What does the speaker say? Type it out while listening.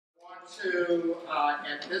to,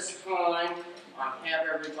 at this time, have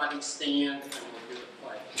everybody stand and we'll do the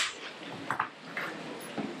pledge.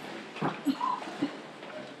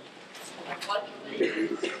 I pledge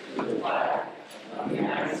allegiance to the flag of the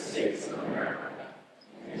United States of America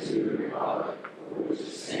and to the republic for which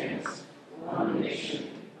it stands, one nation,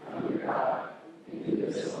 under God,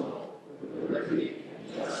 indivisible, with liberty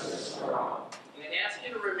and justice for all. I'm going to ask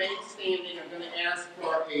you to remain standing. I'm going to ask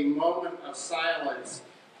for a moment of silence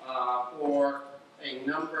for a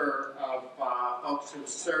number of folks who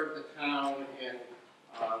serve the town in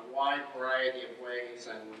a wide variety of ways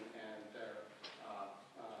and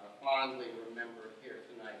fondly remembered here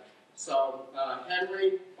tonight. So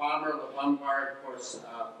Henry Bomber LeBombard, of course,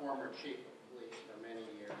 former chief of police for many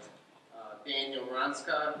years. Daniel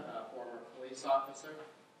Ronska, former police officer.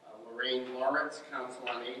 Lorraine Lawrence, Council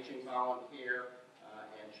on Aging volunteer,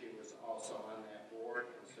 and she was also on that board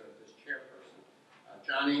and served as chairperson.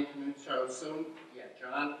 John Antonuccio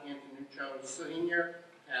Sr.,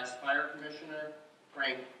 past fire commissioner.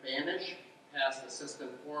 Frank Banish, past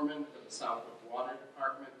assistant foreman for the Southwick Water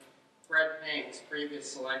Department. Fred Hanks,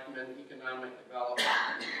 previous selectman, economic development,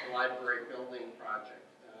 library building project.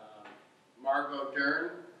 Margot Dern,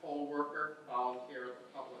 poll worker, volunteer at the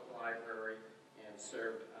public library, and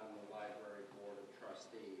served on the library board of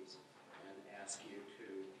trustees. And ask you to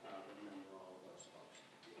remember all of those folks.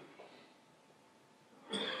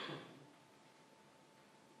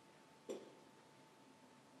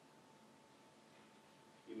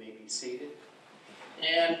 You may be seated.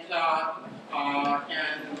 And I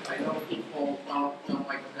know people don't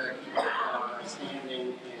like to keep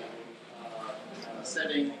standing and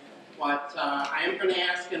sitting, but I am going to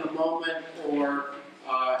ask in a moment for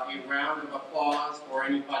a round of applause for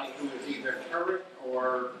anybody who is either current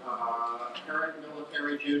or current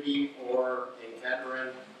military duty or a veteran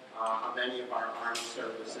of any of our armed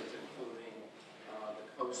services, including the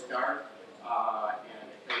Coast Guard. And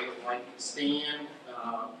if they would like to stand,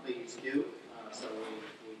 please do. So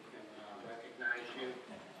we can recognize you.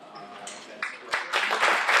 That's great.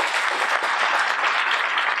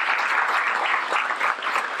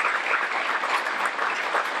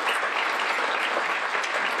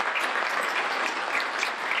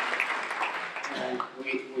 And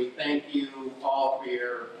we thank you all for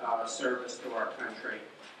your service to our country.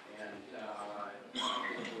 And as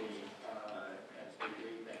we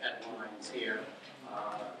read the headlines here,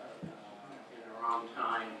 in our own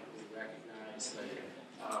time, we recognize the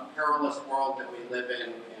perilous world that we live in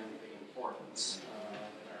and the importance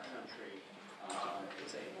that our country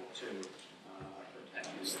is able to protect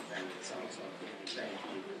and defend itself. So thank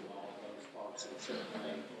you to all of those folks, and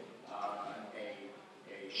certainly a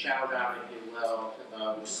shout out, if you will, to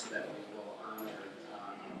those that we will honor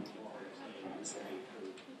for this week who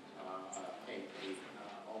paid the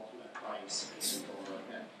ultimate price for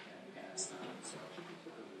and passed on. So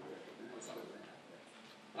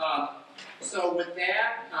so with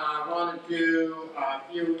that, I want to do a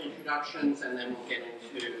few introductions, and then we'll get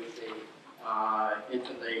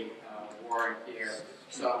into the warrant here.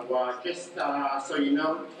 So just so you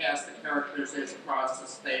know, the cast of characters is across the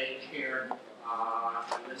stage here.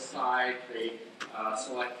 On this side, the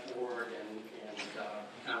select board and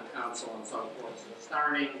town council and so forth. So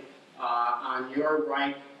starting on your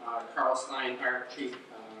right, Carl Steinhardt, chief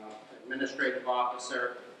administrative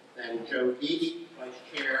officer. Then Joe Dede, vice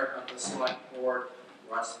chair of the select board.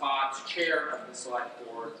 Russ Fox, chair of the select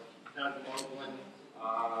board. Doug Moblin,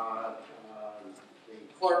 the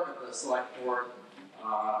clerk of the select board.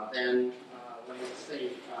 Then let me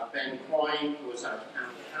see, Ben Coyne, who is our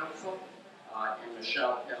town council, and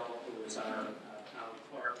Michelle Hill, who is our town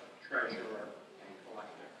clerk, treasurer, and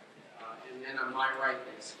collector. And then on my right,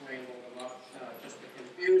 they scrambled them up just to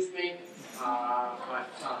confuse me. But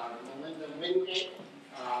Melinda Wingate.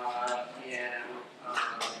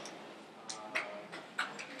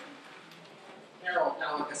 Carol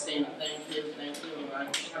Delicassina, thank you. I'm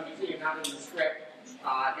seeing not in the script.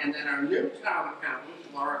 And then our new town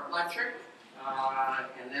accountant, Laura Fletcher,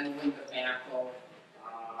 and then Linda Baffel,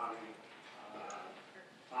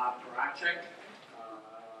 Bob Parachek,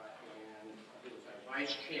 and who is our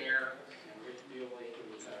vice chair, and Rich Bewley, who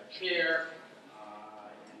is our chair,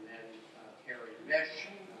 and then Terry Mish,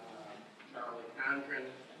 Charlie Condren,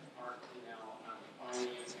 Mark Linnell on the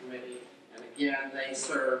Finance Committee. And again, they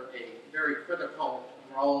serve a very critical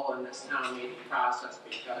role in this town meeting process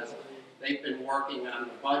because they've been working on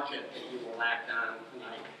the budget that you will act on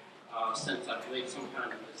tonight since I believe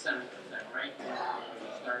sometime in December. Is that right?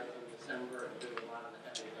 Start in December and do a lot of the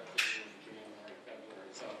heavy lifting in January,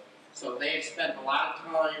 February. So they've spent a lot of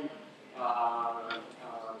time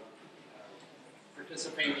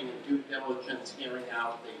participating in due diligence, hearing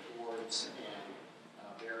out the boards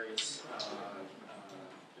and various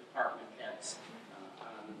department heads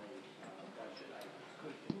on the budget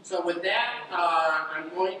items. So with that, I'm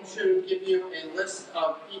going to give you a list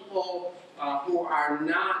of people who are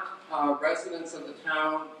not residents of the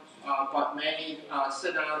town, but may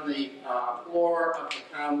sit on the floor of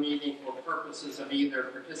the town meeting for purposes of either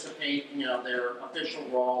participating, their official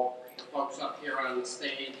role, the folks up here on the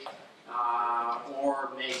stage, or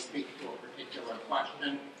may speak to a particular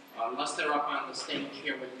question. Unless they're up on the stage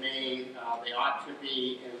here with me, they ought to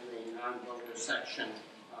be in the non-voter section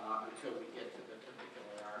until we get to the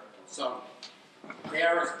particular article. So they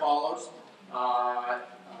are as follows.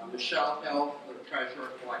 Michelle Hill, the treasurer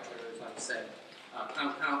collector, as I've said.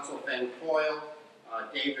 Town Council Ben Coyle,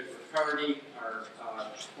 David Riccardi, our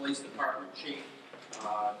police department chief,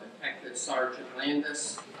 Detective Sergeant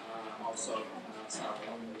Landis, also South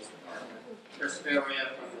Police Department, Chris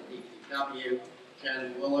Feria from the DPW,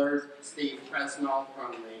 Jen Willard, Steve Presnell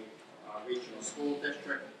from the Regional School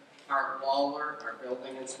District, Art Waller, our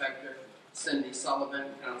building inspector, Cindy Sullivan,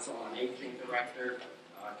 Council on Aging Director,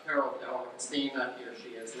 Carol Del Castina, here she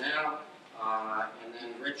is now, and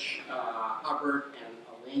then Rich Hubbard and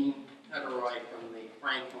Aline Pederoy from the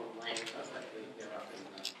Franklin Land Trust. I believe they're up in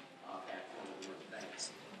the back corner.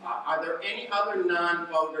 Thanks. Are there any other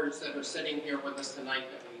non-voters that are sitting here with us tonight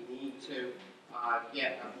that we need to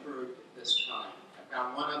get approved at this time? I've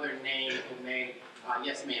got one other name who may.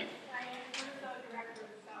 Yes, ma'am. I am the director of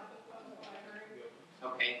the South Library.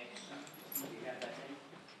 Okay. Do you have that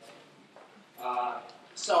name?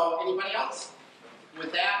 So, anybody else?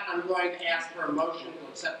 With that, I'm going to ask for a motion to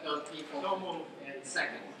accept those people. No move. And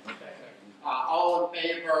second. All in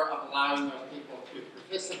favor of allowing those people to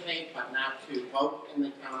participate but not to vote in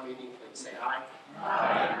the town meeting, please say aye.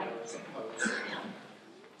 Aye. Those opposed.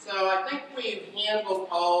 So I think we've handled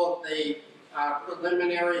all of the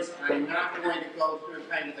preliminaries. I'm not going to go through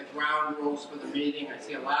kind of the ground rules for the meeting. I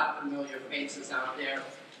see a lot of familiar faces out there.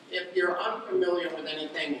 If you're unfamiliar with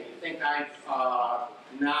anything and you think I've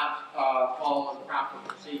not followed proper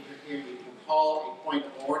procedure here, you can call a point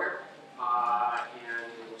of order,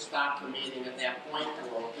 and we'll stop the meeting at that point,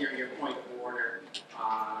 and we'll hear your point of order,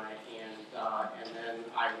 and then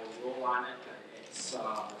I will rule on it. It's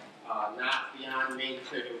not beyond me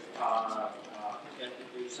to get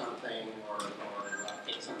to do something or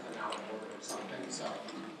take something out of order or something. So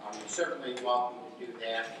you're certainly welcome to do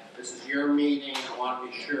that. This is your meeting. I want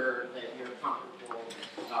to be sure that you're comfortable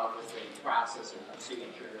with the process and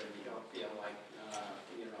procedure, and you don't feel like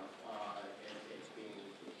it's being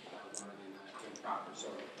run in an improper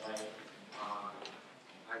sort of way.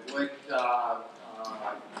 I would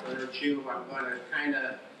urge you. I'm going to kind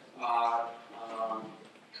of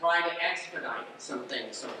try to expedite some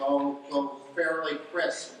things, so go fairly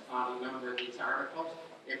crisp on a number of these articles.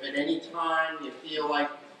 If at any time you feel like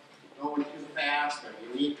you're going too fast or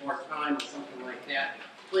you need more time or something like that,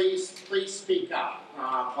 please speak up.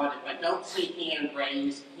 But if I don't see hands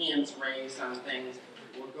raised on things,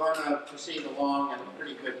 we're going to proceed along at a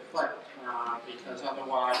pretty good clip because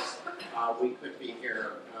otherwise we could be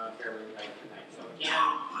here very late tonight. So again,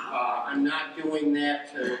 I'm not doing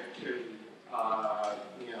that to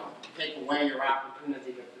take away your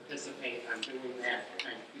opportunity to participate. I'm doing that to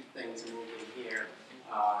kind of keep things moving here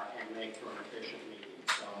and make for an efficient meeting.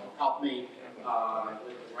 So help me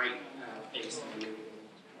with the right pace of the meeting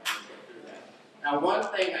as we get through that. Now, one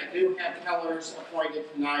thing, I do have tellers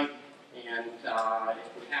appointed tonight, and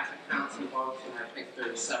if we have to count some votes, and I think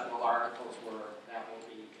there's several articles where that will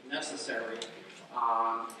be necessary,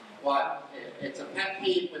 but it's a pet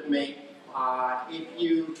peeve with me. If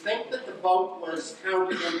you think that the vote was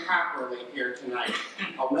counted improperly here tonight,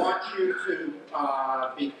 I want you to,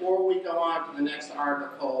 before we go on to the next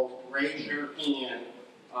article, raise your hand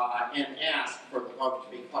and ask for the vote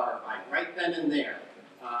to be clarified right then and there.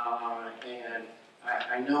 And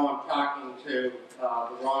I know I'm talking to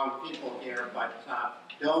the wrong people here, but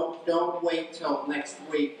don't wait till next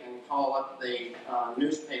week and call up the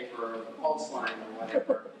newspaper or the Pulse line or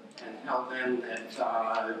whatever and tell them that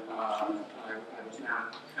I was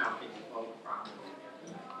not counting the vote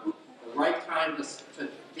properly. The right time to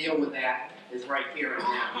deal with that is right here and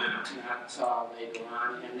now, not later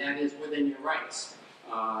on, and that is within your rights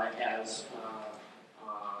as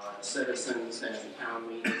citizens and town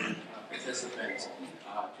meeting participants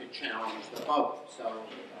to challenge the vote. So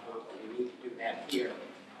we need to do that here,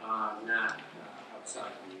 not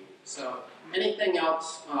outside the meeting. So anything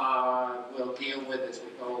else we'll deal with as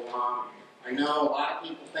we go along. I know a lot of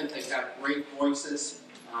people think they've got great voices.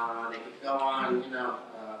 They could go on,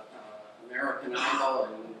 American Idol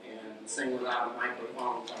and sing without a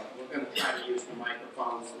microphone, but we're going to try to use the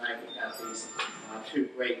microphones tonight. We've got these two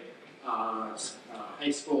great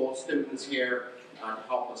high school students here to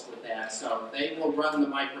help us with that. So they will run the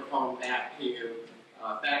microphone back to you.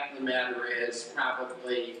 Fact of the matter is,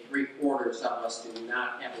 probably 3/4 of us do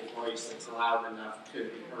not have a voice that's loud enough to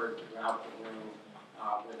be heard throughout the room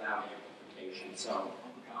without amplification. So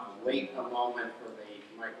wait a moment for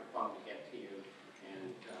the microphone to get to you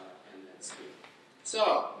and then speak.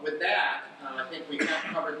 So with that, I think we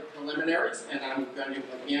have covered the preliminaries, and I'm going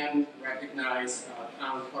to again recognize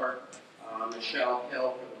Town Clerk Michelle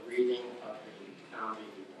Hill for the reading of the town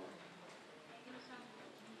meeting warrant.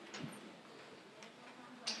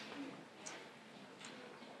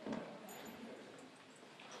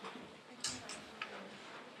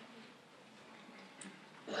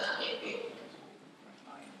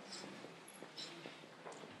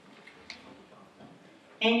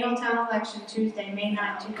 Annual town election Tuesday, May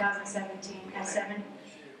 9, 2017, at 7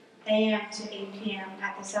 a.m. to 8 p.m.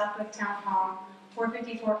 at the Southwick Town Hall,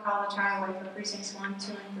 454 College Highway for precincts 1,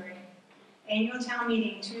 2, and 3. Annual town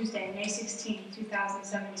meeting Tuesday, May 16,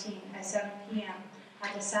 2017, at 7 p.m.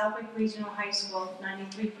 at the Southwick Regional High School,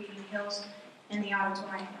 93 Feeding Hills, in the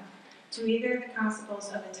auditorium. To either of the constables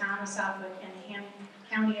of the town of Southwick and the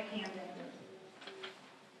county of Hampden.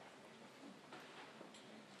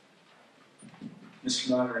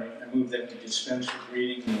 Mr. Moderator, I move that we dispense with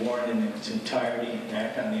reading the warrant in its entirety and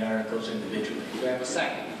act on the articles individually. Do we have a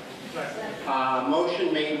second?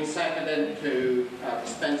 Motion made and seconded to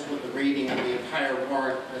dispense with the reading of the entire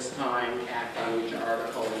warrant this time, act on each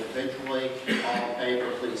article individually. All in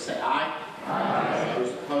favor, please say aye. Aye.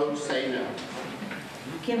 Those opposed, say no.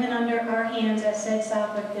 Given under our hands as said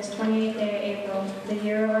Southwick this 28th day of April, the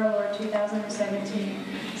year of our Lord 2017,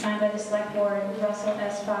 signed by the Select Board, Russell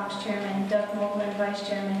S. Fox, Chairman, Doug Moglen, Vice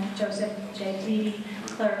Chairman, Joseph J. Dede,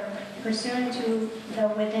 Clerk. Pursuant to the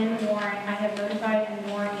within warrant, I have notified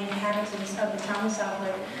and warned the inhabitants of the town of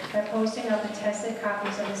Southwick by posting up attested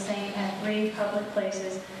copies of the same at 3 public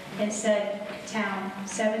places in said town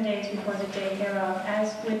 7 days before the date thereof,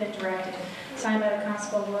 as within directed. Signed by the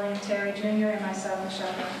Constable William Terry Jr. and myself,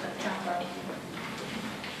 Michelle, the town clerk.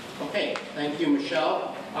 Okay, thank you,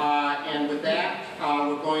 Michelle. And with that,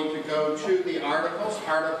 we're going to go to the articles.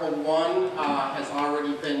 Article 1 has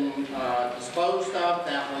already been disposed of.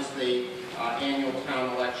 That was the annual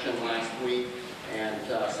town election last week, and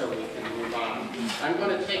so we can move on. I'm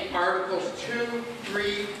going to take Articles 2,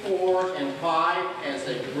 3, 4, and 5 as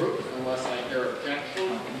a group, unless I hear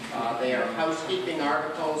objection. They are housekeeping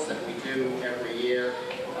articles that we do every year.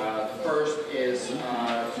 The first is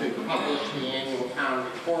to publish the annual town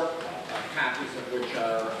report, copies of which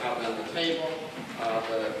are out on the table.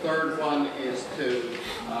 The third one is to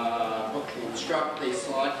instruct the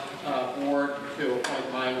select board to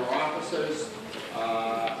appoint minor officers.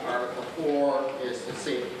 Article 4 is to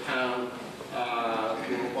see if the town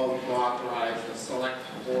will vote to authorize the select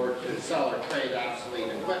board to sell or trade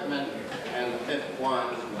obsolete equipment. And the fifth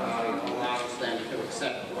one allows them to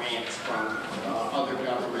accept grants from other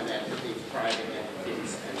government entities, private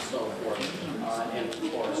entities, and so forth, and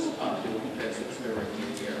of course, doing business during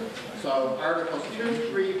the year. So Articles 2,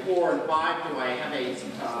 3, 4, and 5, do I have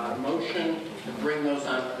a motion to bring those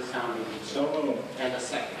onto the town meeting? So moved. And a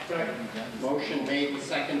second. Motion made and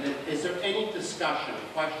seconded. Is there any discussion,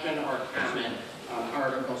 question, or comment on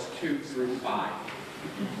Articles 2 through 5?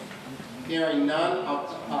 Hearing none,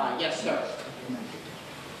 yes, sir.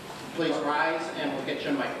 Please rise and we'll get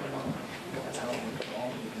you a microphone.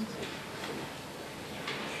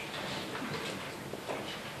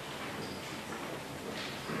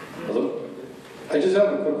 Hello? I just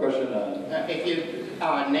have a quick question on... If you,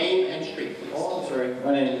 name and street, please. Oh, sorry.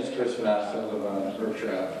 My name is Chris Vanassa. I live on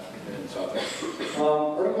Berkshire Ave in Suffolk.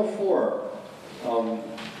 Article 4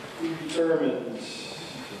 determines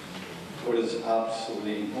what is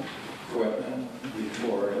obsolete equipment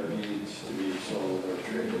before it needs to be sold or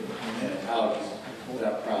traded, and how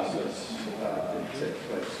that process takes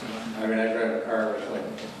place. I mean, I drive a car with like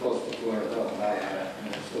close to 200,000 miles on it,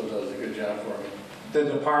 and it still does a good job for me. The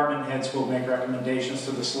department heads will make recommendations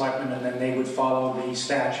to the selectmen, and then they would follow the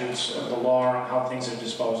statutes of the law on how things are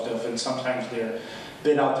disposed of, and sometimes they're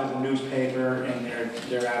bid out through the newspaper and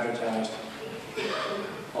they're advertised.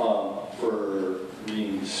 For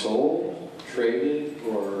being sold, traded,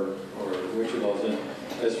 or which of those? And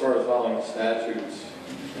as far as following statutes,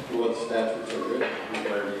 what statutes are written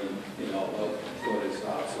regarding, what is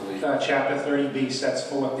obsolete? Chapter 30B sets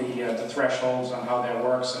forth the thresholds on how that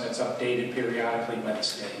works, and it's updated periodically by the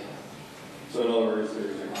state. So in other words,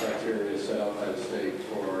 there's a criteria set out by the state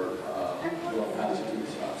for what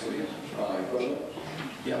constitutes obsolete equipment?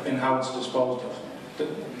 Yep, and how it's disposed of.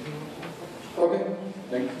 Okay,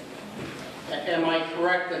 thank you. Am I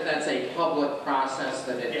correct that that's a public process,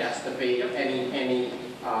 that it has to be, any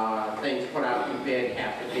things put out in bid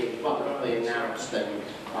have to be publicly announced, and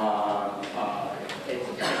it's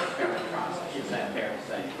a transparent process? Is that fair to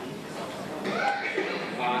say?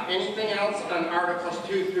 Anything else on Articles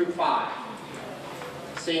 2 through 5?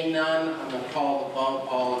 Seeing none, I'm going to call the vote.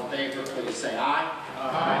 All in favor, please say aye.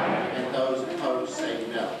 Aye. And those opposed say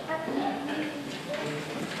no.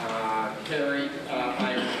 Carried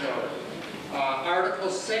by majority. Article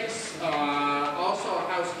 6, also a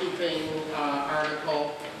housekeeping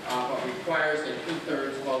article, but requires a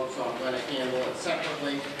 2/3 vote, so I'm going to handle it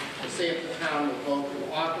separately. To see if the town will vote to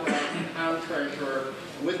authorize the town treasurer,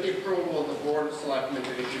 with the approval of the Board of Selectmen,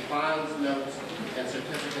 to issue bonds, notes, and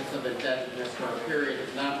certificates of indebtedness for a period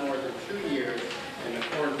of not more than 2 years in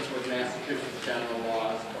accordance with Massachusetts general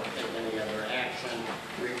laws, or take any other action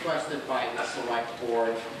requested by the Select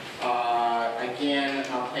Board. Again,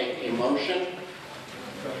 I'll take a motion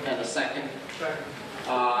and a second.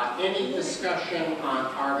 Any discussion on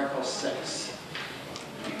Article 6?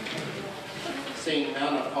 Seeing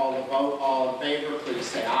none, I'll call the vote. All in favor, please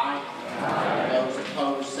say aye. Aye. Those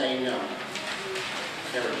opposed, say no.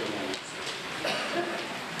 Carried unanimously.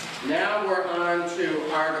 Now we're on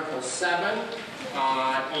to Article 7,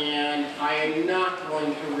 and I am not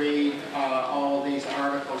going to read all of these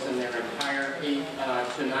articles in their entirety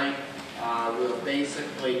tonight. We'll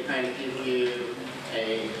basically kind of give you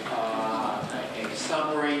a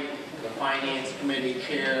summary. The Finance Committee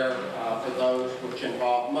Chair, for those which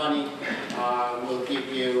involve money, will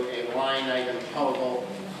give you a line item total,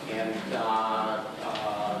 and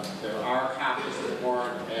there are copies of the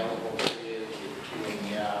warrant available to you. We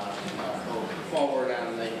go forward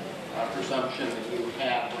on the presumption that you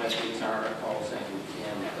have read these articles and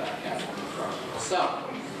have them in front of you. So,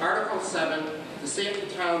 Article 7, to see if the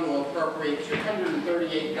town will appropriate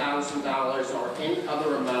 $238,000 or any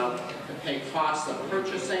other amount to pay costs of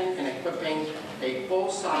purchasing and equipping a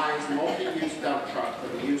full-size multi-use dump truck for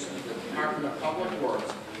the use of the Department of Public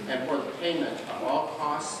Works, and for the payment of all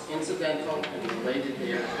costs incidental and related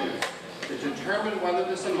thereto. To determine whether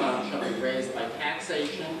this amount shall be raised by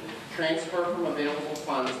taxation, transfer from available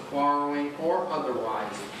funds, borrowing, or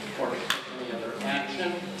otherwise, or to take any other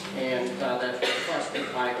action. And that's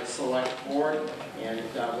requested by the Select Board. And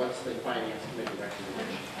what's the Finance Committee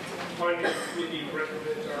recommendation? Finance Committee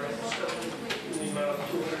recommends Article 7 in the amount of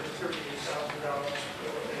 $238,000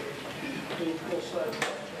 for a full-size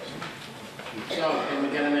truck. So, can we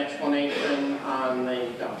get an explanation on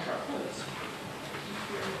the dump truck, please?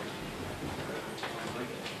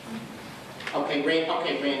 Okay,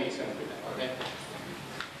 Randy's going to do that, okay?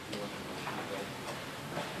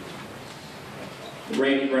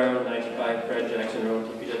 Randy Brown, 95 Fred Jackson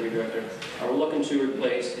Road, DPW Director. We're looking to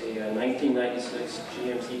replace a 1996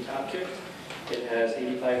 GMC Top Kick. It has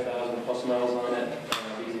 85,000 plus miles on it.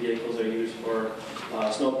 These vehicles are used for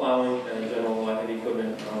snow plowing and general heavy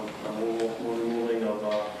equipment, removing of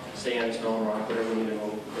sand, snow, rock, whatever we need to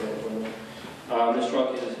move. This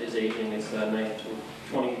truck is aging. It's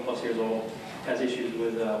 20 plus years old. Has issues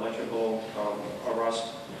with electrical,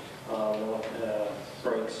 rust,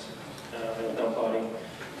 brakes, and a dump body.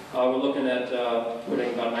 We're looking at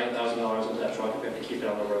putting about $9,000 into that truck if we have to keep it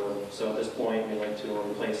on the road. So at this point, we'd like to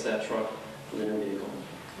replace that truck with a new vehicle.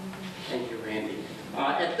 Thank you, Randy.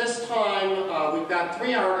 At this time, we've got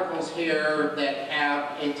 3 articles here that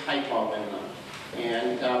have a typo in them.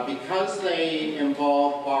 And because they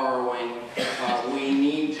involve borrowing, we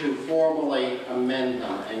need to formally amend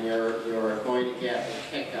them. And you're going to get a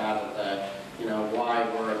kick out of the, why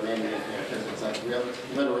we're amending it, because it's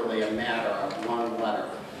literally a matter of one letter.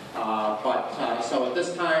 So at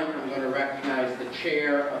this time, I'm going to recognize the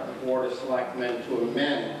Chair of the Board of Selectmen to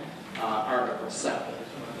amend Article 7.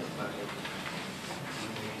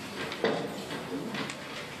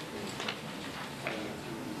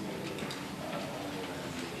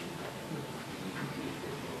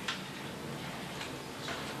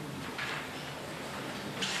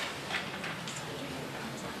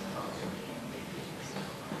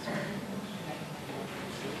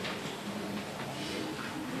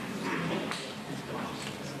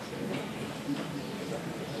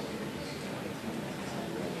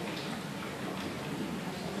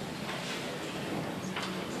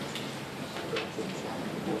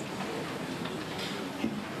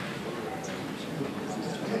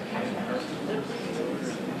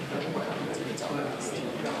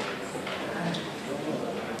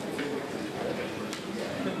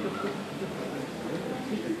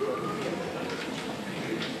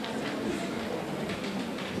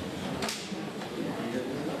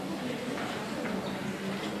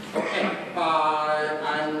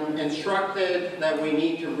 instructed that we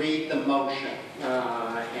need to read the motion,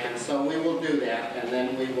 and so we will do that, and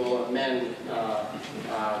then we will amend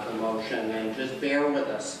the motion, and just bear with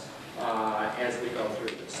us as we go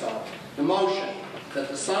through this. So, the motion that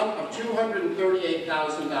the sum of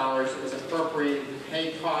 $238,000 is appropriated to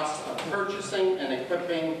pay costs of purchasing and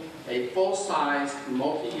equipping a full-size,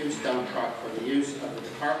 multi-use dump truck for the use of the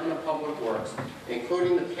Department of Public Works,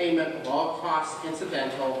 including the payment of all costs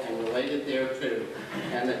incidental and related thereto,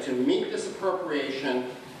 and that to meet this appropriation,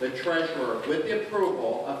 the treasurer, with the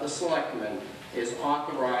approval of the selectmen, is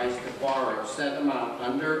authorized to borrow said amount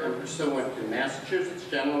under and pursuant to Massachusetts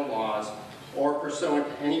general laws or pursuant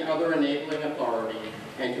to any other enabling authority,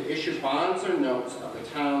 and to issue bonds or notes of the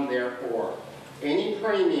town therefore. Any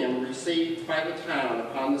premium received by the town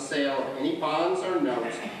upon the sale of any bonds or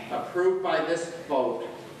notes approved by this vote,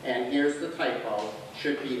 and here's the typo,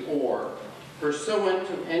 should be or, pursuant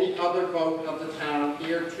to any other vote of the town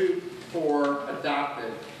heretofore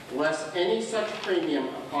adopted, less any such premium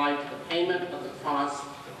applied to the payment of the costs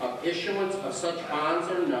of issuance of such bonds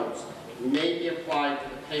or notes may be applied to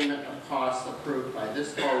the payment of costs approved by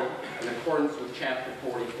this vote in accordance with Chapter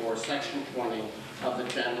 44, Section 20 of the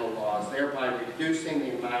general laws, thereby reducing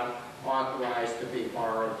the amount authorized to be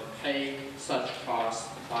borrowed to pay such costs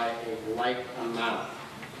by a like amount.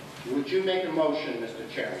 Would you make a motion, Mr.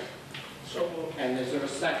 Chairman? So moved. And is there a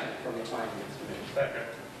second from the Finance Committee? Second.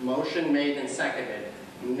 Motion made and seconded.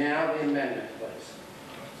 Now the amendment, please.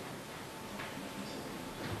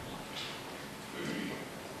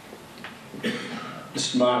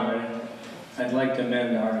 Mr. Moderator, I'd like to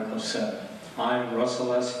amend Article 7. I,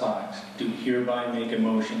 Russell S. Fox, do hereby make a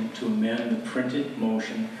motion to amend the printed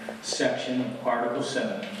motion section of Article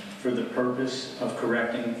 7 for the purpose of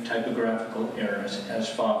correcting typographical errors as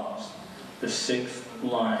follows. The 6th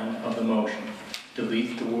line of the motion,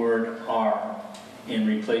 delete the word "are" and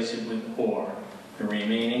replace it with "or." The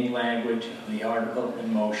remaining language of the article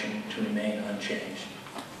in motion to remain unchanged.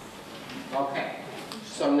 Okay.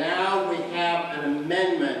 So now we have an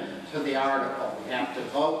amendment to the article. We have to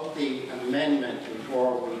vote the amendment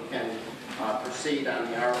before we can proceed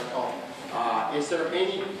on the article. Is there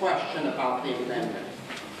any question about the amendment?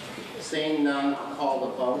 Seeing none, I'll call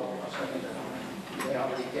the vote.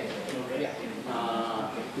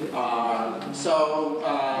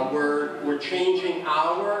 We're changing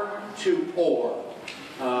 "our" to "or."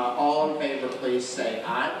 All in favor, please say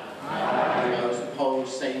aye. Aye. Those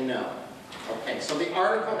opposed, say no. Okay, so the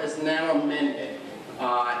article is now amended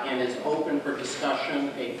and is open for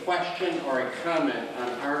discussion. A question or a comment on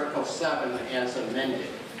Article 7 as amended?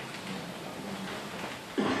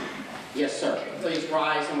 Yes, sir. Please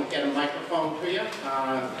rise and we'll get a microphone to you.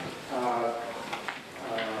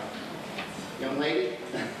 Young lady,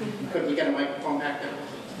 could we get a microphone back there?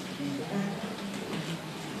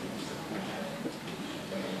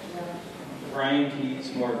 Brian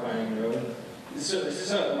Keats, Mortifying Road. So is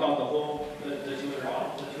this about the whole, the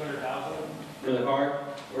 200,000 for the car,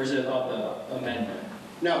 or is it about the amendment?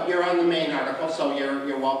 No, you're on the main article, so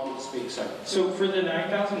you're welcome to speak, sir. So for the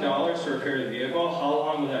 $9,000 to repair the vehicle, how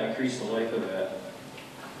long will that increase the life of it?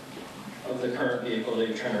 Of the current vehicle that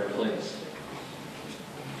you're trying to replace?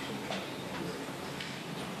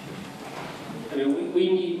 I mean, we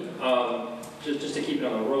need, just to keep it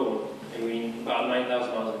on the road, and we need about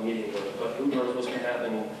 $9,000 immediate work, but who knows what's going to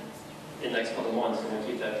happen in the next couple of months, and we'll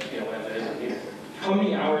keep that, after every year. How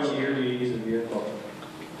many hours a year do you use the vehicle?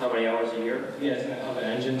 How many hours a year? Yeah, isn't that how the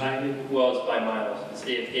engine's rated? Well, it's by miles. It's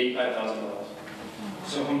 85,000 miles.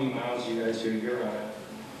 So how many miles do you guys do a year on it?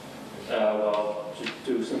 Well, just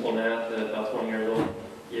do simple math, about 20 years old,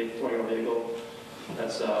 20-year-old vehicle.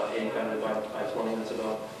 That's 85 divided by 20, that's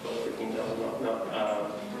about 15,000 miles. No,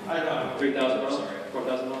 3,000 miles,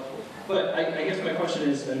 4,000 miles. But I guess my question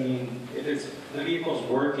is, I mean, if the vehicle's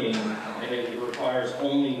working and it requires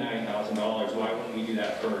only $9,000, why wouldn't we do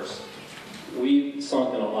that first? We've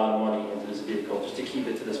sunk in a lot of money into this vehicle just to keep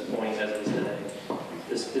it to this point as it is today.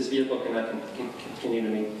 This vehicle cannot continue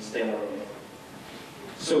to stay on the road.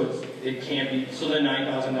 So it can't be, so the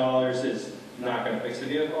 $9,000 is not going to fix the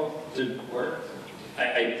vehicle to work?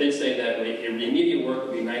 I did say that the immediate work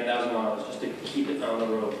would be $9,000 just to keep it on the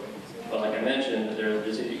road. But like I mentioned,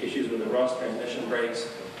 there's issues with the rust, transmission, brakes.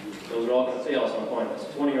 Those are all going to fail at some point. It's a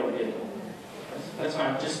 20-year-old vehicle. That's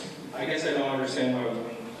fine. Just, I guess I don't understand why we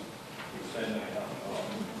spend $9,000.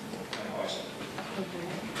 My question.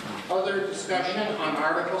 Other discussion on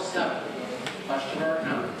Article 7? Question or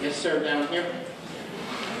comment? Yes, sir, down here.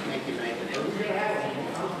 Thank you, ma'am.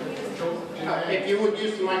 If you would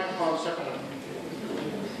use the microphone, sir.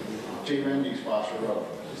 J. Randy's Foster Road.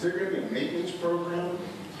 Is there going to be a maintenance program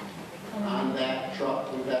on that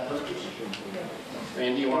truck with that person?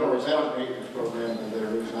 And do you want to Or a respond? better maintenance program than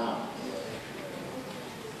there is now.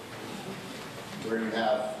 Where you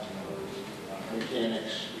have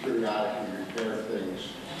mechanics periodically repair things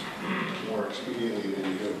more expediently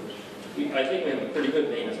than you do. I think we have a pretty good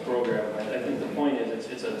maintenance program. I think the point is,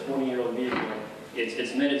 it's a 20-year-old vehicle.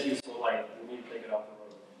 It's met its useful life. We need to take it off the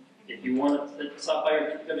road. If you want to stop by our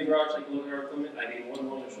DPW garage, take a look at our equipment, I'd be more than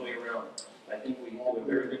willing to show you around. I think we do a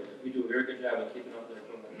very good job of keeping up their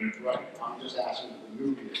equipment. Right, I'm just asking the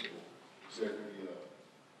new vehicle, is there going to be a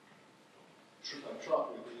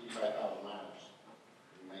truck with 85,000 miles?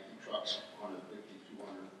 You might keep trucks 150,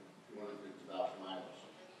 200, 250,000 miles.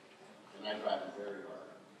 And I drive them very hard.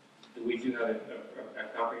 We do have a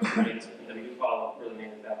comprehensive maintenance, and we do follow for the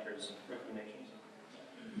manufacturer's recommendations.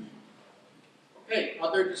 Okay,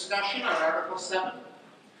 other discussion on Article 7?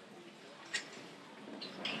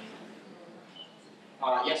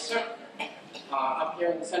 Yes, sir. Up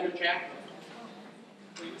here in the center, Jack,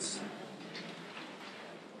 please.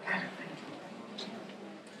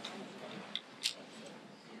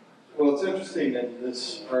 Well, it's interesting in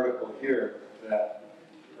this article here that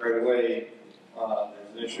right away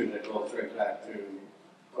there's an issue that goes right back to the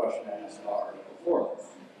question I asked about Article 4,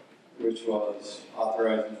 which was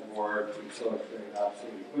authorizing the board to select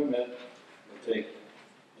obsolete equipment or take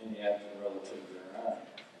any action relative thereon.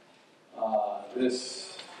 This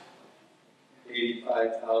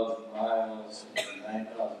 85,000 miles and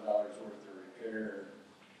 $9,000 worth of repair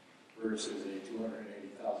versus a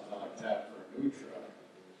 $280,000 tab for a new truck.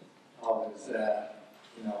 How does that,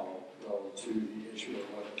 go to the issue of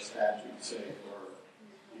what the statutes say for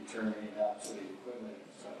determining obsolete equipment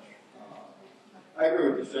and such? I agree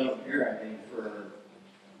with this gentleman here. I mean, for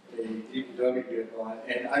a DPW vehicle,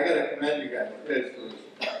 and I got to commend you guys for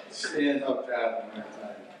stand-up job in the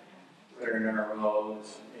wintertime, clearing our roads,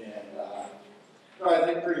 and I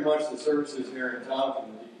think pretty much the services here in town from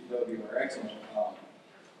the DPW are excellent.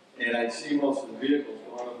 And I see most of the vehicles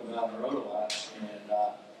going up and down the road a lot, and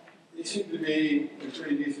they seem to be in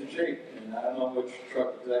pretty decent shape. And I don't know which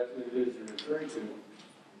truck exactly it is you're referring to,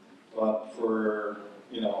 but for,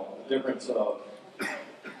 a difference of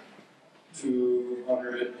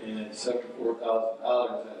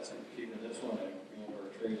 $274,000, that's keeping this one and being able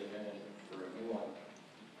to trade it in for a new one.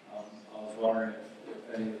 I was wondering if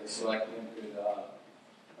any of the selectmen could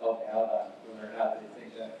help me out on whether or not they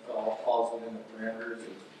think that falls within the parameters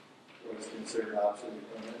of what is considered obsolete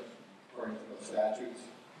equipment according to the statutes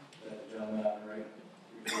that the gentleman on the right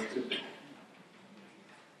referred to.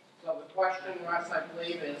 So the question, Russ, I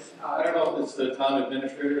believe is... I don't know if it's the town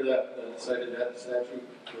administrator that cited that statute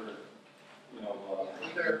for,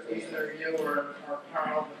 Either you or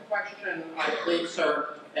Carl. The question, I believe,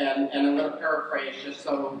 sir, and I'm going to paraphrase just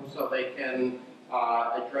so they can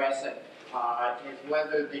address it, is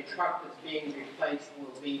whether the truck that's being replaced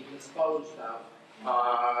will be disposed of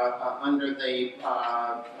under the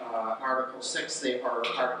Article 6 or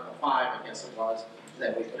Article 5, I guess it was,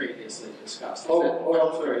 that we previously discussed.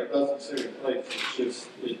 I'm sorry, it doesn't say replace, it's just,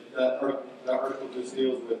 that article just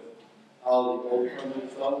deals with how the old equipment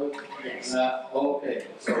is dealt with? Yes. Okay,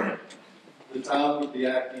 so the town would be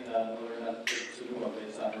acting on whether or not to purchase a new one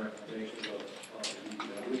based on recommendations of the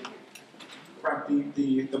DPW? Correct.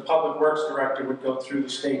 The Public Works Director would go through the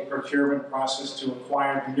state procurement process to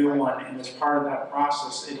acquire the new one, and as part of that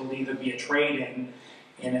process, it'll either be a trade-in,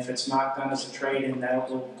 and if it's not done as a trade-in,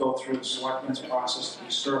 that will go through the selectmen's process to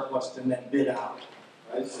be surplused and then bid out.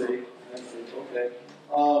 I see, okay.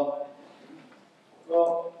 Well,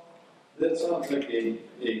 that sounds like a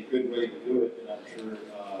good way to do it, and I'm sure,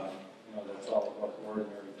 that's all about board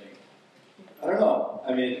and everything. I don't know,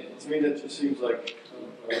 I mean, to me that just seems like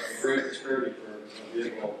a great disparity for a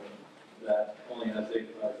vehicle that only has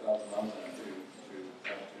 85,000 miles on it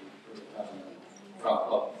for the time to prop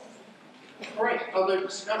up. All right, other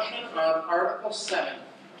discussion on Article 7?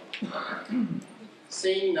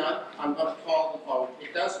 Seeing none, I'm going to call the vote.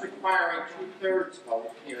 It does require a 2/3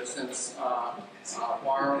 vote here since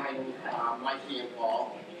borrowing might be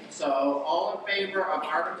involved. So all in favor of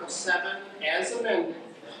Article 7 as amended,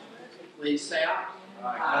 please say aye.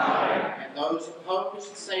 Aye. And those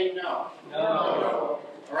opposed, say no. No. All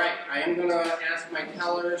right, I am going to ask my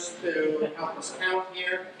tellers to help us count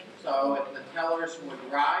here. So if the tellers would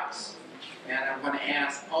rise. And I'm going to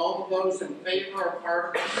ask all of those in favor of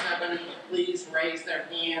Article 7 to please raise their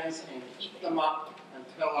hands and keep them up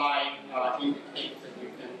until I indicate that you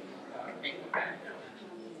can take them back down.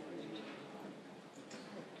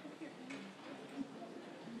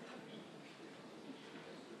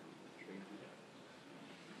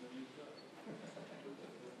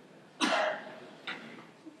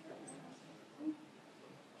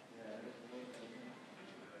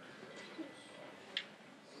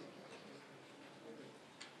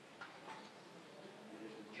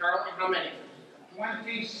 how many?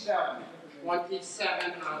 27.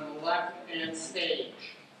 27 on the left-hand stage.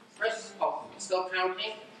 Chris, oh, still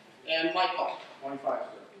counting? And Michael? 25, sir.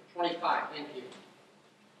 25, thank you.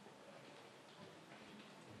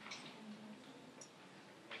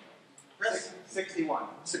 Chris? 61.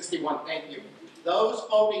 61, thank you. Those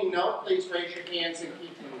voting no, please raise your hands and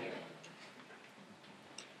keep them there.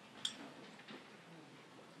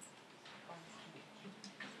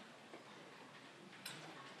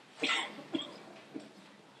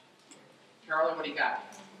 Charlie, what do you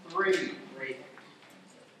got? 3. 3.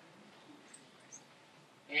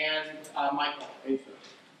 And Michael? 8, sir.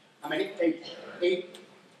 How many? 8. 8.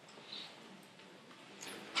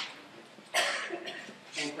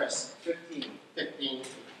 And Chris? 15. 15.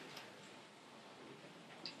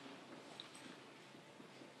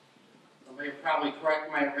 Somebody will probably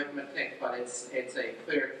correct my arithmetic, but it's a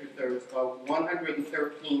clear 2/3 vote.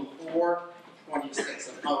 113 for, 26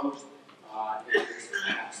 opposed. It is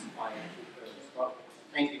passed by a 2/3 vote.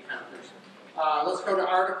 Thank you, counters. Let's go to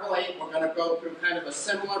Article 8. We're going to go through kind of a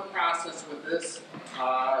similar process with this.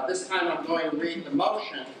 This time I'm going to read the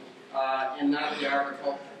motion and not the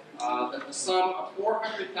article. That the sum of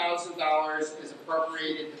 $400,000 is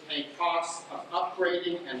appropriated to pay costs of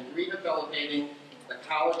upgrading and rehabilitating the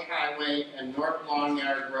College Highway and North Long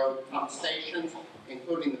Yard Road pump stations,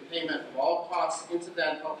 including the payment of all costs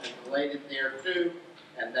incidental and related thereto,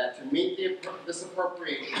 and that to meet this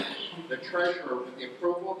appropriation, the treasurer, with the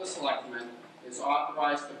approval of the selectmen, is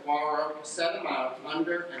authorized to borrow a set amount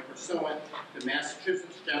under and pursuant to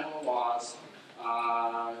Massachusetts general laws,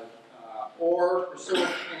 or pursuant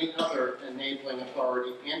to any other enabling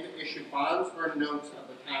authority, and to issue bonds or notes of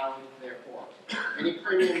the town therefore. Any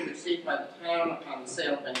premium received by the town upon the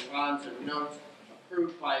sale of any bonds or notes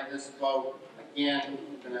approved by this vote, again,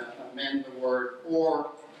 we're going to amend the word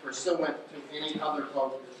or pursuant to any other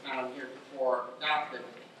vote of the town heretofore adopted,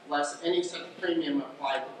 less any such premium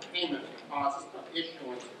applied to the payment of costs of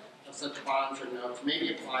issuance of such bonds or notes may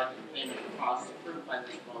be applied to the payment of costs approved by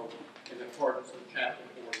this vote in accordance with Chapter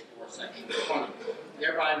 44, Section 20,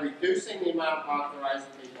 thereby reducing the amount authorized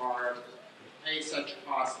to be borrowed to pay such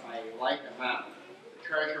costs by a like amount. The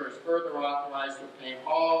treasurer is further authorized to pay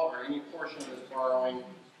all or any portion of this borrowing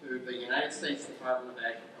to the United States Department of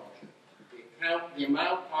Agriculture. The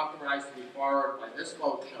amount authorized to be borrowed by this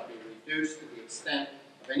vote shall be reduced to the extent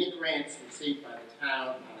of any grants received by the town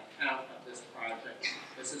on account of this project.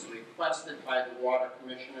 This is requested by the Water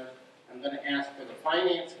Commissioner. I'm going to ask for the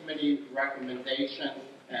Finance Committee recommendation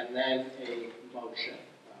and then a motion.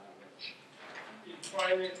 Rich. The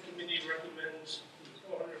Finance Committee recommends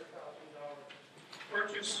the $400,000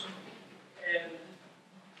 purchase, and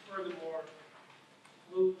furthermore,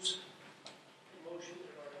 moves the motion in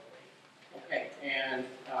Article 8. Okay, and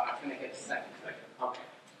can I get a second? Okay.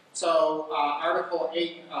 So Article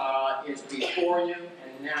 8 is before you,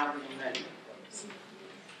 and now the amendment, please.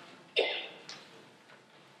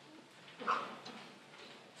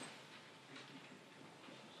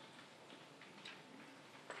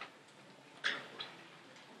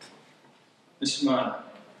 Mr. Monitor,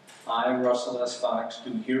 I, Russell S. Fox,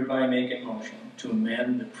 do hereby make a motion to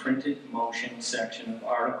amend the printed motion section of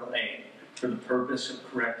Article 8 for the purpose of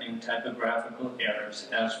correcting typographical errors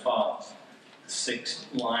as follows. The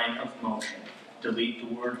sixth line of motion, delete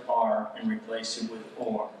the word "are" and replace it with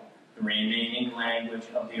 "or." The remaining language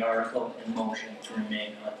of the article in motion to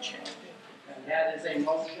remain unchanged. And that is a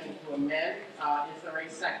motion to amend. Is there a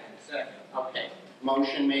second? Second. Okay.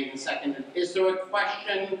 Motion made and seconded. Is there a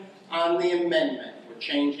question on the amendment? We're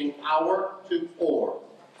changing "our" to "or."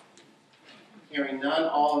 Hearing none,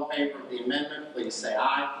 all in favor of the amendment, please say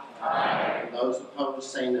aye. Aye. And those opposed,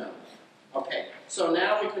 say no. Okay. So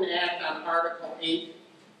now we can act on Article 8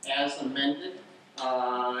 as amended.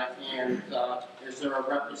 Is there a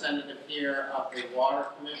representative here of the Water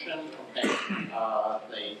Commission? Okay.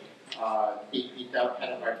 The DPW,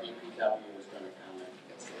 head of our DPW is going to comment.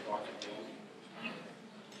 Let's go on to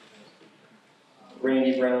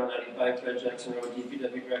Randy Brown, 95 Fred Jackson Road,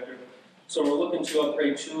 DPW Director. So we're looking to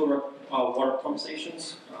upgrade 2 of our water pump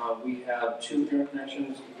stations. We have 2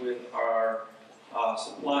 interconnections with our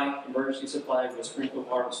emergency supply with Springfield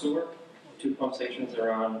Water and Sewer. 2 pump stations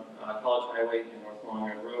are on College Highway and North Long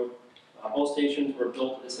Yard Road. Both stations were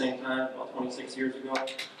built at the same time, about 26 years ago.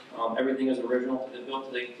 Everything is original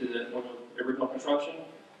built to the original construction.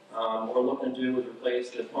 What we're looking to do is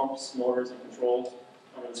replace the pumps, motors, and controls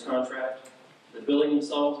under this contract. The building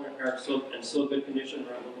themselves are still in good condition.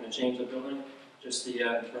 We're not looking to change the building, just the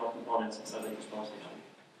internal components inside the pump station.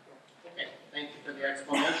 Okay, thank you for the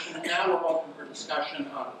explanation. Now we're open for discussion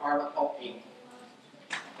on Article 8.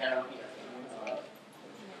 Down here.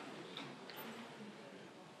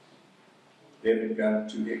 they haven't gone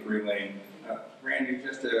to Hickory Lane. Randy,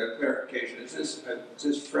 just a clarification, is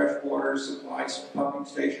this fresh water supply pumping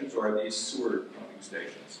stations or are these sewer pumping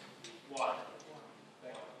stations? Water.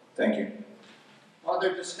 Thank you.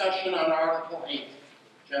 Other discussion on Article 8?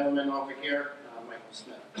 Gentleman over here, Michael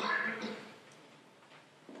Smith.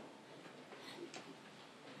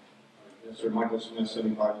 Yes, sir. Michael Smith,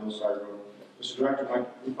 75 Hillside Road. Mr. Director,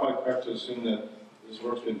 we probably correct to assume that this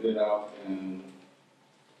work's been bid out and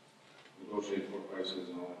negotiated for prices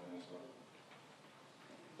and all that kind of stuff.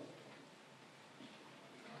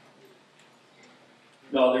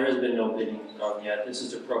 No, there has been no bidding done yet. This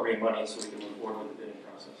is to appropriate money so we can move forward with the bidding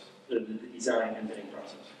process, the design and bidding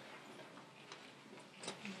process.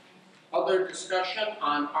 Other discussion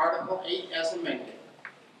on Article 8 as amended?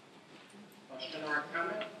 Question or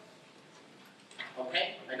comment?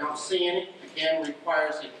 Okay, I don't see any. Again,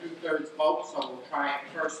 requires a 2/3 vote, so we'll try it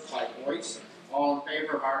first by voice. All in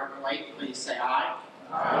favor of Article 8, please say aye.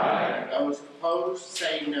 Aye. Those opposed,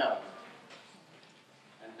 say no.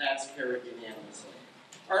 And that's carried unanimously.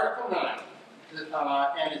 Article 9,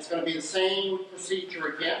 and it's going to be the same procedure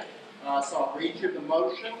again. So I'll read you the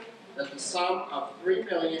motion that the sum of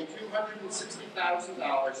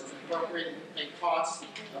 $3,260,000 is appropriated to pay costs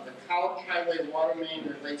of the College Highway Water Main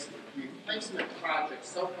Replacement Project,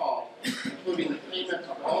 so-called, including the payment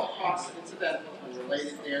of all costs incidental and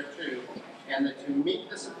related thereto, and that to meet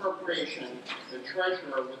this appropriation, the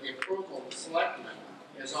treasurer, with the approval of the selectmen,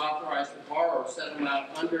 is authorized to borrow said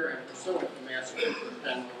amount under and pursuant to Massachusetts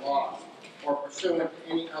general laws, or pursuant to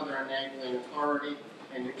any other enabling authority,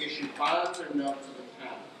 and to issue bonds or notes of the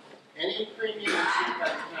town. Any premium received by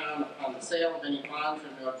the town upon the sale of any bonds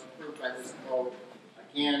or notes approved by this vote,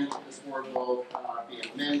 again, this word will be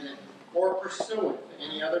amended, or pursuant to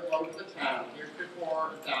any other vote of the town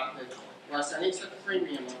heretofore adopted, unless any such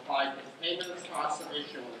premium applied to the payment of costs of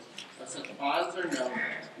issuance of such bonds or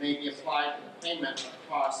notes may be applied to the payment of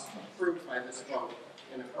costs approved by this vote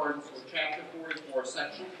in accordance with Chapter 44,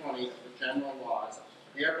 Section 20 of the general laws,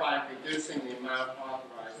 thereby reducing the amount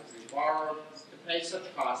authorized to be borrowed to pay such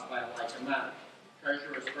costs by a like amount.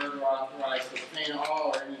 Treasurer is further authorized to obtain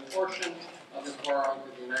all or any portion of this borrowing to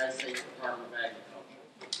the United States Department of Agriculture.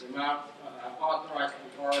 The amount authorized to be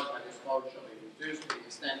borrowed by this vote shall be reduced to the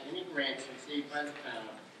extent any grants received by the town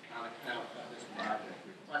on account of this project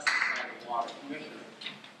requested by the Water Commissioner. Is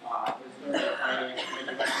there a Finance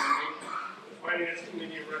Committee recommendation? The Finance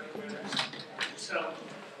Committee recommends the sum of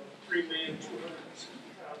 $3,260,000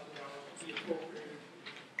 be appropriated to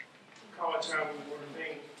College Highway Water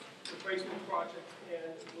Main Replacement Project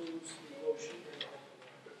and moves the motion.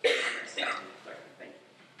 Thank you.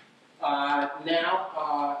 Amen.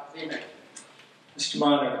 Mr.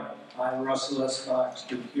 Monitor, I, Russell S. Fox,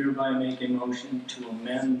 do hereby make a motion to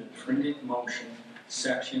amend the printed motion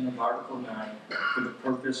section of Article 9 for the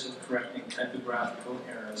purpose of correcting typographical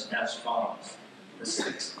errors as follows. The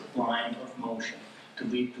 6th line of motion,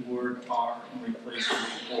 delete the word "are" and replace it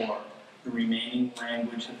with "or." The remaining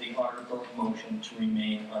language of the article of motion to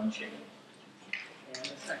remain unchanged. And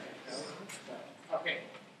a second. Okay.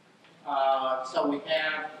 So we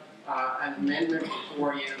have an amendment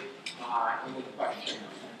before you. Any questions?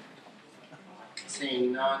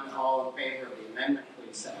 Seeing none, all in favor of the amendment,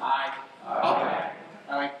 please say aye. Aye.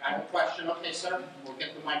 I have a question. Okay, sir. We'll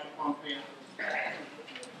get the microphone for you.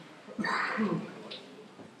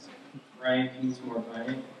 Ryan Peasmore,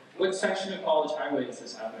 Ryan. What section of College Highway is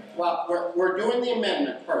this happening on? Well, we're doing the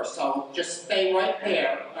amendment first, so just stay right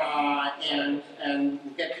there, and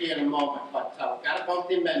we'll get to you in a moment. But we've got to vote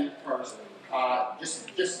the amendment first.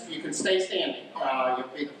 Just you can stay standing. You'll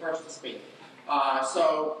be the first to speak.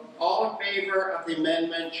 So, all in favor of the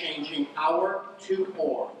amendment changing "our" to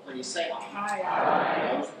 "or"? Please say aye.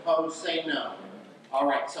 Aye. Those opposed say no. All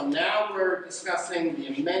right. So now we're discussing the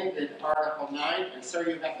amended Article 9, and sir,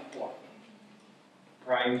 you have the floor.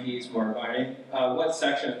 Ryan Peasmore, Ryan. What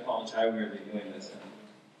section of College Highway are they doing this in?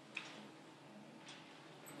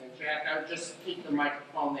 And Jack, I would just keep the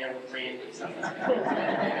microphone there with Randy.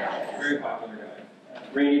 Very popular guy.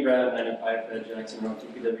 Randy Brown, 95 Fed Jackson Road,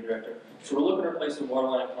 DPW Director. So we're looking to replace the water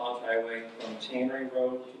line at College Highway from Tannery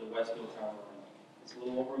Road to the Westfield Town Line. It's a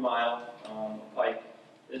little over a mile pipe.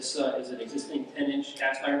 This is an existing 10-inch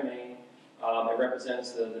cast iron main. It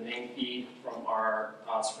represents the main feed from our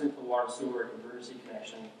sprinkler water sewer emergency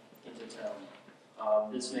connection into town.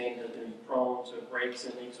 This main has been prone to breaks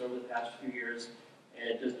and leaks over the past few years, and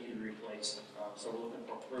it does need to be replaced. So we're looking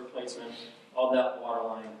for replacement of that water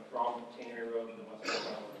line from Tannery Road to the Westfield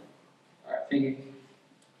Town Line. All right, thank you.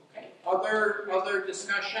 Okay. Other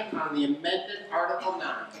discussion on the amended Article 9?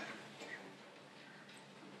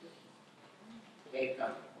 Dave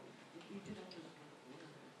Gunn.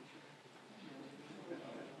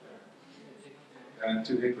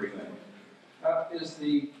 to Hickory Lane. Is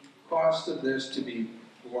the cost of this to be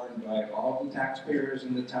borne by all the taxpayers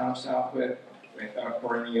in the town of Southwick,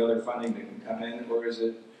 or any other funding that can come in, or is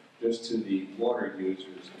it just to the water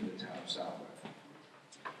users in the town of Southwick?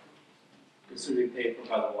 This will be paid for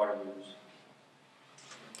by the water users.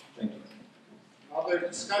 Thank you. Other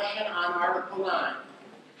discussion on Article 9?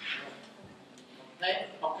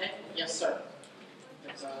 Okay, yes, sir.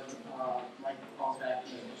 It's a microphone back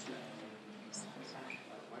in this minute.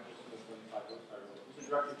 Mr.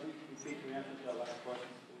 Director, can you repeat your answer to that last question?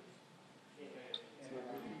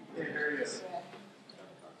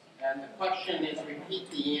 And the question is,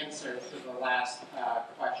 repeat the answer to the last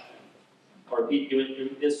question. Or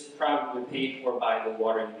this probably paid for by the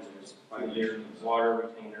water users, by their water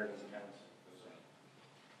retainer accounts.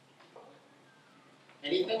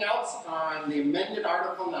 Anything else on the amended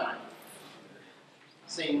Article 9?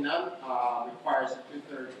 Seeing none, requires a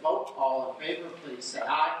 2/3 vote. All in favor, please say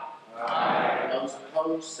aye. Aye. Those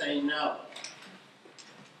opposed, say no.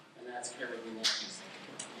 And that's carried unanimously.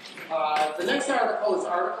 The next article is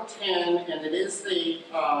Article 10, and it is the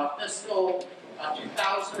fiscal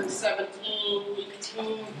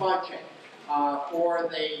 2017-18 budget for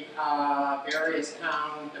the various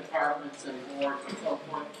town departments and boards and so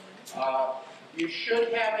forth. You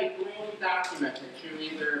should have a green document that you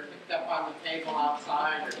either picked up on the table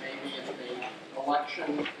outside or maybe at the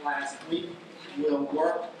election last week. We'll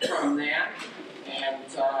work from that. And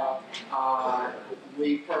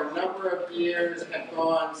we, for a number of years, have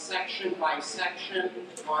gone section by section,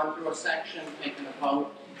 gone through a section, taken a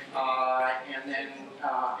vote, and then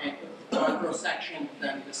gone through a section,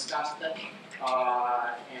 then discussed it,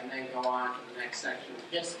 and then go on to the next section. It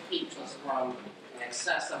just keeps us from an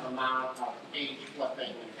excessive amount of page flipping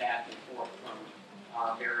and back and forth from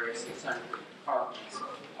various and sundry departments.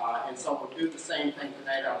 And so we'll do the same thing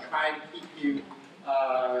tonight. I'll try to keep you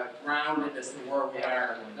grounded as to where we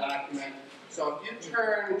are in the document. So if you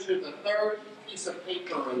turn to the third piece of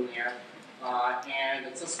paper in there, and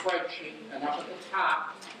it's a spreadsheet, and up at the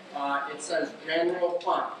top, it says general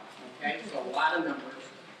fund. Okay, so a lot of numbers.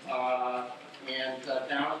 And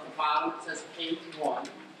down at the bottom it says page 1.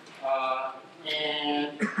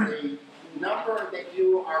 And the number that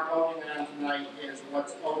you are voting on tonight is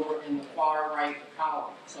what's over in the far right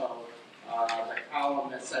column. So the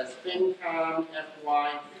column that says FinCom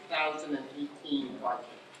FY 2018 budget.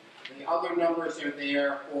 The other numbers are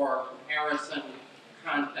there for comparison,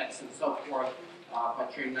 context, and so forth,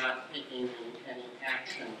 but you're not taking any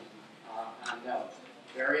action on those.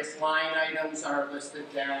 Various line items are listed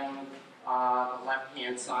down the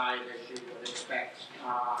left-hand side, as you would expect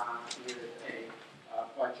with a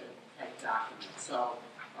budget type document. So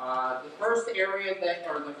the first area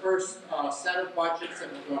or the first set of budgets that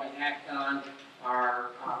we're going to act on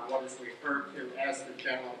are what is referred to as the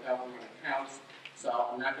general government accounts. So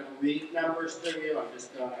I'm not going to read numbers to you. I'm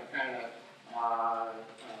just going to kind of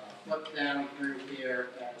flip down through here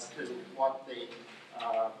as to what the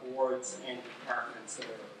boards and departments that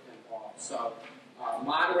are involved. So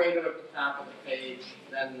moderator at the top of the page,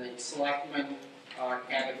 then the selectmen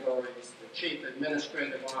categories, the chief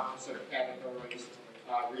administrative officer categories,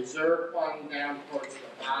 reserve fund down towards the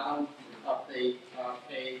bottom of the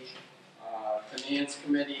page, finance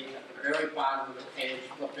committee at the very bottom of the page,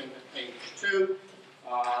 flipping to page 2,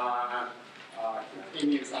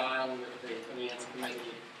 continues on with the finance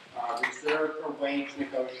committee, reserve for wage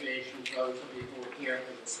negotiations. Those of you who were here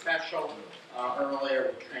for the special earlier,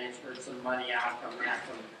 we transferred some money out from that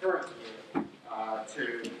from the current year to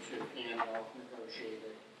handle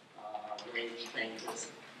negotiated wage changes.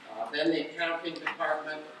 Then the accounting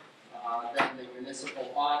department, then the municipal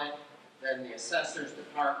audit, then the assessors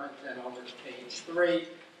department, then over to page 3,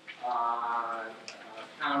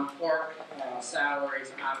 town clerk,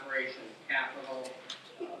 salaries, operations, capital,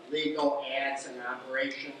 legal, ads, and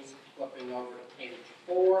operations, flipping over to page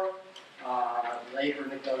 4, labor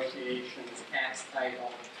negotiations, tax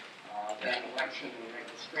title, then election and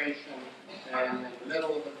registration, then in the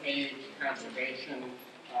middle of the page, conservation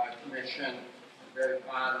commission, the very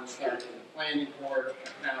bottom, starting the planning board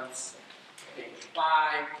accounts, page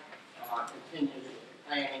 5, continues with the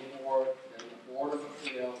planning board, then the board of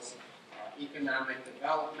appeals, economic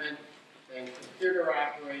development, then computer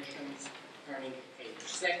operations, turning to page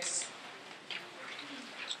 6,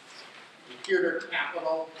 computer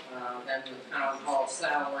capital, then the town hall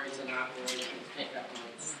salaries and operations take up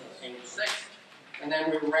most of page 6, and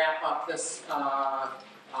then we wrap up this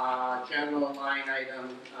general line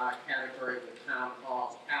item category with town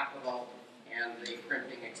hall's capital and the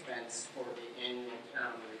printing expense for the annual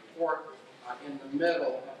town report in the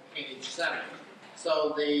middle of page 7.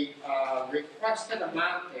 So the requested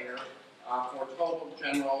amount there for total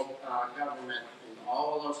general government in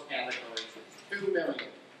all of those categories is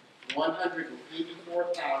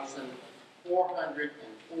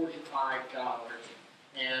 $2,184,445.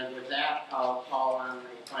 And with that, I'll call on the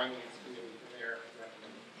Finance Committee for their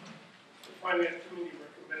recommendation. The Finance Committee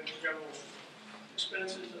recommends general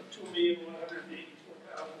expenses of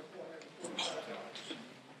 $2,184,445.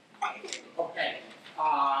 Okay,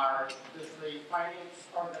 does the finance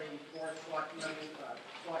or the board selectmen,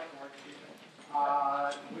 select board,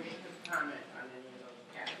 wish to comment on any of those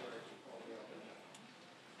categories before we open it?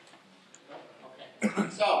 No? Okay.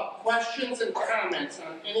 So, questions and comments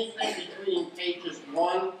on anything between pages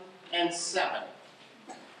 1 and 7?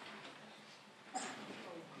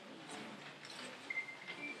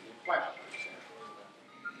 Questions?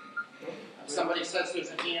 Somebody says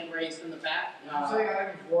there's a hand raised in the back. Say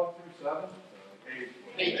items 1 through 7?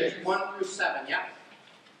 Pages 1 through 7, yeah.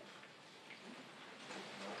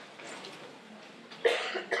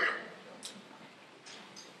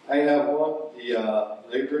 I have one, the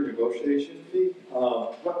labor negotiation fee.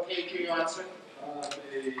 What page are you on, sir?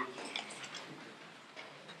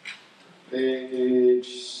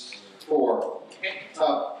 Page 4, Okay,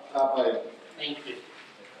 top item. thank you.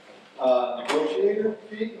 Negotiator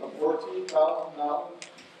fee of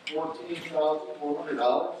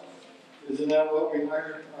 $14,400. Isn't that what we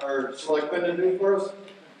hired our selectmen to do for us?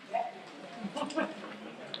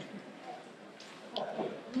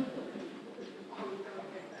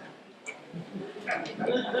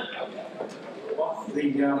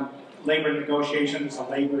 The labor negotiation is a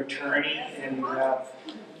labor attorney, and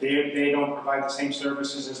they don't provide the same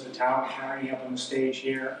services as the town attorney up on the stage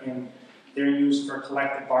here, and they're used for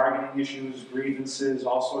collective bargaining issues, grievances,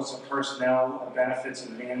 all sorts of personnel, benefits,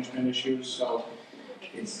 and management issues. So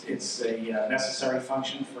it's a necessary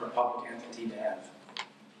function for a public entity to have.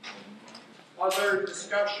 Other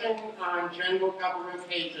discussion on general government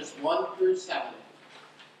pages 1 through 7?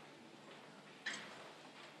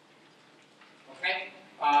 Okay,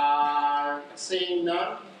 seeing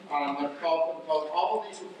none, I'm going to call for the vote. All of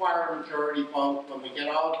these require a majority vote. When we get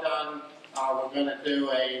all done, we're going to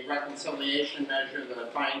do a reconciliation measure. The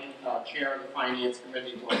chair of the Finance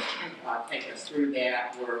Committee will take us through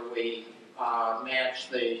that, where we match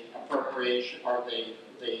the appropriation or the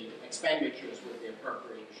expenditures with the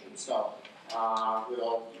appropriation. So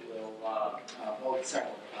we'll vote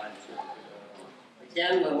several times.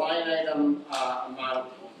 Again, the line item amount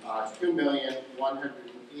is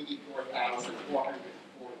 $2,184,445.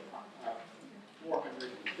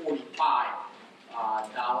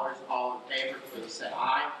 All in favor, please say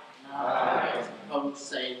aye. Aye. Opposed,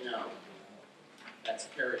 say no. That's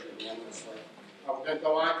carried unanimously. We're going to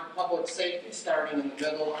go on to public safety, starting in the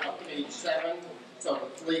middle of page 7. So the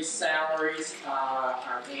police salaries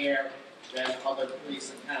are there, then other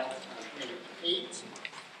police accounts on page 8.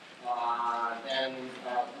 Then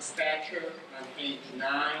dispatcher on page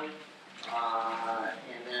 9.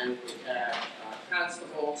 And then we have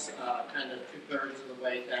constables kind of 2/3 of the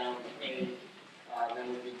way down the page. Then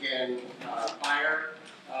we begin fire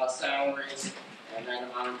salaries, and then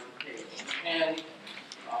on to page 10,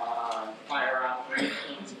 fire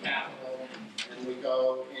operations, capital, and we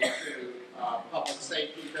go into public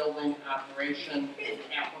safety building operation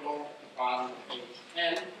capital, bottom of page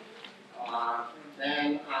 10.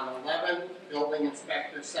 Then on 11, building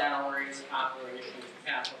inspector salaries, operations,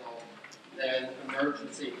 capital. Then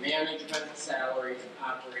emergency management salaries,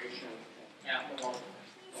 operations, capital.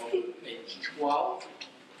 Over to page 12.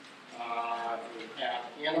 We have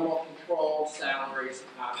animal control salaries,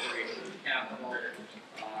 operations, capital.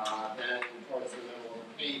 Then towards the middle of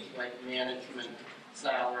the page, lake management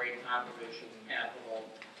salary, operations, capital,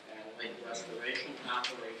 and lake restoration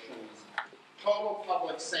operations. Total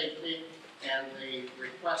public safety, and the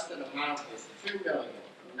requested amount is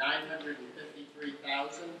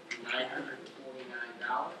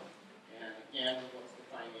 $2,953,949. And again, what's the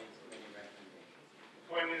Finance Committee recommendation? The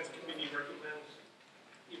Finance Committee recommends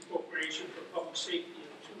the appropriation for public safety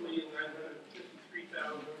of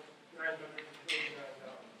 $2,953,949.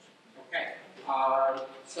 Okay,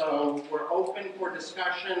 so we're open for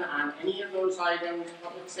discussion on any of those items,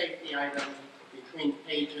 public safety items, between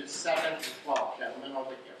pages 7 and 12. Gentlemen, over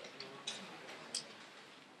here.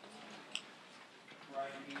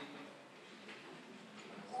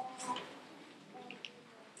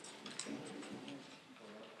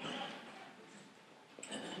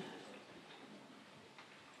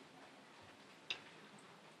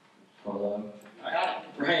 Hold on. Got it.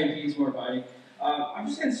 Brian Peasmore, buddy. I'm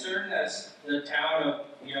just concerned that the town of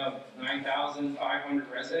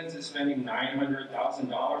 9,500 residents is spending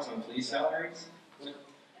 $900,000 on police salaries.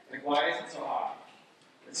 Like, why is it so high?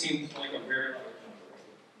 It seems like a very large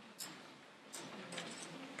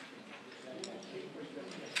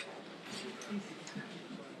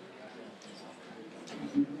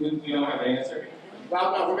number. We don't have an answer.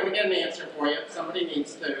 Well, no, we're going to get an answer for you. Somebody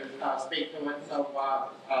needs to speak to it. So,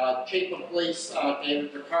 Chief of Police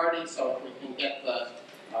David Riccardi, so if we can get the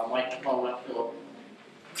microphone up to him.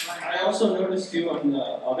 I also noticed too on the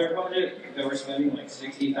other budget that we're spending like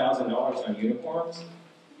 $60,000 on uniforms.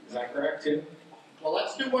 Is that correct too? Well,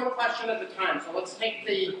 let's do one question at a time. So let's take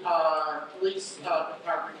the police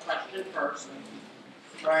department question first.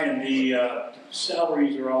 Brian, the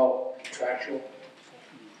salaries are all contractual,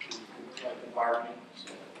 like the bargaining.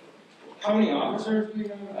 How many officers do we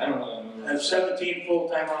have? I don't know. I have 17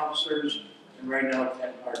 full-time officers, and right now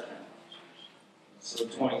 10 part-time officers. So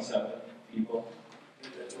 27 people, I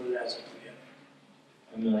think that's what it has to be.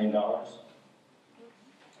 $1 million. That's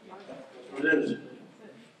what it is.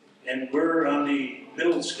 And we're on the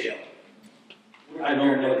middle scale. I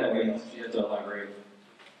don't know what that means. You have to elaborate.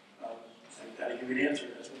 I've got to give you the answer,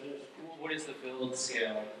 that's what it is. What is the build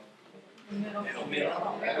scale? Middle. Sorry.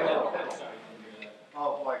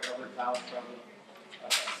 Oh, like other towns probably.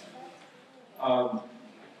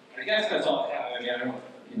 I guess that's all I have. I mean, I don't,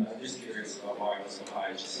 I'm just curious about why it was so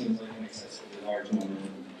high. It just seems like an excessively large number.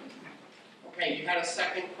 Okay, you had a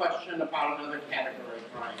second question about another category,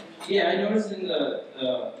 Brian. Yeah, I noticed in the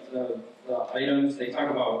items, they talk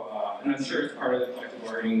about, and I'm sure it's part of the collective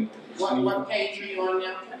bargaining. What page are you on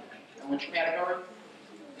now? And which category?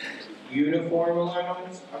 Uniform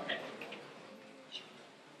allowance? Okay.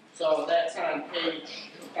 So that's on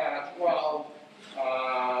page 12,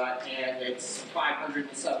 and it's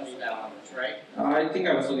 $570, right? I think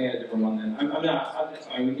I was looking at a different one then. I'm not, that's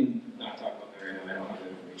fine, we can not talk about that right now. I don't have the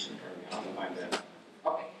information in front of me. I'll find that.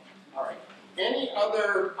 Okay, all right. Any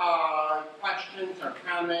other questions or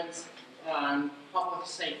comments on public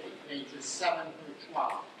safety, pages 7 through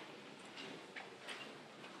 12?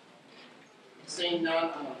 Seeing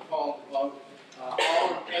none, I'm going to call the vote. All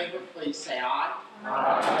in favor, please say aye.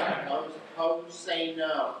 Aye. Those opposed, say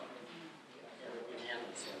no. Carried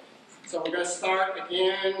unanimously. So we're going to start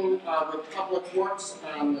again with Public Works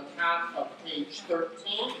on the top of page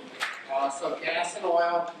 13. So gas and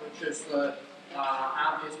oil, which is the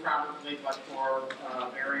obvious probably, but for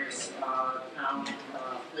various town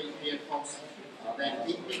fleet vehicles. Then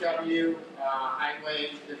DPW,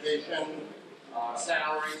 Highway Division,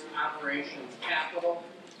 salaries, operations, capital.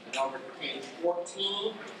 And over to page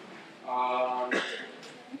 14,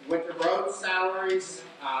 winter road salaries,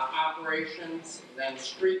 operations, then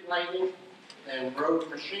street lighting, then road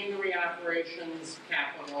machinery operations,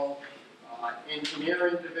 capital,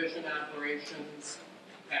 engineering division operations,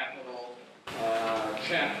 capital,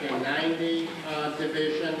 chapter 90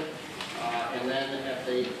 division, and then at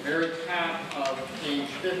the very top of page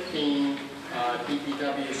 15,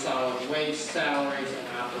 DPW solid waste salaries and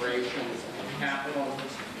operations and capital,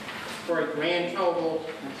 for a grand total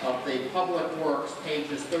of the public works,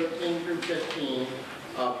 pages 13 through 15,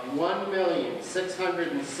 of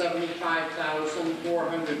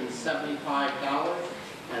 $1,675,475.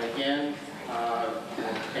 And again,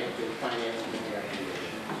 we'll take the finance committee recommendation.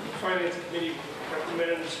 Finance Committee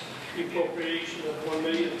recommends the appropriation of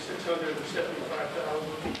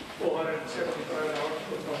 $1,675,475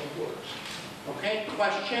 for public works. Okay,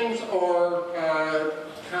 questions or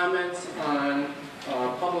comments on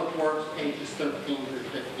Public Works, pages 13 through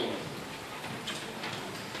 15?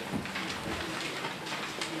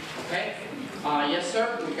 Okay, yes,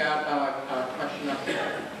 sir, we got a question up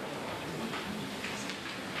there.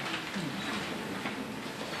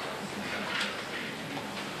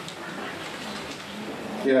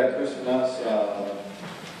 Yeah, Chris Vaness,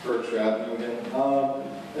 Berkshire Avenue again.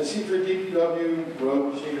 I see for DPW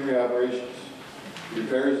road machinery operations,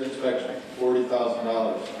 repairs inspection,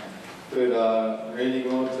 $40,000. Could Randy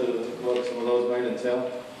go into what some of those might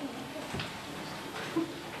entail?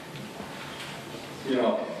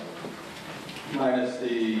 Minus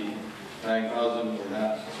the 9,000 we're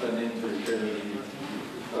not spending to repair the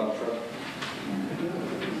dump truck.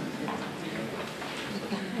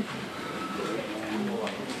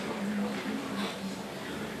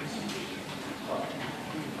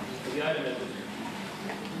 The item is...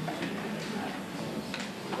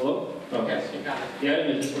 Hello? Okay. Yes, you got it. The item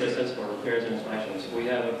is just what it says for, repairs and inspections. We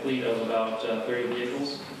have a fleet of about 30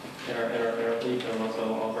 vehicles in our fleet, and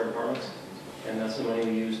also all of our departments, and that's the money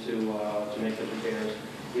we use to make the repairs.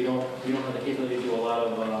 We don't have the capability to do a lot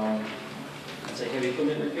of, I'd say, heavy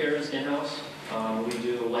equipment repairs in-house. We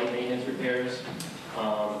do light maintenance repairs,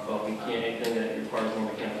 but we can't, anything that requires more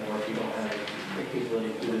mechanical work, we don't have the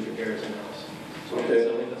capability to do those repairs in-house. So we Okay.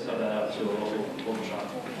 have to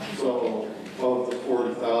So of the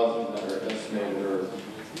 40,000 that are estimated or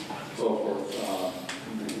so forth,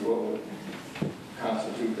 what would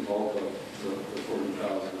constitute the bulk of the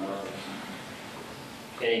 40,000 dollars?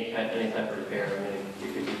 Any type of repair, I mean,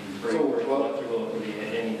 it could be brake So work, what- electrical, it could be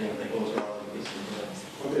anything that goes wrong with these things.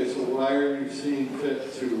 Okay, so why are you seeing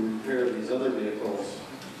fit to repair these other vehicles,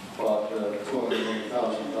 but the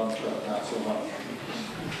 280,000 dump truck not so much?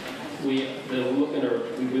 We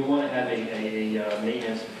want to have a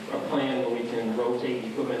maintenance, a plan where we can rotate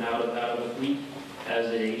equipment out of the fleet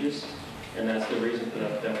as it ages. And that's the reason for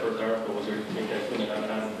that first article, was to take that equipment out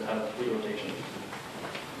of fleet rotation.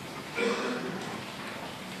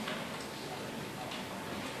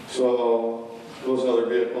 So those other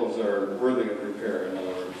vehicles are worthy of repair, in other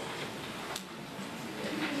words,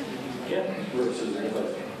 Yeah. versus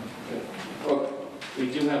replacement. Okay. We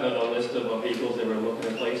do have a list of vehicles that we're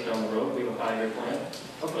looking to place down the road. We have a 5-year plan,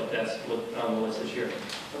 but that's on the list this year.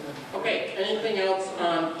 Okay, anything else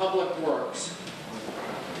on Public Works?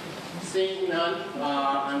 Seeing none,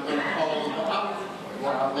 I'm going to call up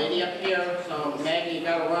our lady up here. So Maggie, you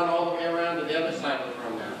got to run all the way around to the other side of the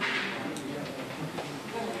room now.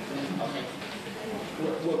 Okay.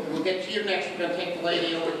 We'll get to you next. We're going to take the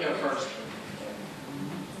lady over here first.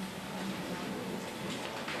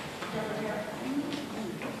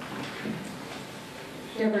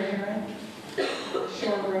 Deborah Herron,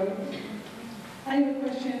 Shore Road. I have a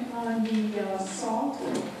question on the salt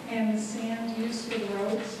and the sand used for the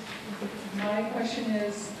roads. My question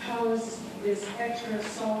is, how is this extra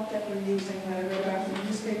salt that we're using, that I read about in the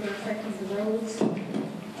newspaper, affecting the roads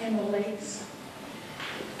and the lakes?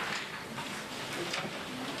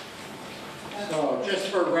 So just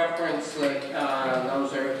for reference,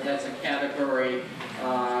 that's a category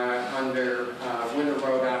under winter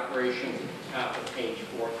road operations at the top of page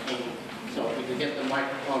 14. So if we could get the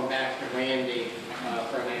microphone back to Randy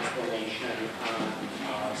for an explanation on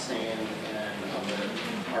sand and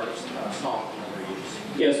other salt and other use.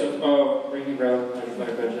 Yeah, so Randy Brown,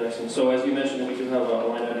 95 Grand Jackson. So as you mentioned, we do have a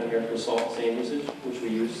line item here for salt and sand usage, which we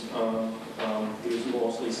use. We use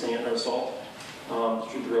mostly sand or salt to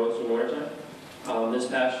treat the roads in the wintertime. This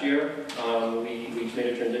past year, we made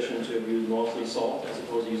a transition to use mostly salt as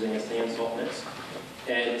opposed to using a sand salt mix.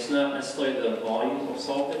 And it's not necessarily the volume of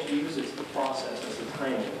salt that you use, it's the process, it's the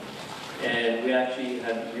timing. And we actually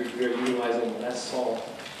we're utilizing less salt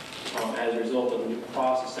as a result of the new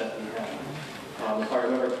process that we have. If I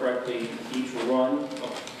remember correctly, one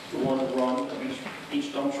run of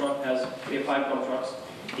each dump truck has, we have 5 dump trucks,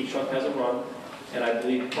 each truck has a run. And I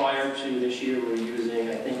believe prior to this year, we were using,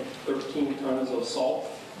 I think, 13 tons of salt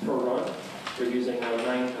per run. We're using now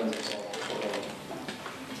 9 tons of salt per run.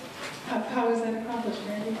 How is that accomplished,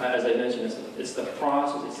 Randy? As I mentioned, it's the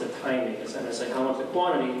process, it's the timing. It's not necessarily how much the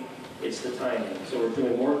quantity, it's the timing. So we're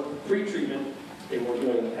doing more pre-treatment than we're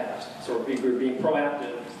doing in the past. So we're being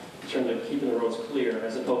proactive in terms of keeping the roads clear,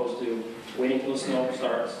 as opposed to waiting till the snow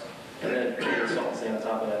starts and then putting salt and sand on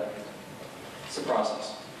top of that. It's a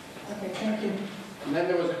process. Okay, thank you. And then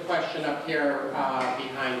there was a question up here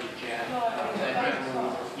behind you, Jan.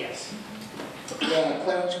 Yes. Yeah,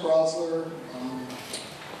 Clarence Grosler,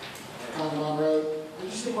 Congamon Road.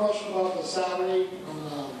 Just a question about the salary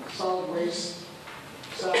on solid waste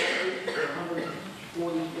salary,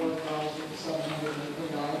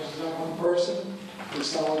 $144,780. Is that one person, the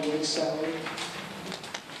solid waste salary?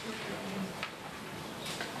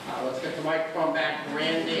 Let's get the microphone back to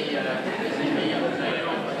Randy. Is anybody else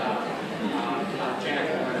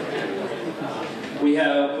We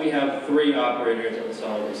have 3 operators in the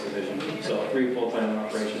solid waste division, so 3 full-time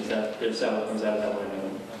operations that their salary comes out of that line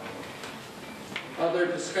item. Other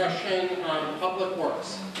discussion on Public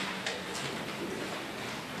Works?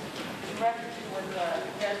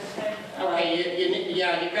 Okay,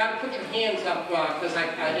 you've got to put your hands up because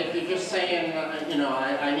if you're just saying,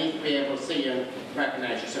 I need to be able to see you and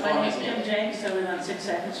recognize you. So go My name is ahead, Kim Jenks, I live on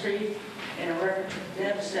 62nd Street, and a record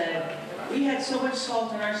Deb said, we had so much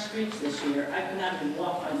salt in our streets this year, I could not even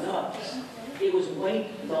walk my dogs. It was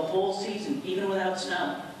white the whole season, even without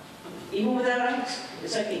snow. Even without ice.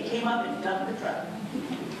 It's like they came up and dumped the truck.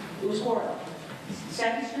 It was horrible.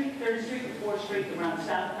 2nd Street, 3rd Street, and 4th Street around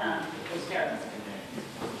South Town was terrible.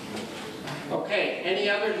 Okay, any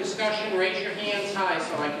other discussion? Raise your hands high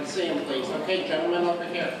so I can see them, please. Okay, gentlemen over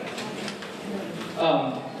here.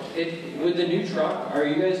 With the new truck, are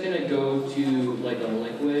you guys gonna go to like a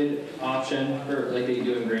liquid option for like they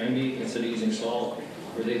do in Granby instead of using salt,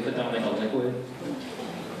 where they put down like a liquid?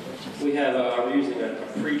 We're using a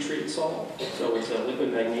pre-treated salt, so it's a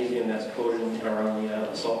liquid magnesium that's coated around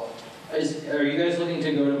the salt. Are you guys looking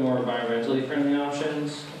to go to more environmentally friendly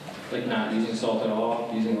options? Like not using salt at all,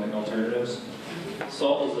 using like alternatives?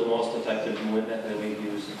 Salt is the most effective method that we've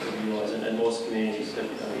used to utilize it in most communities. I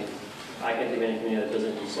mean, I can't think of any community that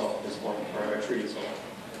doesn't use salt at this point, or treated salt.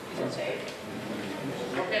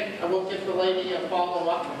 Okay, I will give the lady a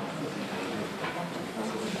follow-up.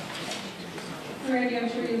 Randy, I'm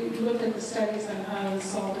sure you looked at the studies on how the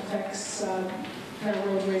salt affects our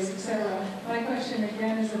roadways, et cetera. My question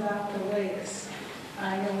again is about the lakes.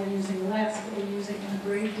 I know we're using less, but we're using a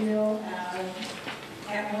great deal of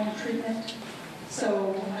at-home treatment.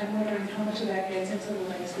 So I'm wondering how much of that gets into the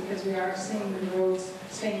lakes, because we are seeing the roads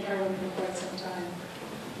staying covered for quite some time.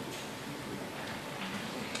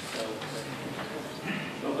 I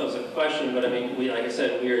don't know if that was a question, but I mean, like I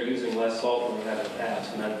said, we are using less salt than we have in the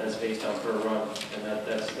past, and that's based on per run, and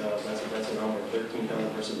that's a number, 13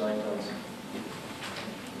 tons versus 9 tons.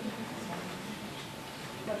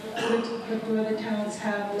 But do other towns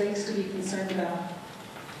have lakes to be concerned about?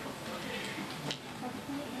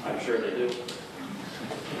 I'm sure they do.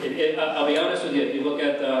 I'll be honest with you, if you look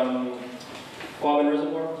at Quabbin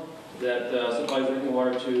Reservoir, that supplies drinking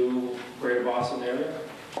water to greater Boston area,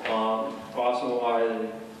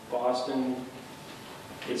 Boston,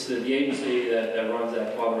 it's the agency that runs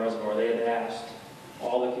that Quabbin Reservoir. They had asked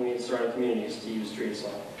all the surrounding communities to use treated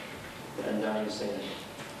salt and not use sand.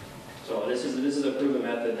 So this is a proven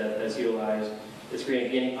method that's utilized. It's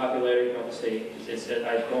gaining popularity throughout the state.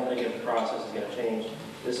 I don't think the process is going to change.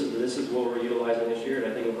 This is what we're utilizing this year,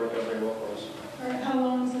 and I think it'll work out very well for us. All right, how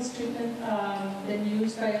long has this treatment been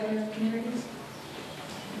used by other communities?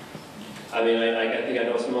 I mean, I think I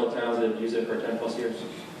know some other towns that have used it for 10 plus years.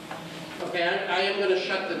 Okay, I am going to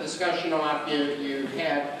shut the discussion off. You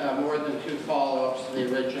had more than 2 follow-ups to the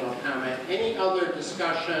original comment. Any other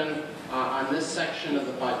discussion on this section of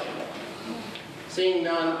the budget? Seeing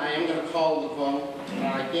none, I am going to call the vote.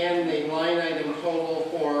 Again, the line item total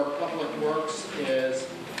for Public Works is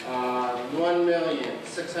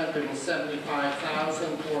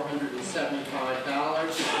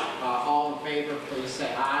 $1,675,475. All in favor, please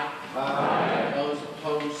say aye. Aye. Those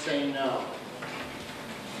opposed, say no.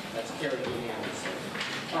 That's carried unanimously.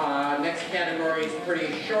 Next category is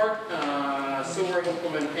pretty short. Sewer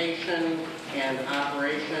implementation and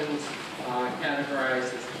operations,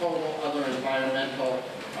 categorized as total other environmental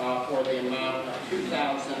for the amount of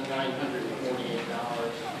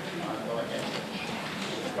 $2,948. Go ahead.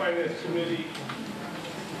 Finance Committee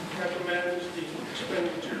recommends the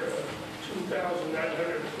expenditure of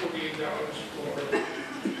 $2,948 for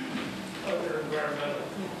other environmental.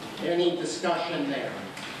 Any discussion there?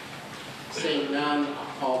 Seeing none,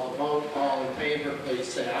 I'll call the vote. All in favor,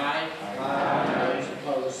 please say aye. Aye. Those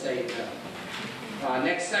opposed, say no.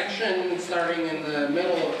 Next section, starting in the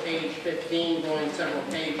middle of page 15, going several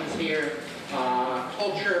pages here,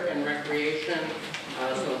 culture and recreation.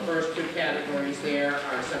 So the first 2 categories there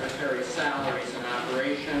are cemetery salaries and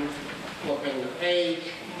operations. Flipping the page,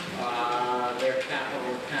 their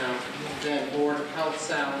capital account, then Board of Health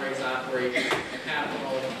salaries, operations,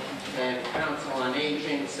 capital, then Council on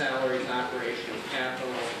Aging salaries, operations,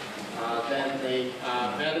 capital, then the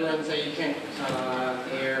Veterans Agent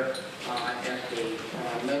there at the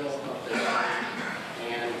middle of the line,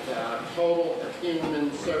 and total for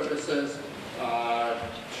human services,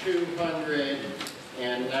 $296,186,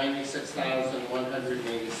 and there's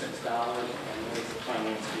the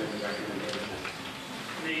Finance Committee recommendation.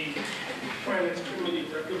 The Finance Committee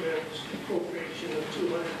recommends appropriation of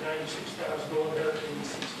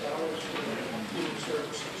 $296,186 for human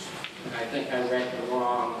services. I think I read the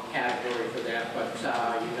wrong category for that, but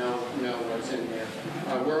you know what's in there.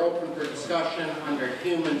 We're open for discussion under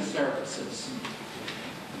human services.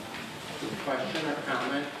 Question or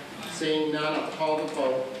comment? Seeing none, I'll call the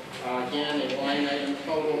vote. Again, a line item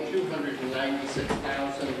total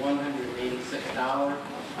 $296,186.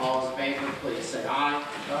 All in favor, please say aye.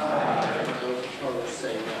 Aye. Those opposed,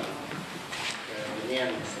 say no.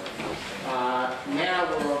 Unanimously. Now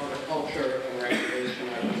we're over to culture and recreation,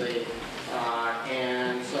 I believe.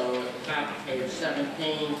 And so at the top of page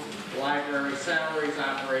 17, library salaries,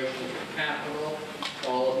 operations, and capital,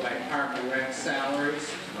 followed by park and rec salaries.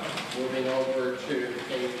 Moving over to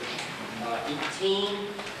page 18,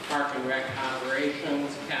 park and rec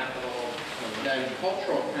operations, capital, and then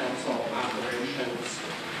cultural council operations,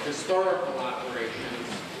 historical operations,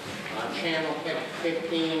 channel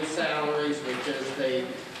 15 salaries, which is the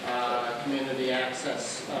community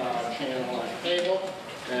access channel on cable.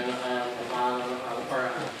 Then on the bottom, or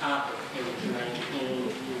on the top of page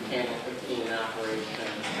 19, channel 15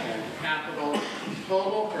 operations and capital.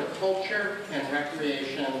 Total for culture and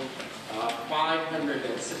recreation,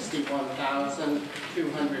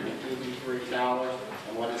 $561,283.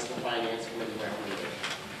 And what is the Finance Committee recommendation?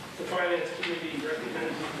 The Finance Committee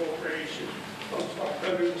recommends the appropriation of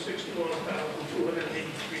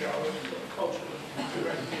 $561,283 for cultural and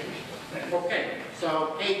recreation. Okay,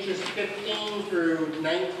 so pages 15 through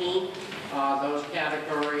 19, those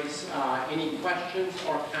categories. Any questions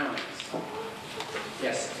or comments?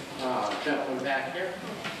 Yes, gentleman back here.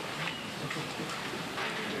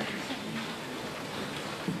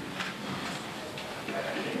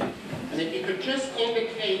 And if you could just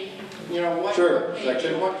indicate, what Sure, page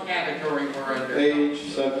section. and what category we're under.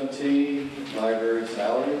 Page 17, library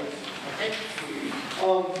salary. Okay.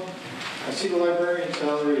 I see the librarian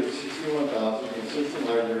salary is $61,000, the assistant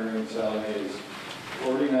librarian salary is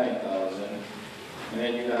 $49,000, and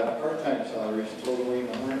then you have part-time salaries totaling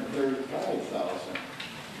 $135,000.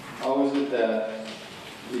 How is it that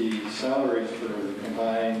the salaries for the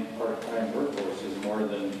combined part-time workforce is more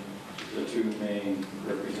than the two main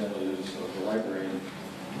representatives of the library?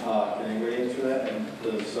 Can anybody answer that? And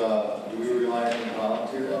do we rely on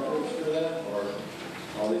volunteer efforts for that, or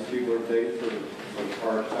all these people are paid for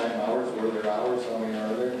part-time hours? What are their hours? How many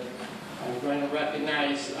are there? I'm going to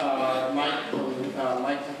recognize Mike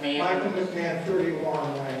McMahon. Michael McMahon,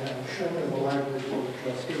 31, and I'm chairman of the Library Board of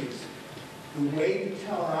Trustees. The way the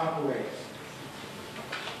town operates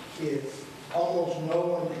is almost no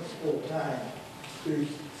one is full-time. There's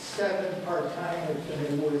 7 part-timers, and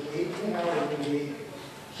they work 18 hours a week,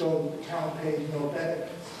 so the town pays no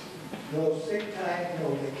benefits. No sick time, no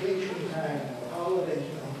vacation time, no holidays,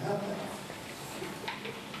 no nothing.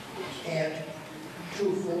 And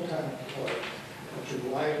 2 full-time employees, which is the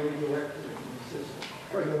library director and assistant.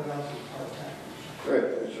 Everyone else is part-time. Right.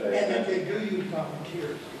 And then they do use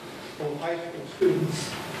volunteers, both high school students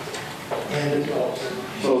and adults.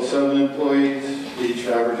 So 7 employees, each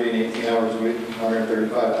averaging 18 hours a week,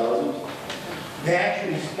 $135,000? They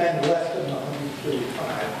actually spend less than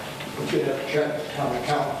 135, but you have to check the town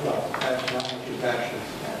accountant's office, that's how much is actually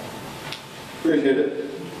spent. Appreciate it.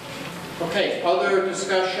 Okay, other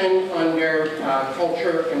discussion under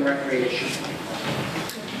culture and recreation.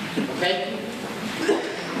 Okay? I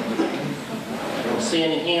don't see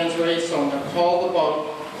any hands raised, so I'm going to call the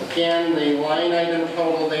vote. Again, the line item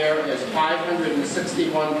total there is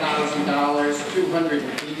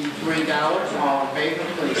 $561,283. All in favor,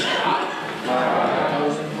 please say aye. Aye.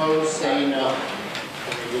 Those opposed, say no.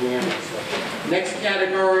 Unanimously. Next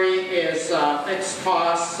category is fixed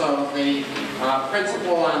costs, so the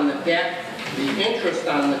principal on the debt, the interest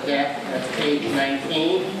on the debt, that's page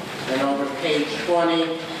 19, and over page 20,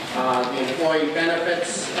 the employee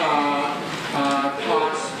benefits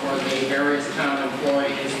costs for the various town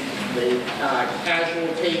employees, the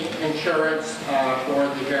casualty insurance for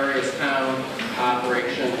the various town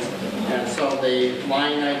operations, and so the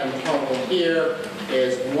line item total here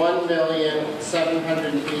is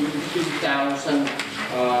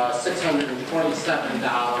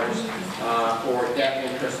 $1,782,627 for debt,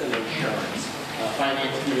 interest, and insurance.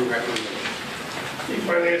 Finance Committee recommendation. The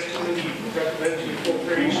Finance Committee recommends the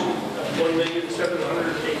appropriation of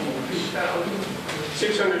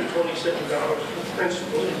 $1,782,627 for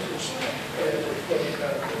principal, interest, and employee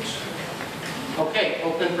benefits. Okay,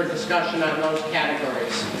 open for discussion on those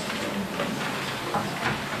categories.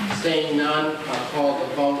 Seeing none, I'll call the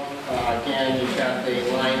vote. Again, you've got the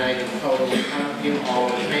line item total in front of you. All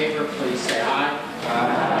in favor, please say aye.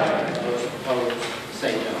 Aye. Those opposed,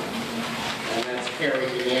 say no. And that's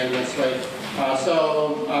carried unanimously. So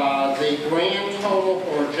the grand total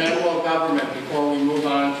for general government, before we move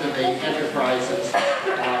on to the enterprises, is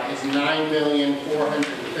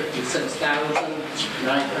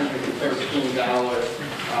 $9,456,913.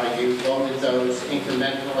 You voted those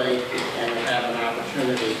incrementally, and you have an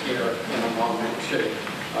opportunity here in a moment to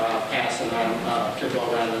pass it on, to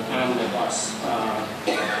vote on an omnibus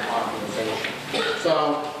authorization.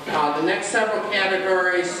 So the next several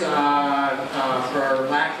categories, for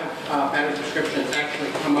lack of better descriptions,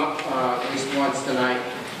 actually come up at least once tonight.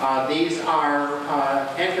 These are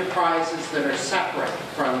enterprises that are separate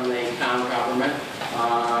from the town government,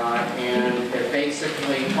 and they're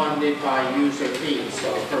basically funded by user fees.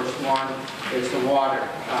 So the first one is the water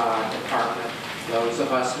department. Those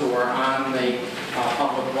of us who are on the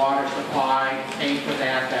public water supply pay for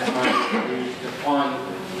that. That money is used to fund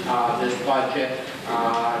this budget.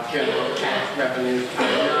 General tax revenues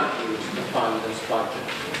are not used to fund this budget.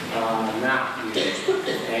 Not used.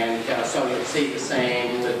 And so you'll see the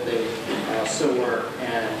same with the sewer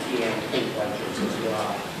and EMP budgets as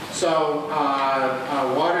well. So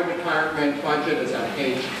water department budget is on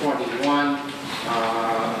page 21.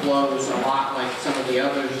 flows a lot like some of the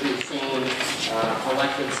others you've seen.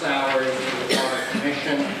 Elected salaries for the water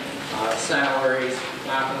commission, salaries,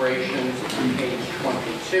 operations, page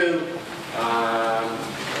 22,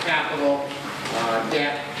 capital,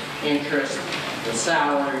 debt, interest, the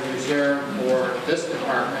salary reserve for this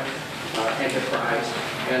department, enterprise,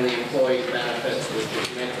 and the employee benefits, which is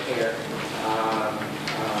Medicare.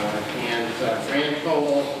 Grand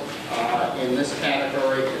total in this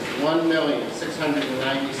category is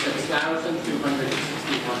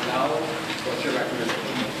 $1,696,261. What's your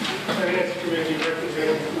recommendation? Finance Committee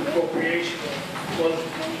recommends appropriation of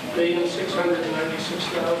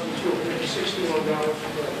 $1,696,261 for the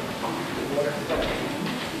water department.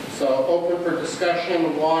 So open for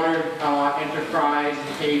discussion, water enterprise,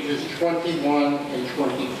 pages 21 and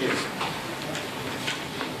 22.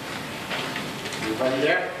 Everybody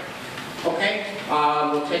there? Okay,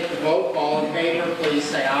 we'll take the vote. All in favor, please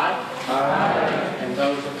say aye. Aye. And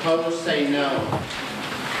those opposed, say no.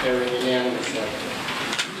 Carried unanimously.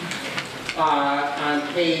 On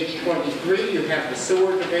page 23, you have the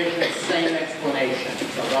sewer division, same explanation.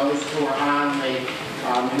 So those who are on the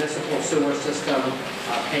municipal sewer system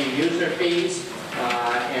pay user fees,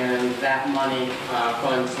 and that money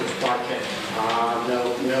funds this budget.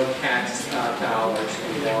 No tax dollars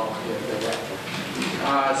involved with the record.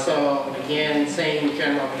 So again, same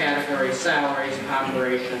general category: salaries,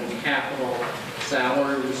 operations, capital,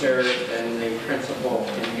 salary reserve, and the principal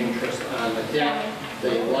and interest on the debt.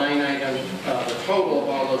 The line item, the total of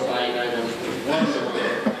all those line items is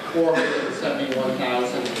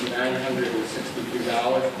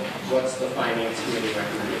 $1,471,962. What's the Finance Committee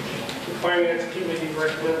recommendation? The Finance Committee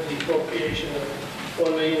recommends the appropriation of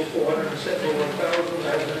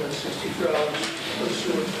 $1,471,962 for the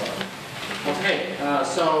sewer fund. Okay,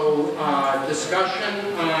 so discussion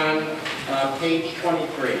on page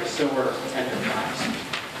 23, sewer enterprise.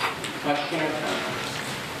 Question or comment?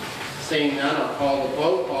 Seeing none, I'll call the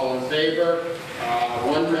vote. All in favor?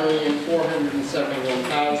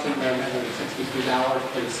 $1,471,962.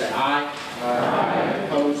 Please say aye. Aye.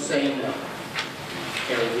 Opposed, say no.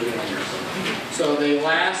 Carried unanimously. So the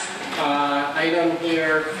last item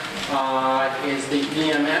here is the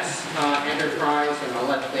EMS enterprise, and I'll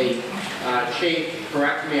let the chief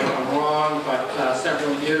correct me if I'm wrong, but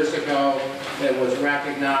several years ago it was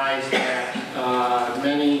recognized that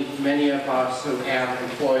many of us who have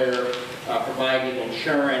employer provided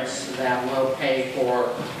insurance that will pay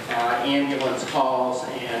for ambulance calls,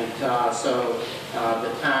 and so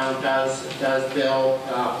the town does bill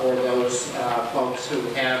for those folks who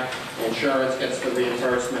have insurance, gets the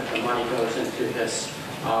reimbursement, the money goes into this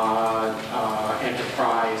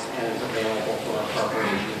enterprise and is available for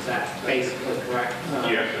appropriation. Is that basically correct?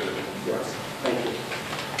 Yes. Yes, thank you.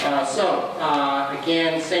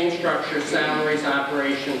 Again, same structure: salaries,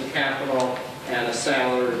 operations, capital, and a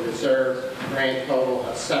salary reserve. Grand total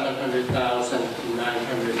of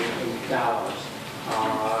 $700,908.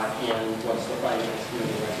 And what's the Finance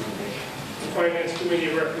Committee recommendation? The Finance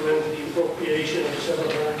Committee recommends the appropriation of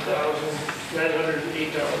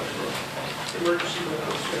 $700,908 for emergency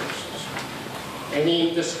medical services.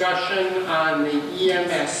 Any discussion on the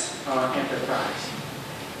EMS enterprise?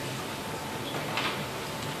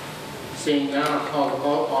 Seeing none, I'll call the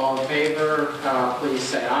vote. All in favor, please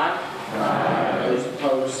say aye. Aye. Those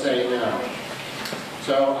opposed, say no.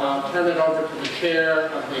 So I'll turn it over to the chair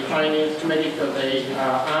of the Finance Committee for the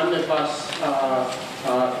omnibus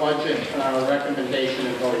budget recommendation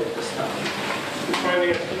and vote at this time. The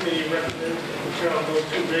Finance Committee recommends that the town vote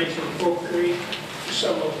to raise and appropriate the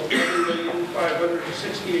sum of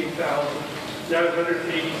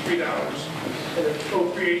 $1,568,983 and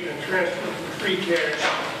appropriate and transfer from free cash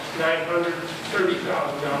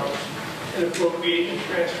 $930,000 and appropriate and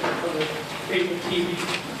transfer from the cable TV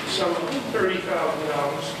the sum of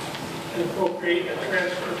 $30,000 and appropriate and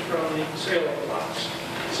transfer from the sale of lots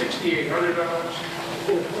 $6,800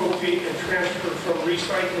 and appropriate and transfer from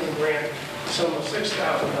recycling grant the sum of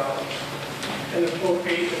 $6,000 and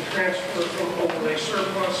appropriate and transfer from overlay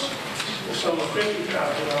surplus the sum of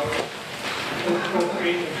 $50,000 and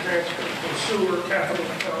appropriate and transfer from sewer capital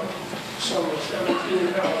account the sum of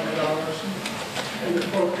 $17,000 and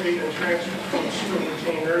appropriate and transfer from sewer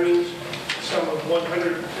retained earnings the sum of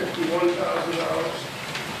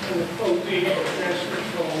 $151,000 and appropriate and transfer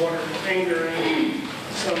from water retained earnings the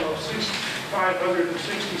sum of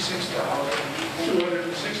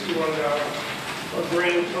 $566,261, a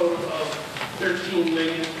grand total of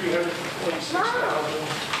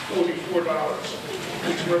 $13,326,044,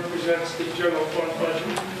 which represents the general fund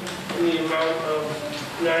budget in the amount of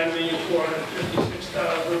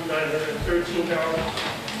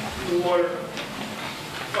 $9,456,913. The water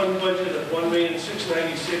fund budget of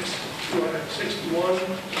 $1,696,261,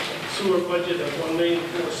 sewer budget of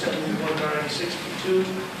 $1,471,962,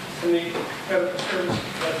 and the medical service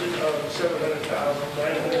budget of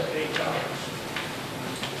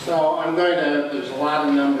 $700,908. So I'm going to, there's a lot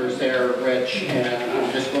of numbers there, Rich, and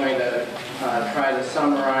I'm just going to try to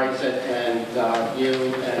summarize it, and you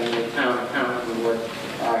and the town accountant would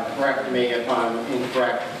correct me if I'm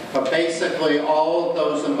incorrect. But basically, all of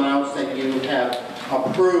those amounts that you have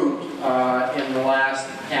approved in the last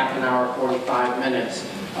half an hour, 45 minutes,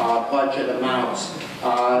 budget amounts,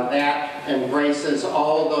 that embraces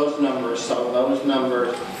all of those numbers, so those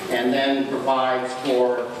numbers, and then provides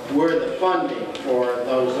for where the funding for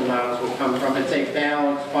those amounts will come from. It's a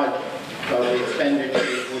balanced budget, so the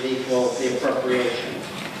expenditures would equal the appropriations.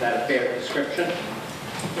 Is that a fair description?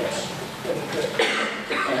 Yes.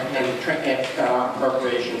 And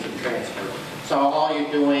appropriations and transfer. So all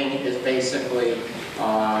you're doing is basically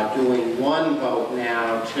doing one vote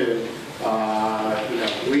now to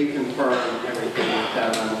reconfirm everything you've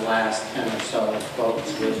done on the last 10 or so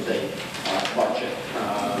votes with the budget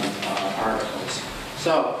articles.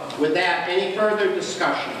 So with that, any further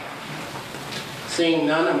discussion? Seeing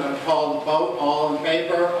none, I'm going to call the vote. All in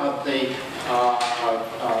favor of the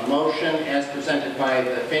motion as presented by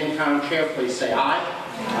the FinCom chair, please say aye.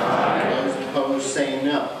 Aye. Those opposed say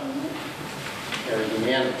no. Carried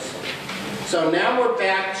unanimously. So now we're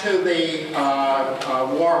back to the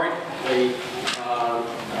warrant, the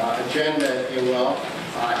agenda, if you will,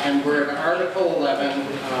 and we're at Article 11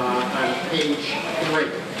 on page 3.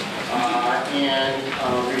 And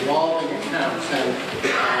revolving accounts, and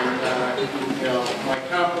my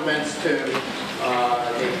compliments to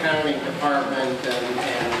the accounting department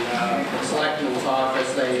and the selectman's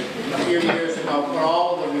office. They, a few years ago, put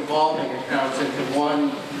all of the revolving accounts into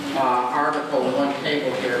one article, one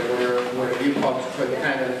table here, where you folks could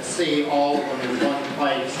kind of see all of them in one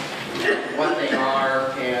place, what they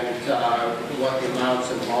are and what the amounts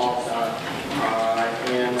involved are.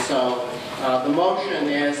 And so the motion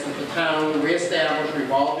is that the town reestablish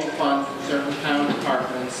revolving funds for certain town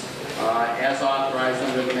departments as authorized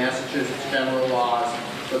under the Massachusetts general laws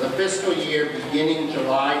for the fiscal year beginning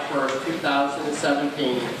July 1st,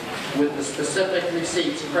 2017, with the specific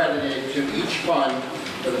receipts credited to each fund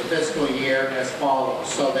for the fiscal year as follows.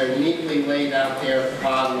 So they're neatly laid out there at the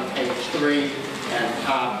bottom of page 3 and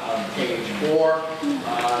top of page 4.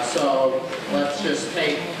 So let's just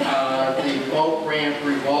take the boat ramp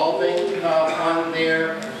revolving fund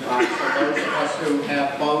there. So those of us who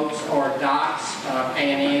have boats or docks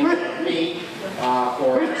pay an annual fee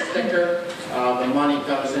for a sticker. The money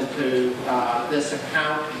goes into this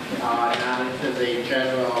account, not into the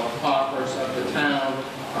general coffers of the town,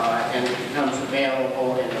 and it becomes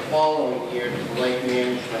available in the following year to the Lake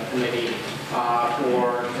Management Committee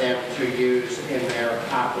for them to use in their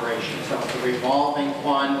operation. So it's a revolving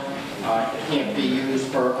fund. It can't be used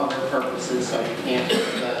for other purposes, so you can't take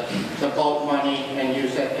the boat money and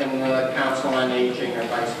use it in the Council on Aging or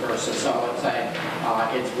vice versa. So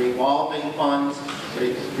it's revolving funds.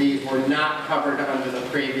 These were not covered under the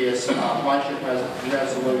previous budget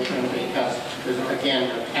resolution because there's, again,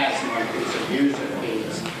 a tax increase of user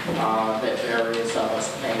fees that various of us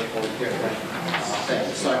pay for different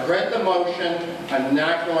things. So I've read the motion. I'm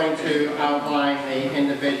not going to outline the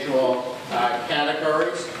individual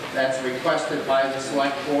categories. That's requested by the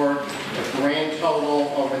select board. The grand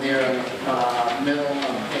total over there in the middle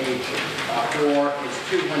of page 4 is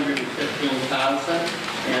 $215,000,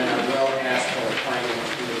 and I will ask for a finance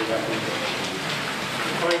committee recommendation.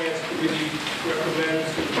 The finance committee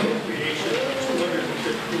recommends the appropriation of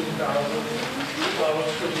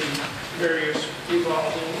 $215,000 for the various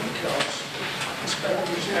revolving accounts.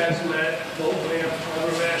 Expenditures hazmat, boat ramp,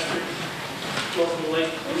 harbor master, local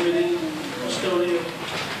lake committee, custodian,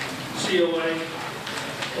 COA,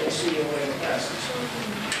 and COA classes.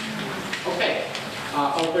 Okay,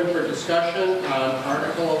 open for discussion on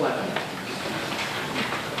Article 11.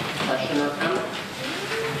 Question or comment?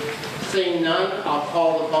 Seeing none, I'll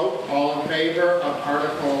call the vote. All in favor of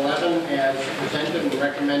Article 11 as presented and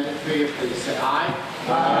recommended to you, please say aye.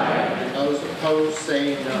 Aye. And those opposed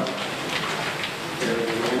say no. Carried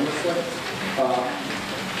unanimously.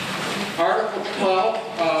 Article 12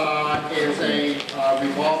 is a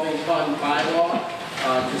revolving fund bylaw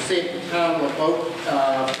to see if the town will vote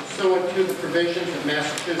pursuant to the provisions of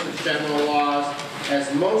Massachusetts general laws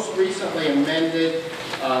as most recently amended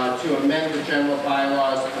to amend the general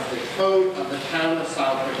bylaws of the Code of the Town of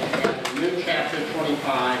Southwick and add a new Chapter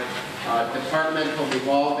 25 Departmental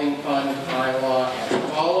Revolving Fund bylaw as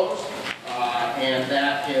follows. And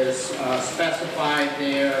that is specified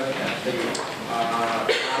there at the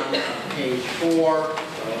bottom of page 4,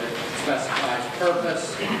 it specifies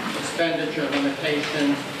purpose, expenditure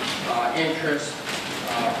limitations, interest,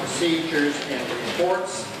 procedures, and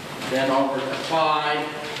reports. Then over to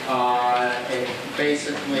 5, it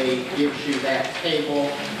basically gives you that table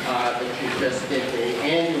that you just did the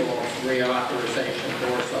annual reauthorization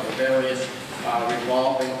for, so the various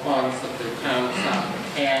revolving funds that the town of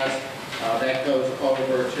Southwick has. That goes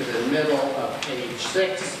over to the middle of page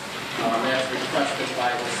 6. As requested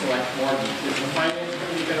by the select board. Is the finance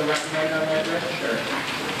committee going to recommend on that, Rich? Sure.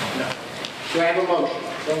 No. Do I have a motion?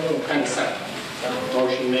 So moved. And a second.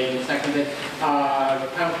 Motion made and seconded. The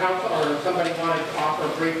town council, or somebody want to offer a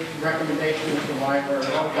brief recommendation as to why we're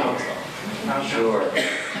town council? Sure.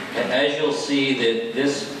 As you'll see, that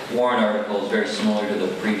this warrant article is very similar to the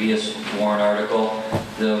previous warrant article.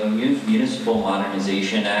 The Municipal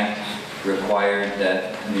Modernization Act required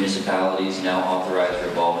that municipalities now authorize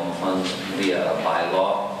revolving funds via a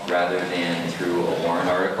bylaw rather than through a warrant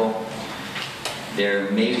article.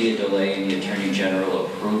 There may be a delay in the Attorney General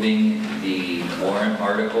approving the warrant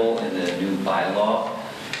article and the new bylaw.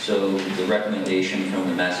 So the recommendation from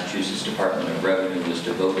the Massachusetts Department of Revenue was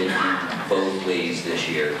to vote it in both ways this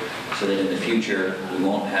year, so that in the future we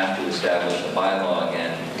won't have to establish a bylaw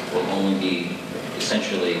again. We'll only be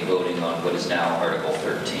essentially voting on what is now Article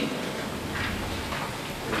 13.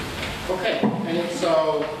 Okay, and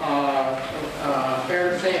so fair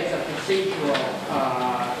to say it's a procedural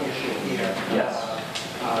issue here. Yes.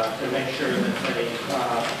 To make sure that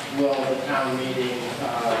the will of the town meeting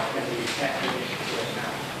can be taken into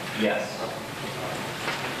account. Yes.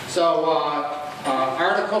 So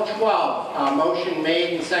Article 12, motion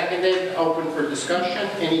made and seconded, open for discussion.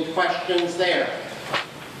 Any questions there?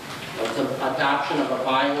 The adoption of a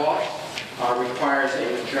bylaw requires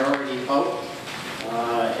a majority vote.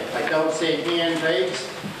 If I don't see a hand raised,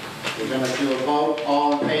 we're going to do a vote.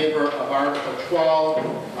 All in favor of Article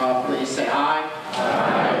 12, please say aye.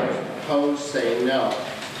 Aye. Opposed, say no.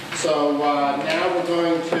 So now we're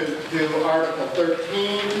going to do Article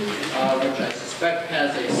 13, which I suspect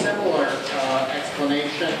has a similar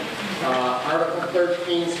explanation. Article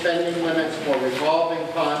 13, spending limits for revolving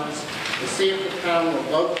funds. To see if the town will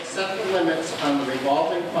vote to set the limits on the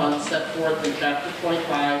revolving funds set forth in Chapter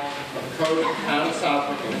 25 of the Code of the Town of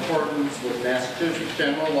Southwick in accordance with Massachusetts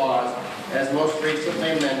general laws, as most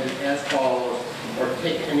recently amended, as follows, or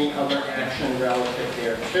take any other action relative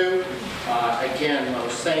thereto. Again,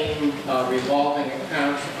 those same revolving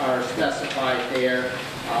accounts are specified there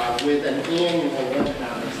with an annual limit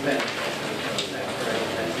on expenditure.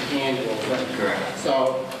 That's annual limit. Correct.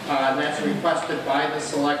 So that's requested by the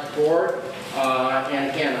select board.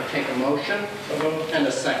 And again, I'll take a motion and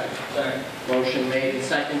a second. Motion made and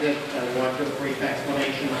seconded. I want to do a brief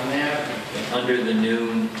explanation on that. Under the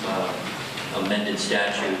new amended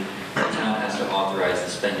statute, the town has to authorize the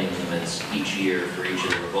spending limits each year for each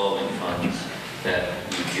of the revolving funds that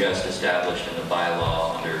you just established in the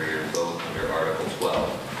bylaw under your vote under Article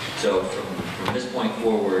 12. So from this point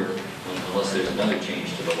forward, unless there's another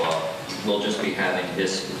change to the law, we'll just be having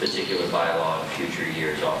this particular bylaw in future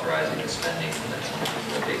years authorizing the spending limits on a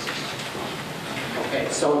regular basis. Okay,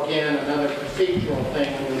 so again, another procedural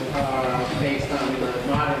thing based on the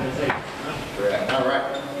modernization. Correct. All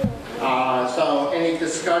right. So any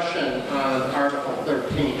discussion on Article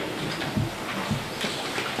 13?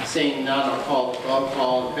 Seeing none, I'll call the vote.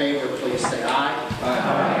 All in favor, please say aye.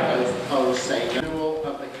 Aye. Those opposed, say no. Renewal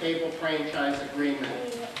of the cable franchise agreement.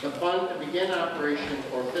 The fund to begin operation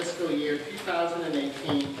for fiscal year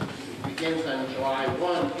 2018 begins on July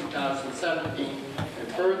 1, 2017, and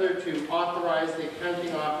further to authorize the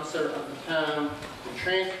accounting officer of the town to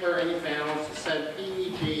transfer any balance to said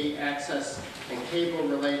PEG, access, and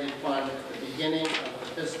cable-related fund at the beginning of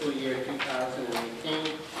the fiscal year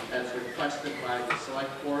 2018, as requested by the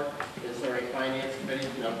select board. Is there a finance committee?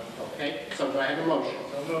 No. Okay. So do I have a motion?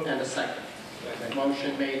 And a second.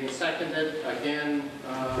 Motion made and seconded. Again,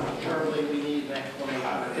 Shirley, we need an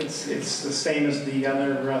explanation. It's the same as the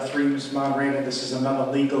other three, Ms. Moderator. This is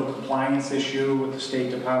another legal compliance issue with the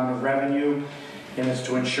State Department of Revenue, and it's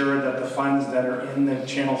to ensure that the funds that are in the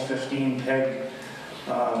Channel 15 PEG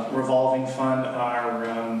revolving fund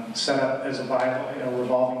are set up as a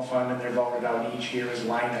revolving fund, and they're voted out each year as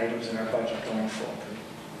line items in our budget going forward.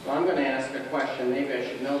 So I'm going to ask a question. Maybe I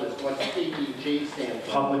should know this. What's PEG stand for?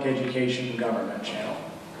 Public Education and Government Channel.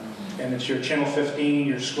 And it's your Channel 15,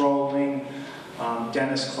 you're scrolling.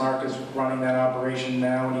 Dennis Clark is running that operation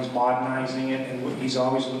now, and he's modernizing it, and he's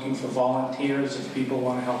always looking for volunteers if people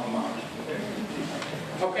want to help him out.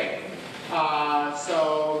 Okay.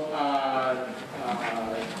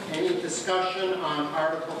 Any discussion on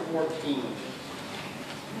Article 14?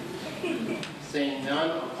 Seeing none,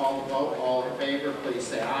 I'll call the vote. All in favor, please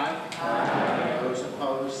say aye. Aye. Those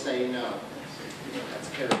opposed, say no. That's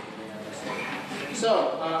carried unanimously.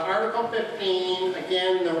 So, Article 15,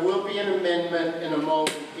 again, there will be an amendment in a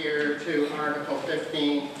moment here to Article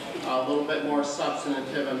 15, a little bit more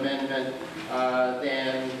substantive amendment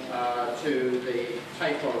than to the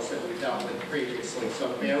typos that we dealt with previously.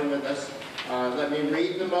 So bear with us. Let me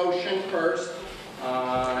read the motion first,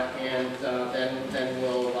 and then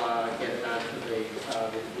we'll get it onto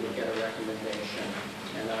we'll get a recommendation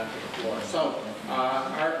and onto the floor. So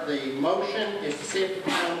the motion is to see if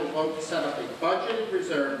the town will vote to set up a budgeted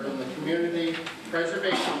reserve from the Community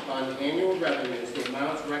Preservation Fund annual revenues, the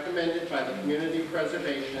amounts recommended by the Community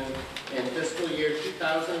Preservation in fiscal year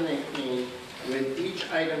 2018, with each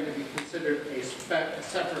item to be considered a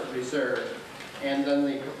separate reserve. And then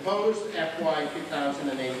the proposed FY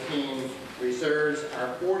 2018 reserves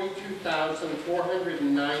are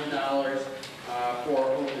 $42,409 for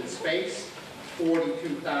open space,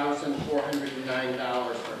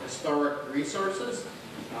 $42,409 for historic resources,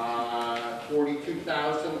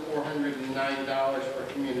 $42,409 for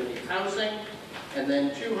community housing, and then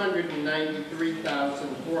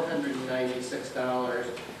 $293,496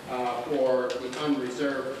 for the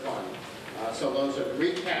unreserved fund. So those are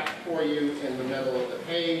recapped for you in the middle of the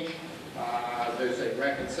page. There's a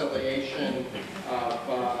reconciliation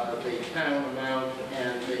of the town amount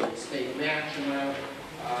and the state match amount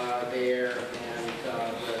there, and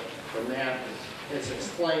the map is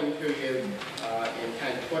explained to you in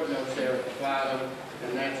kind of footnotes there at the bottom,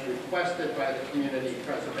 and that's requested by the Community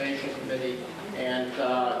Preservation Committee. And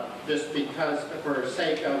just because, for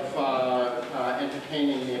sake of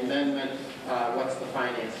entertaining the amendment, what's the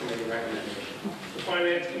Finance Committee recommendation? The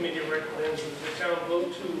Finance Committee recommends that the town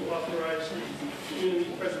vote to authorize the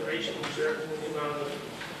Community Preservation Reserve in the amount of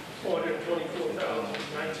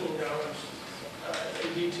 $424,019. In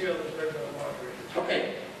detail is read by the moderator.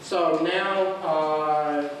 Okay, so now,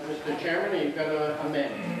 Mr. Chairman, are you going to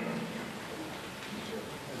amend?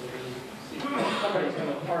 Somebody's going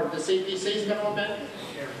to, or the CPC is going to amend?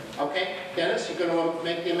 Okay, Dennis, you're going to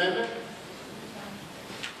make the amendment?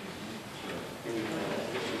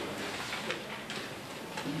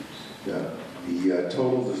 Yeah, the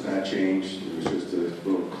total does not change. There was just a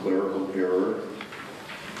little clerical error.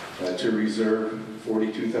 To reserve,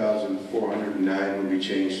 42,409 will be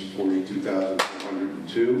changed to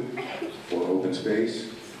 42,402 for open space.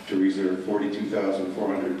 To reserve,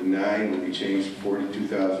 42,409 will be changed to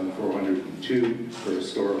 42,402 for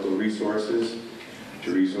historical resources.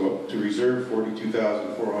 To reserve,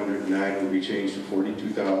 42,409 will be changed to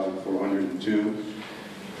 42,402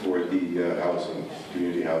 for the housing,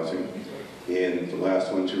 community housing. And the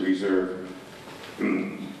last one, to reserve,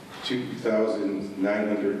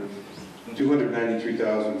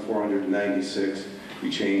 293,496 we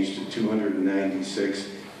changed to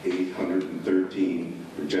 296,813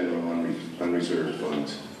 for general unreserved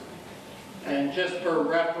funds. And just for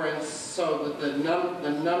reference, so that the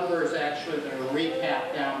numbers actually that are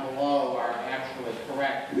recapped down below are actually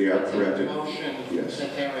correct. They are correct. The motion yes.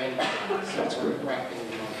 that they're in. That's correct. Correct in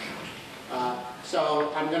the motion.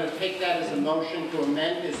 So I'm going to take that as a motion to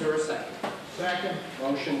amend. Is there a second? Second.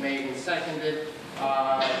 Motion made and seconded.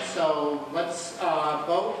 So let's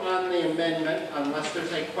vote on the amendment unless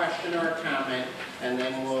there's a question or a comment, and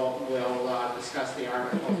then we'll discuss the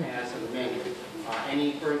article as amended.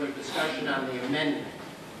 Any further discussion on the amendment?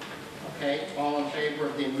 Okay, all in favor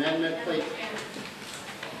of the amendment, please.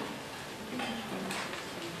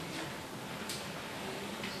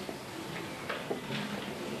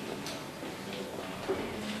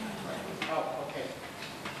 Oh, okay.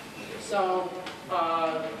 So,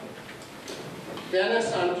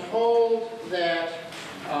 Dennis, I'm told that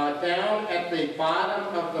down at the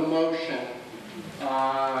bottom of the motion,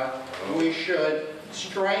 we should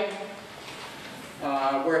strike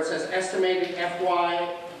where it says estimated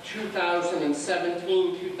FY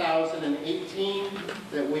 2017-2018,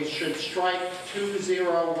 that we should strike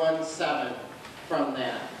 2017 from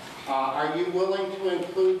that. Are you willing to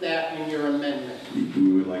include that in your amendment?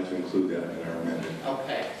 We would like to include that in our amendment.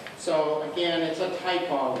 Okay. So again, it's a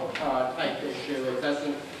typo type issue. It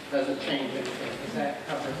doesn't change anything. Is that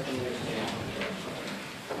covered in your standard?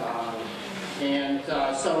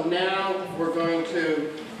 So now we're going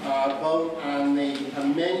to vote on the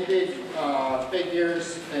amended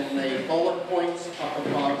figures and the bullet points up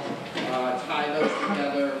above, tie those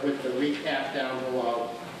together with the recap down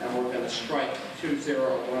below, and we're going to strike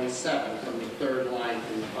 2017 from the third line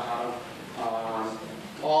from the bottom.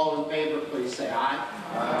 All in favor, please say aye.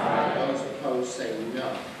 Aye. Those opposed, say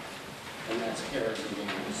no. And that's carried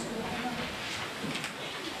unanimously.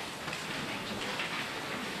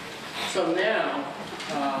 So now,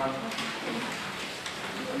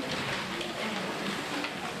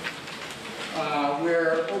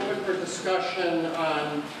 we're open for discussion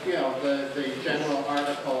on, the general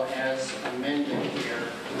article as amended here,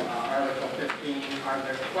 Article 15. Are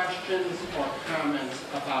there questions or comments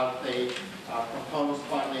about the proposed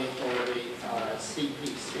funding for the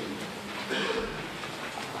CPC?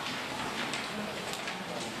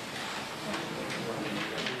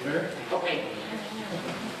 Okay.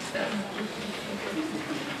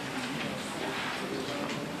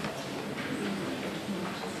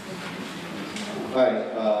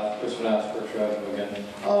 Hi, Chris Vanasco, Berkshire Avenue again.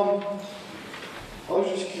 I was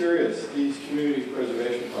just curious, these community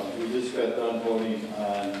preservation funds, we just got done voting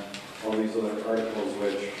on all these other articles,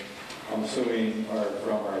 which I'm assuming are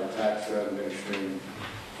from our tax revenue stream.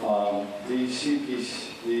 These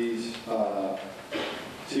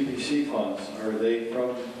CPC funds, are they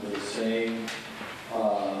from the same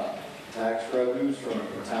tax revenues from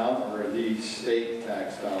the town, or are these state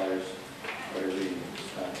tax dollars that are being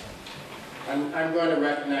spent? I'm going to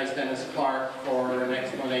recognize Dennis Clark for an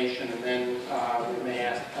explanation, and then we may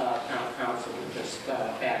ask town council to just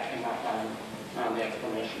back him up on the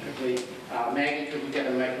explanation. Could we, Maggie, could we get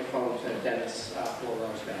a microphone to Dennis 4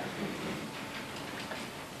 rows back?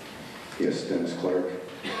 Yes, Dennis Clark.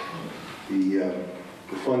 The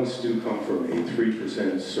funds do come from a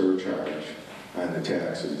 3% surcharge on the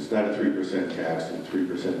taxes. It's not a 3% tax, it's a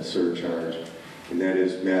 3% surcharge, and that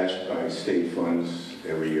is matched by state funds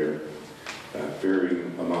every year.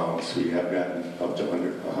 Varying amounts. We have gotten up to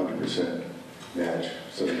 100% match.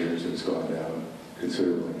 Some years it's gone down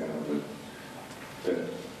considerably now, but that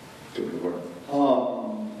doesn't work.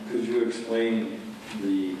 Could you explain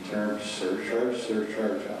the term surcharge?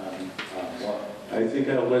 Surcharge on what? I think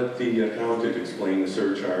I'll let the accountant explain the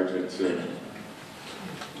surcharge. It's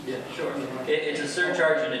Yeah, sure. It's a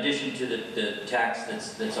surcharge in addition to the tax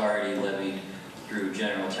that's already levied through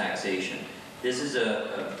general taxation. This is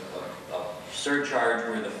a surcharge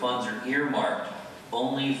where the funds are earmarked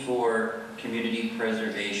only for community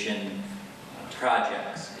preservation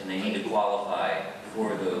projects, and they need to qualify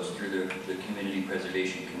for those through the Community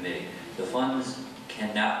Preservation Committee. The funds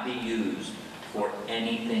cannot be used for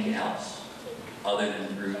anything else other than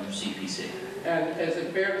through CPC. And is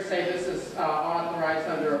it fair to say this is authorized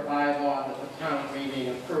under a bylaw that the town meeting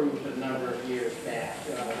approved a number of years back?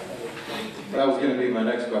 That was going to be my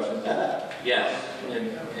next question. Yes,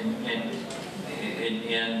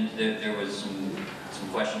 and there was some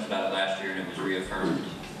questions about it last year, and it was reaffirmed.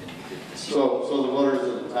 So the voters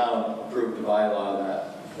of the town approved a bylaw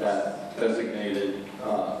that designated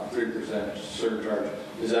 3% surcharge.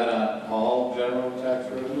 Is that on all general tax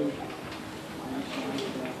revenue?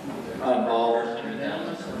 On all?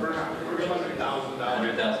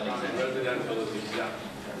 $100,000 residential is exempt,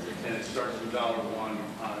 and it starts from $1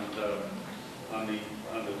 on the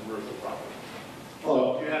commercial property. So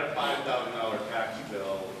if you had a $5,000 tax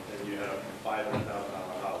bill and you had a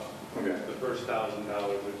 $500,000 house, okay, the first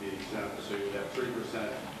 $1,000 would be exempt, so you'd have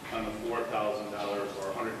 3% on the $4,000 or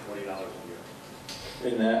 $120 a year.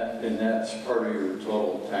 And that's part of your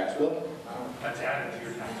total tax bill? That's added to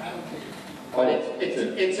your tax bill. But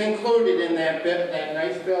it's included in that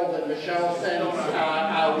nice bill that Michelle sends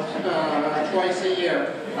out twice a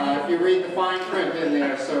year. If you read the fine print in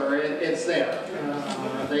there, sir, it's there.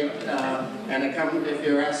 And it comes, if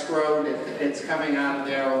you're escrowed, it's coming out of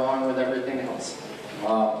there along with everything else.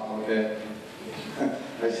 Okay.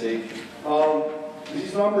 I see.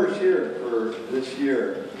 These numbers here for this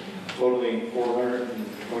year, totaling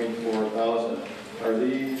 424,000, are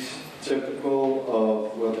these typical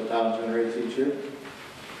of what the town generates each year?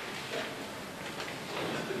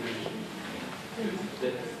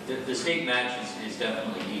 The state match is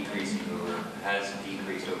definitely decreasing has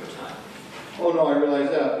decreased over time. Oh no, I realize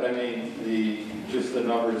that, but I mean just the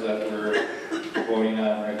numbers that we're voting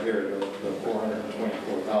on right here, the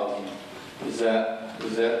 424,000. Is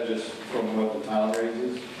that just from what the town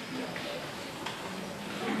raises?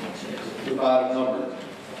 The bottom number.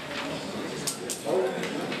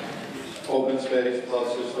 Open space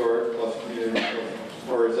plus historic plus community,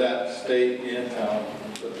 or is that state and town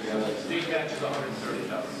put together? State match is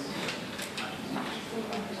 130,000.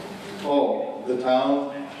 Oh, the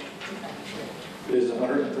town is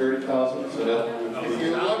 130,000, so that would be...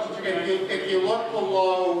 If you look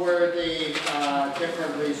below where the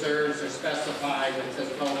different reserves are specified, it says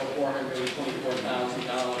total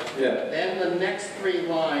 $424,000. Yeah. Then the next 3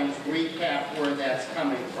 lines recap where that's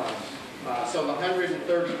coming from. So the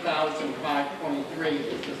 130,523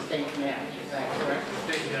 is the state match, is that correct?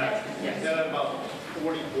 State match. Yes. It's at about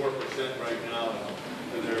 44% right now.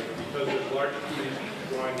 And because there's larger communities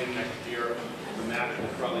going in next year, the match will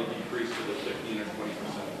probably decrease to the 15 or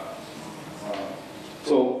 20% cost.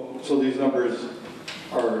 So these numbers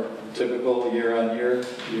are typical year on year,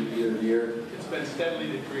 year to year? It's been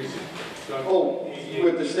steadily decreasing. So Oh,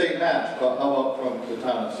 with the state match, but how about from the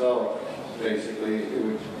town itself? Basically, it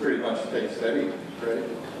would pretty much stay steady, right?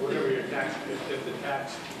 whatever your tax, if the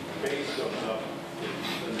tax base goes up, then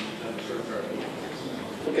the surcharge will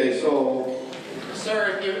increase. Okay, so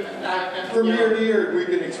Sir, if you, from year to year, we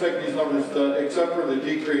can expect these numbers to, except for the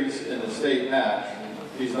decrease in the state match,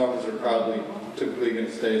 these numbers are probably typically going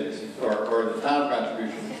to stay, or the town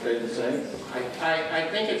contribution will stay the same? I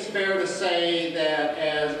think it's fair to say that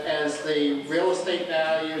as the real estate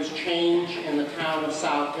values change in the town of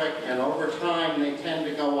Southwick, and over time they tend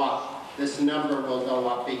to go up, this number will go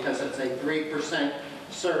up because it's a 3%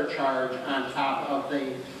 surcharge on top of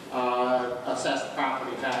the assessed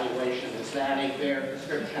property valuation. Is that a fair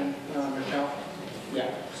description, Michelle?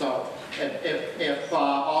 Yeah. So if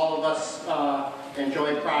all of us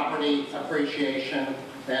enjoy property appreciation,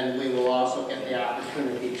 then we will also get the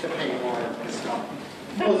opportunity to pay more of this money.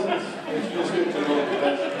 Well, it's just good to know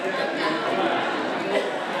that.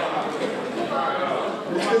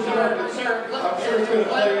 It's good to know that. Sir, I'm sure it's going to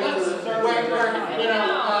play into the...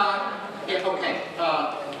 okay.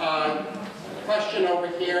 Question over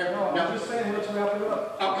here. No, I'm just saying, let's wrap it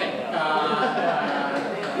up. Okay.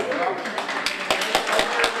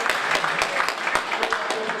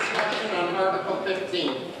 Discussion on Article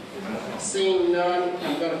 15. Seeing none,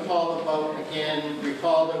 I'm going to call the vote again.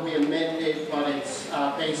 Recall that we amended, but it's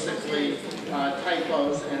basically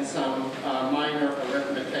typos and some minor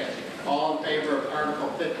arithmetic. All in favor of Article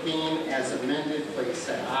 15 as amended, please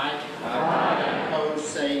say aye. Aye. Opposed,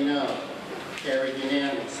 say no. Carried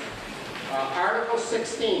unanimously. Article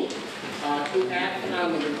 16, to act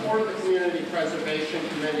on the report of the Community Preservation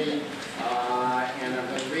Committee, and I'm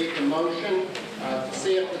going to read the motion to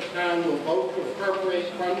see if the town will vote to appropriate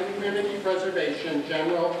from the Community Preservation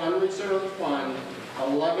General Unreserved Fund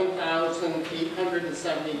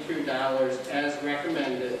 $11,872 as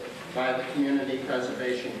recommended by the Community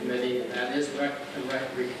Preservation Committee, and that is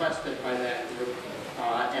requested by that group.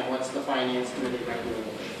 And what's the Finance Committee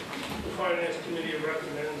recommendation? The Finance Committee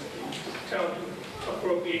recommends the town to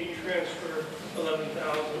appropriate and transfer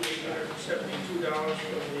 $11,872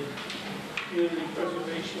 from the Community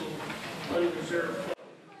Preservation Unreserved Fund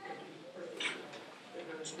for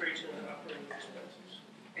administration and operating expenses.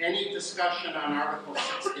 Any discussion on Article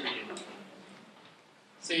 16?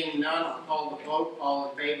 Seeing none, I'll call the vote.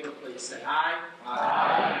 All in favor, please say aye.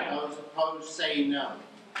 Aye. Those opposed, say no.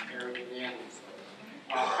 Carried unanimously.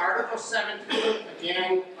 Article 17,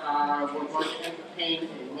 again, we're going to entertain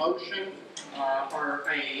a motion or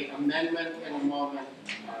an amendment in a moment.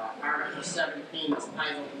 Article 17 is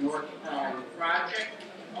titled North Town Project.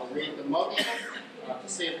 I'll read the motion to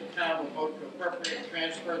see if the town will vote to appropriate and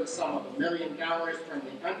transfer the sum of $1 million from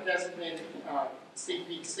the undesignated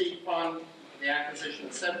CPC fund, the acquisition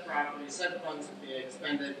of said property. Said funds to be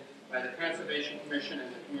expended by the Conservation Commission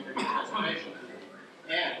and the Community Preservation Committee.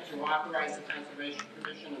 And to authorize the Conservation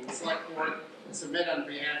Commission and the Select Board to submit on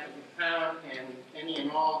behalf of the town and any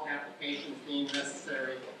and all applications deemed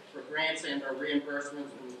necessary for grants and or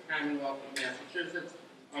reimbursements from the Commonwealth of Massachusetts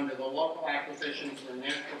under the Local Acquisitions for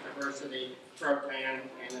Natural Diversity Program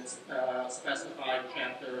and its specified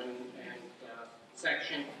chapter and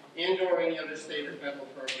section, and or any other state or federal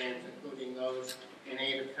programs, including those in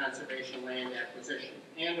aid of conservation land acquisition,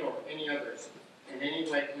 and or any others in any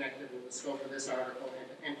way connected with the scope of this article, and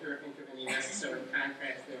to enter into any necessary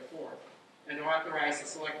contracts therefore, and to authorize the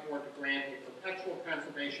Select Board to grant a perpetual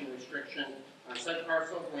conservation restriction on said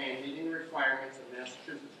parcel of land meeting the requirements of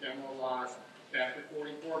Massachusetts General Laws, Chapter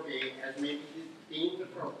 44B, as may be deemed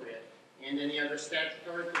appropriate, and any other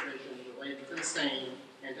statutory provisions related to the same,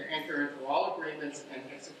 and to enter into all agreements and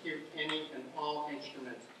execute any and all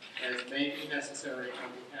instruments as may be necessary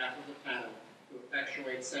on behalf of the town to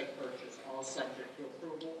effectuate said purchase, all subject to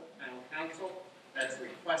approval of town council. That's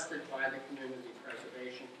requested by the Community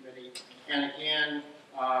Preservation Committee. And again,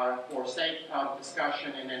 for sake of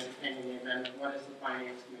discussion and entertaining the amendment, what is the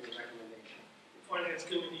Finance Committee recommendation? The Finance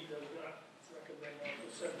Committee does not recommend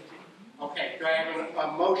Article 17. Okay, do I have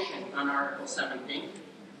a motion on Article 17?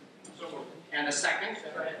 So moved. And a second?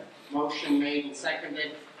 Motion made and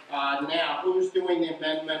seconded. Now, who's doing the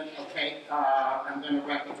amendment? Okay, I'm going to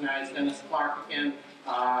recognize Dennis Clark again.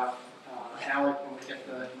 Alec, can we get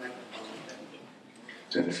the microphone?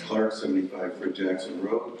 Dennis Clark, 75 Fred Jackson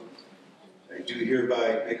Road. I do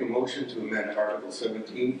hereby make a motion to amend Article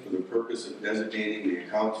 17 for the purpose of designating the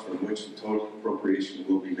accounts from which the total appropriation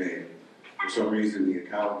will be made. For some reason, the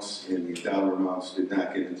accounts and the dollar amounts did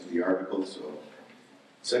not get into the article, so.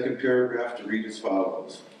 Second paragraph to read as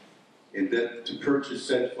follows. And that to purchase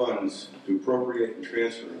said funds to appropriate and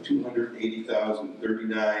transfer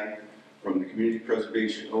 $280,039 from the Community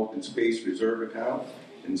Preservation Open Space Reserve account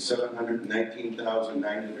and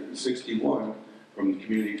 $719,961 from the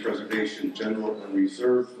Community Preservation General and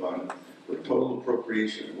Reserve Fund for a total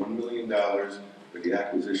appropriation of $1 million for the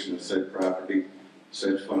acquisition of said property,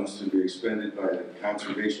 said funds to be expended by the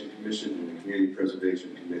Conservation Commission and the Community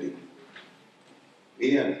Preservation Committee.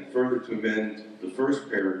 And further to amend the first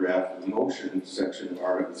paragraph of the motion section of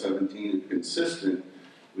Article 17 is consistent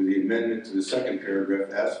with the amendment to the second paragraph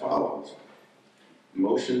as follows.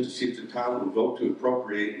 Motion to see if the town will vote to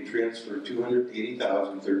appropriate and transfer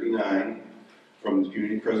 $280,039 from the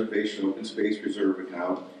Community Preservation Open Space Reserve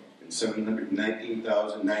account and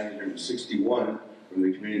 $719,961 from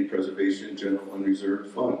the Community Preservation General Unreserved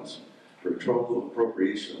Funds for a total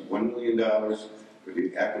appropriation of $1 million for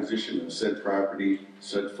the acquisition of said property,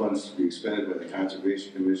 said funds to be expended by the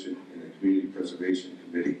Conservation Commission and the Community Preservation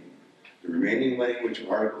Committee. The remaining language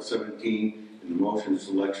of Article 17 in the motion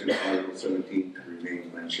selection of Article 17 to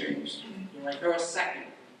remain unchanged. Do I hear a second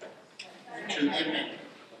to the amendment?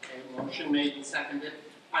 Okay, motion made and seconded.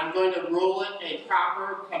 I'm going to rule it a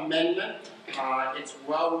proper amendment. It's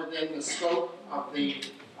well within the scope of the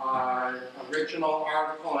original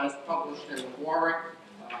article as published in the warrant.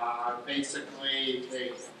 Basically,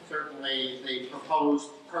 certainly the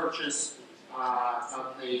proposed purchase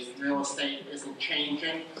of the real estate isn't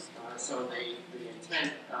changing, so the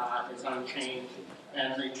intent is unchanged,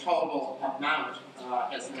 and the total amount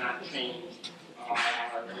has not changed.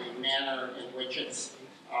 The manner in which it's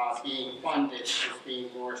being funded is being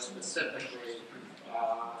more specifically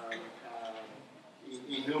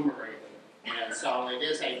enumerated. And so it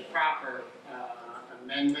is a proper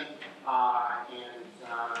amendment, and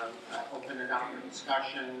open it up for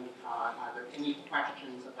discussion. Are there any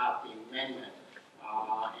questions about the amendment?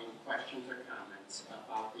 Any questions or comments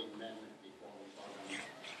about the amendment before we vote on it?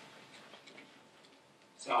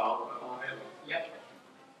 So, yep.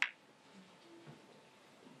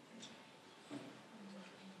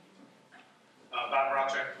 Bob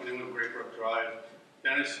Rochek, 21 Great Brook Drive.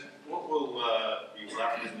 Dennis, what will be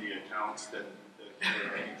left in the accounts that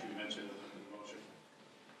you mentioned in the motion?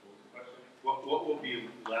 What will be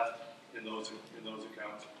left in those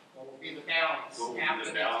accounts? What will be the balance? What will be after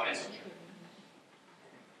the balance?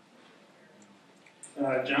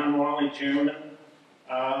 John Wally, Chairman.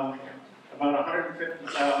 About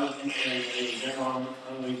 $150,000 in the general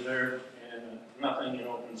unreserved and nothing in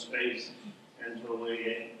open space until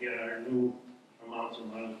we get our new amounts of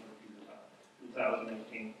money for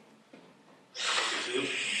 2018. So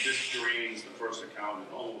this drains the first account and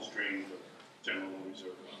almost drains the general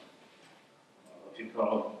reserve account. If you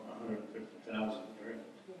call 150,000, right?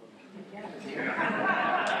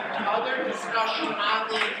 Other discussion on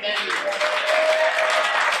the amendment?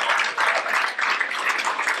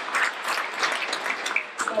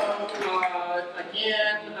 So,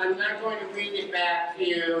 again, I'm not going to read it back to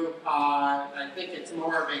you. I think it's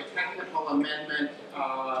more of a technical amendment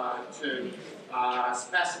to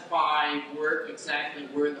specify exactly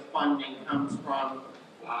where the funding comes from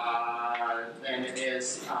than it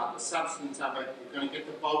is the substance of it. We're going to get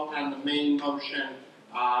the vote on the main motion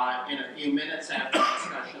in a few minutes after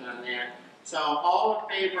discussion on that. So all in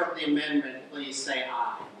favor of the amendment, please say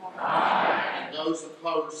aye. Aye. And those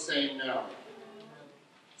opposed say no.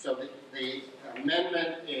 So the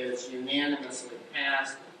amendment is unanimously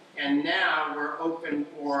passed. And now we're open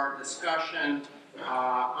for discussion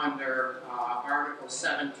under Article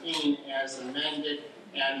 17 as amended.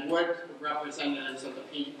 And would the representatives of the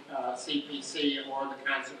CPC or the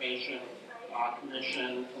Conservation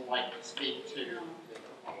Commission like to speak to the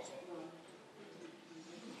proposal?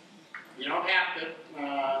 You don't have to.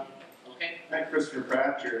 Okay. Hi, Christopher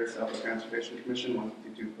Pratt, Chair of the Conservation Commission,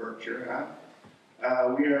 152 Berkshire Ave.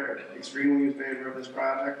 We are extremely in favor of this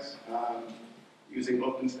project. Using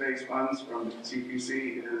open space funds from the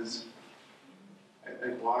CPC is, I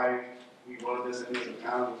think, why we voted this in as a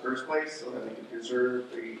town in the first place, so that we can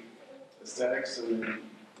preserve the aesthetics and the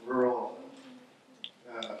rural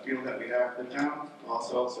feel that we have in the town.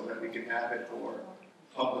 Also, so that we can have it for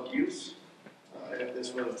public use. If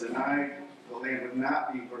this was denied, the land would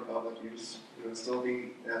not be for public use. It would still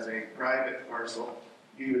be as a private parcel,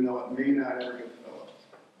 even though it may not ever get developed.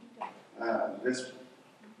 This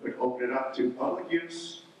would open it up to public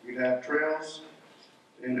use. We'd have trails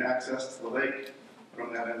and access to the lake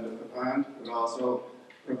from that end of the pond. It would also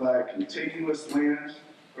provide contiguous land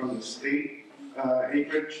from the state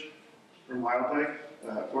acreage from wildlife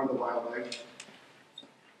for the wildlife,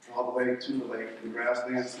 all the way to the lake, the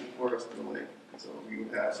grasslands and forest to the lake. So we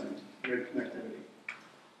would have some great connectivity.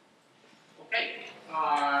 Okay,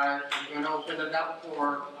 I'm going to open it up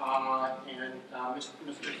for,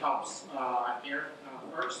 Mr. Phelps here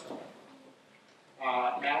first.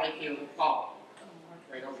 Ally, if you call,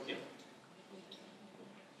 right over here.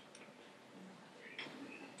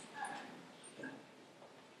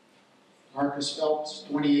 Marcus Phelps,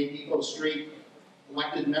 28 Depot Street,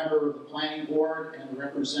 elected member of the Planning Board and a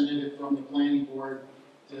representative from the Planning Board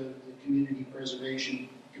to the Community Preservation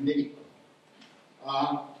Committee.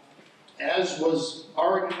 As was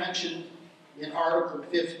already mentioned in Article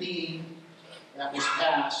 15 that was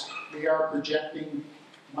passed, we are projecting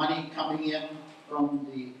money coming in from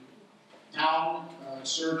the town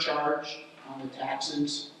surcharge on the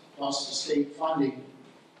taxes plus the state funding,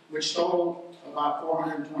 which total about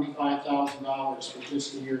 $425,000 for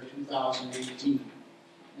fiscal year 2018.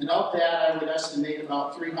 And of that, I would estimate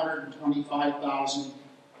about $325,000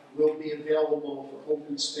 will be available for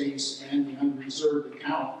open space and the unreserved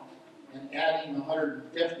account. And adding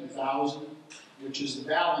 $150,000, which is the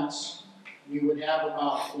balance, we would have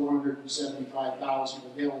about $475,000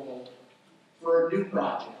 available for new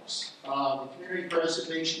projects. The Community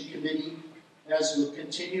Preservation Committee has a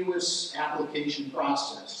continuous application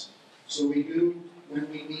process. So we do, when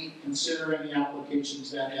we meet, consider any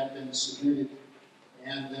applications that have been submitted.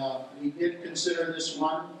 And we did consider this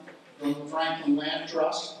one from the Franklin Land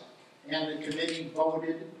Trust, and the committee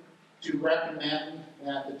voted to recommend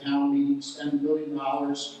that the town meeting spend $1 million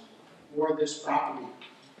for this property.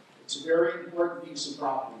 It's a very important piece of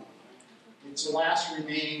property. It's the last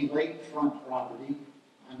remaining lakefront property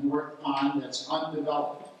on North Pond that's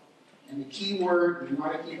undeveloped. And the key word we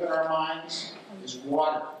want to keep in our minds is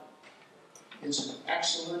water. It's an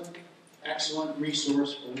excellent, excellent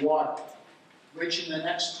resource for water, which in the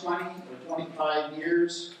next 20 or 25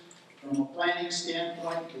 years, from a planning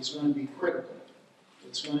standpoint, is going to be critical.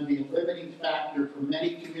 It's going to be a limiting factor for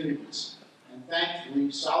many communities. And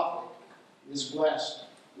thankfully, South Lake is blessed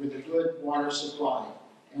with a good water supply,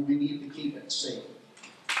 and we need to keep it safe.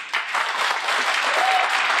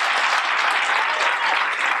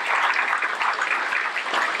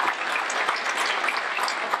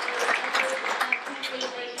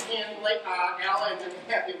 Ally, and then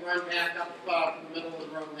have you run back up to the middle of the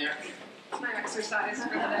room there. It's my exercise for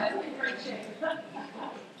the day.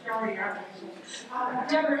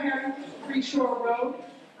 Deborah Herring, Free Shore Road.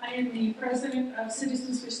 I am the president of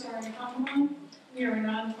Citizens Restoring Hockamon. We are a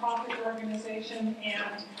nonprofit organization,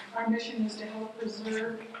 and our mission is to help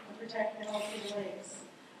preserve and protect the health of the lakes.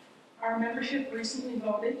 Our membership recently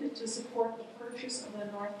voted to support the purchase of the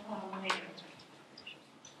North Pond Lake.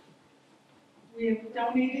 We have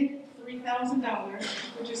donated $3,000,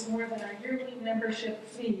 which is more than our yearly membership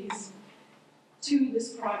fees, to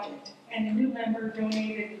this project. And a new member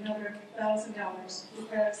donated another $1,000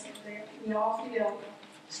 because we all feel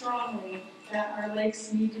strongly that our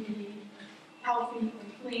lakes need to be healthy and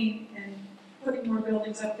clean, and putting more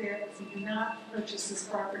buildings up there, if we do not purchase this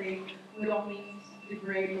property, would only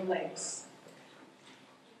degrade the lakes.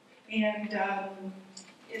 And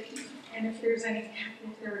if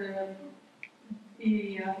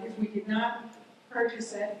we did not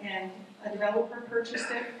purchase it and a developer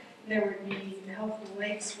purchased it, there would be, the health of the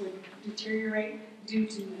lakes would deteriorate due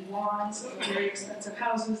to lawns of very expensive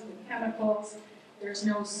houses, the chemicals. There's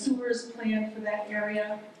no sewers planned for that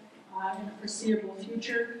area in the foreseeable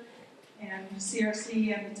future. And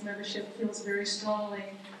CRC and its membership feels very strongly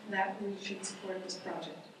that we should support this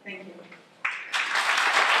project. Thank you.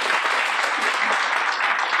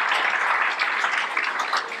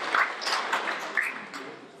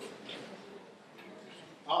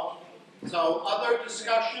 So other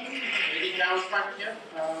discussion, maybe down front here.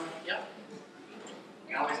 Yep.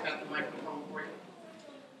 Ally's got the microphone for you.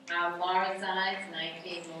 Laura Sides,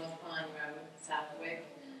 19 North Pond Road, Southwick.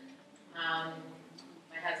 My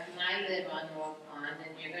husband and I live on North Pond,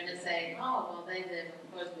 and you're going to say, oh, well, they live,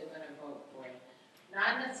 of course we're going to vote for it.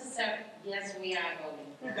 Not necessarily, yes, we are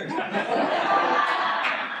voting for it.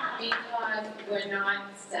 Because we're not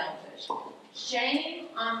selfish. Shame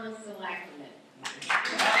on the selectmen.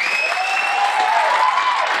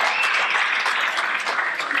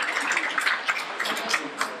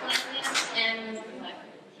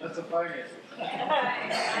 That's a finance.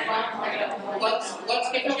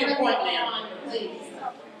 Let's get to your point now. Please.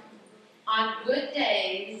 On good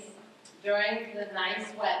days, during the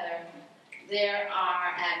nice weather, there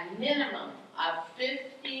are a minimum of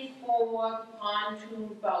 54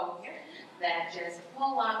 pontoon boats that just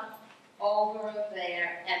pull up over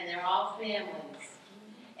there, and they're all families.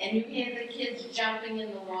 and you hear the kids jumping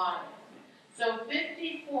in the water. So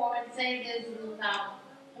 54, and say there's about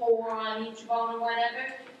 4 on each boat or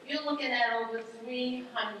whatever, you're looking at over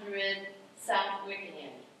 300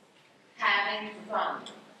 Southwickians having fun.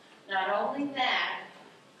 Not only that,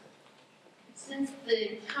 since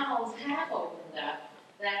the tunnels have opened up,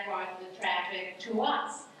 that brought the traffic to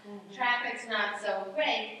us. Traffic's not so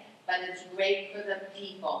great, but it's great for the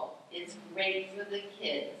people. It's great for the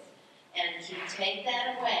kids. And to take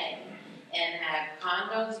that away and have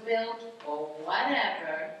condos built or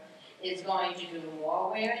whatever is going to do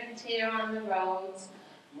more wear and tear on the roads,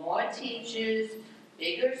 more teachers,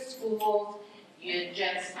 bigger schools. You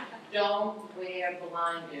just don't wear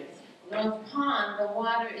blinders. North Pond, the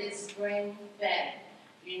water is spring fed.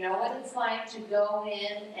 You know what it's like to go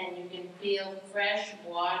in and you can feel fresh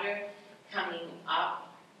water coming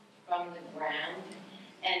up from the ground,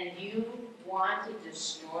 and you want to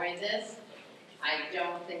destroy this? I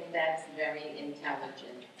don't think that's very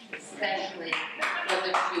intelligent, especially for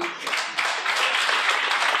the future.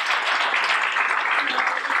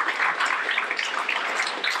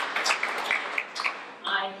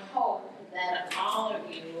 I hope that all of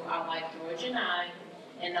you are like George and I,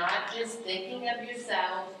 and not just thinking of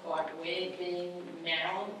yourselves or being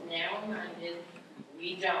narrow-minded.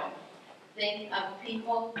 We don't. Think of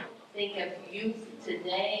people, think of youth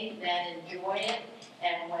today that enjoy it,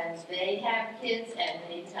 and when they have kids and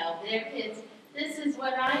they tell their kids, this is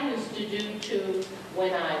what I used to do too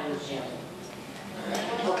when I was young.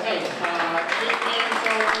 Okay, keep hands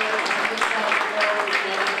over on this side of the road,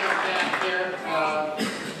 gentlemen back here.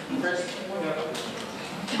 Chris?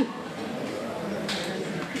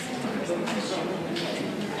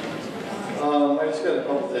 I just got a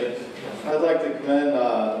couple things. I'd like to commend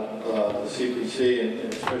the CPC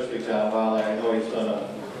and especially John Wiley. I know he's done a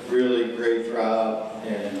really great job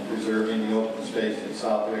in preserving the open space in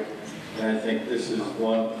Southwick, and I think this is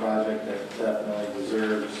one project that definitely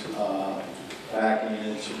deserves backing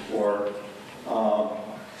and support.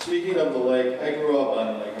 Speaking of the lake, I grew up on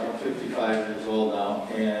the lake. I'm 55 years old now,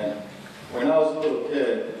 and when I was a little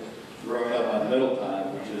kid, growing up on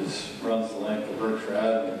Middletown, which runs the length of Berkshire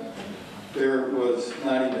Avenue, there was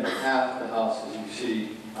not even half the houses you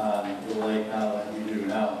see on the lake now like we do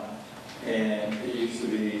now. And it used to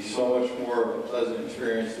be so much more of a pleasant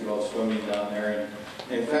experience to go swimming down there.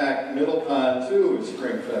 And in fact, Middletown too is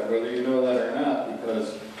spring fed, whether you know that or not,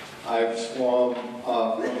 because I've swum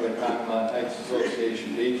off one of the Congamon Heights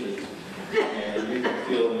Association beaches, and you can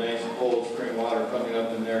feel the nice cold spring water coming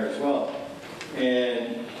up in there as well.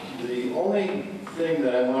 And the only thing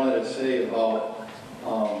that I wanted to say about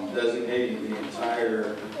designating the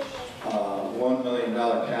entire $1 million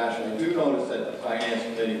cash, I do notice that the Finance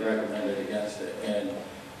Committee recommended against it, and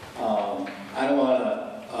I don't want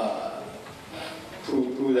to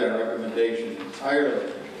poo-poo that recommendation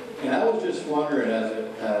entirely. And I was just wondering,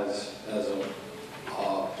 as a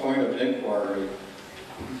point of inquiry,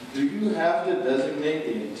 do you have to designate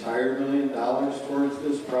the entire $1 million towards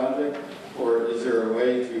this project? Or is there a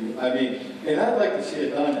way to, I mean, and I'd like to see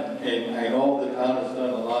it done, and I know the town has done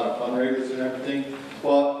a lot of fundraisers and everything,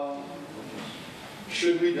 but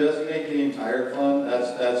should we designate the entire fund?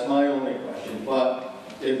 That's my only question. But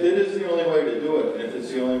if it is the only way to do it, and if it's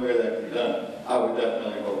the only way that can be done, I would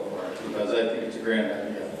definitely vote for it, because I think it's a grand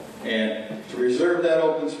idea. And to reserve that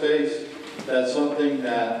open space, that's something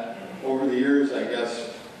that over the years, I guess,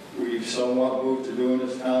 we've somewhat moved to do in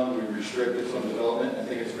this town. We've restricted some development. I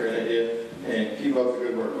think it's a great idea. And keep up the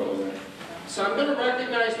good work over there. So I'm going to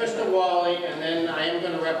recognize Mr. Wally, and then I am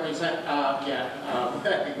going to recognize.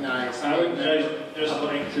 I would just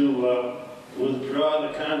like to withdraw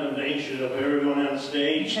the condemnation of everyone on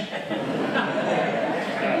stage. Let's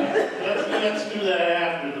do that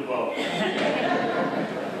after the vote.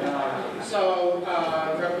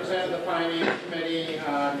 Representative of the Finance Committee,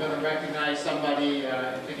 I'm going to recognize somebody.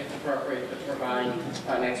 I think it's appropriate to provide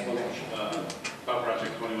an explanation. About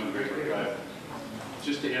Project 21 Great Brook Drive.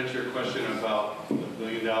 Just to answer your question about the $1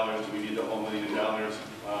 million, do we need the whole $1 million? I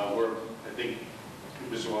think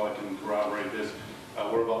Mr. Wallach can corroborate this.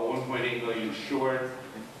 We're about 1.8 million short.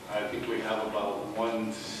 I think we have about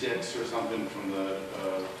 1.6 or something from the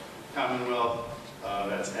Commonwealth.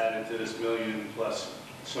 That's added to this million plus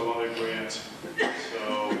some other grants.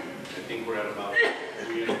 So I think we're at about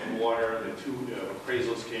 3 in water. The two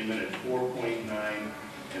appraisals came in at 4.9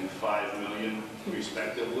 and 5 million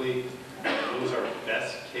respectively. Those are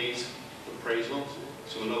best case appraisals.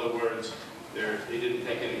 So in other words, they didn't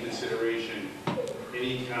take into consideration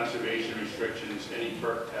any conservation restrictions, any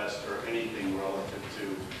perk test, or anything relative to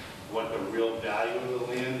what the real value of the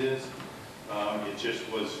land is. It just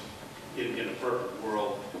was, in a perfect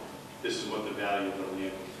world, value of the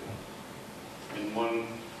land was. And one,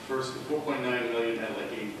 first, the 4.9 million had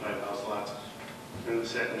like 85 house lots, and the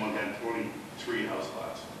second one had 23 house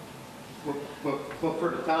lots. But for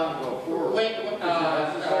the town to go forward. Wait,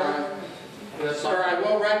 sir, I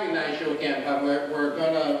will recognize you again, but we're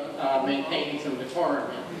going to maintain some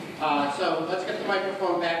decorum here. So let's get the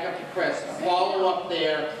microphone back up to Chris. Follow up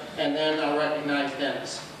there, and then I'll recognize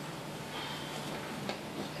Dennis.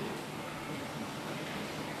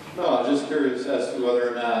 No, I'm just curious as to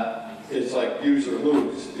whether or not it's like use or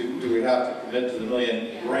lose. Do we have to commit to the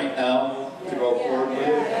million right now to go forward with it?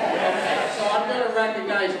 Okay, so I'm going to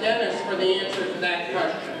recognize Dennis for the answer to that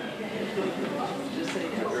question.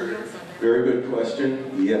 Very good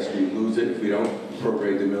question. Yes, we lose it. If we don't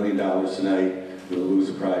appropriate the $1 million tonight, we'll lose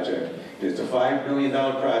the project. And it's a $5 million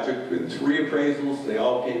project with 3 appraisals. They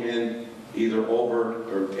all came in either over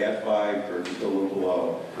or at 5 or just a little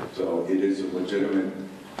below. So it is a legitimate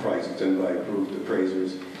price. It's done by approved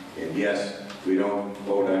appraisers. And yes, if we don't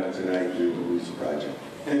vote on it tonight, we will lose the project.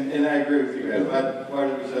 And I agree with you. Why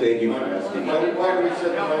do we set Thank you for asking. Why do we set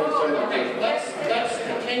the money aside? Okay, let's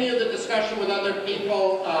continue the discussion with other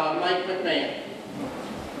people. Mike McMahon.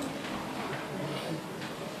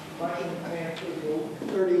 Michael McMahon,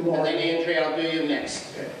 30 Lauren. And then Andrea, I'll do you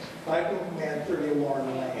next. Okay. Michael McMahon, 30 Lauren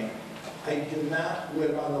Lane. I do not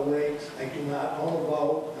live on the lakes. I do not own a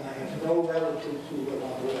boat, and I have no relatives who live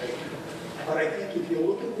on the lake. But I think if you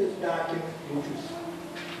look at this document, which is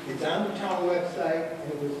it's on the town website,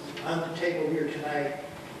 and it was on the table here tonight.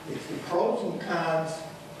 It's the pros and cons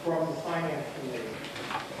from the finance committee.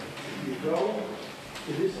 If you go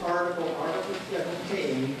to this article, Article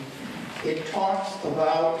 17, it talks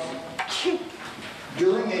about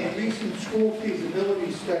during a recent school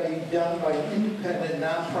feasibility study done by an independent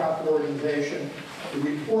nonprofit organization, the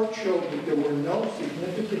report showed that there were no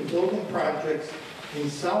significant building projects in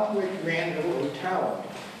Southwick, Randall, or Tower.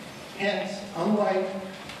 Hence, unlike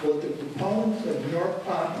what the proponents of the North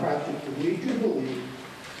Pond project would lead you to believe,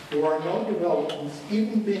 there are no developments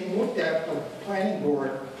even being looked at by the planning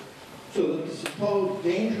board, so that the supposed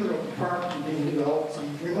danger of the park being developed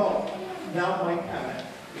seems remote. Now my comment.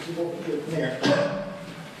 This is what we did there.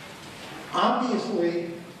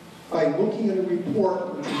 Obviously, by looking at a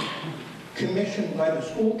report which was commissioned by the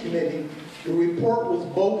school committee, the report was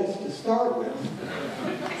bogus to start with.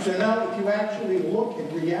 So now if you actually look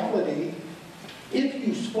at reality, if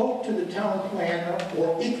you spoke to the town planner,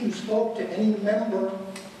 or if you spoke to any member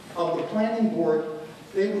of the planning board,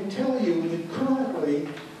 they would tell you that currently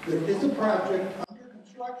there is a project under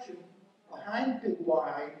construction behind Big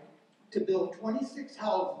Y to build 26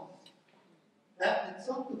 houses. That in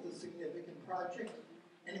itself is a significant project.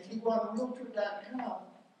 And if you go on Realtor.com,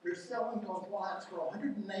 they're selling those lots for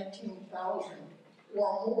 $119,000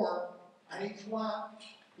 or more on each lot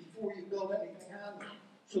before you build anything on them.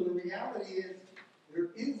 So the reality is, there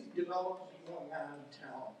is development going on in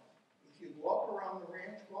town. If you go up around the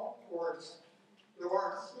ranch golf course, there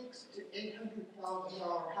are $600,000 to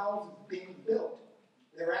 $800,000 houses being built.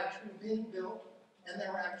 They're actually being built, and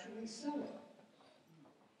they're actually selling.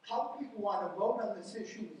 How people want to vote on this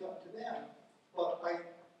issue is up to them, but by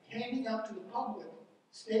handing out to the public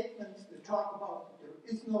statements that talk about that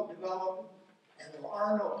there is no development and there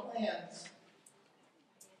are no plans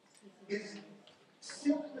is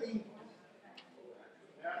simply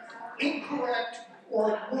incorrect,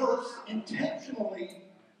 or worse, intentionally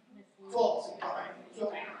falsifying.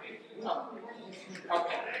 So, no.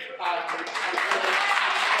 Okay.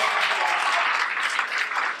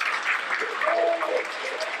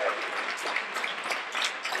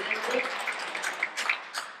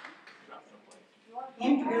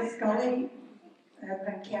 Andrea Scully,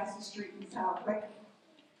 on Castle Street in Southwick.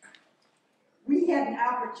 We had an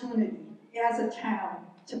opportunity as a town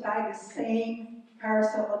to buy the same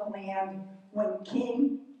parcel of land when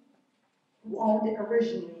King, who owned it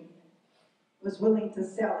originally, was willing to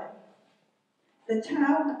sell it. The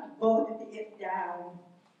town voted it down.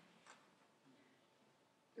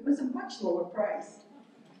 It was a much lower price.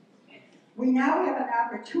 We now have an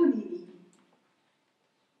opportunity,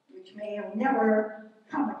 which may have never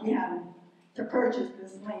come again, to purchase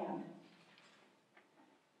this land.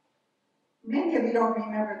 Many of you don't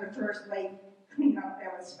remember the first lake cleanup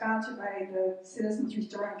that was sponsored by the Citizens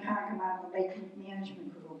Restoring Congamon and the Lake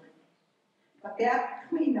Management Group. But that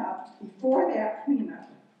cleanup, before that cleanup,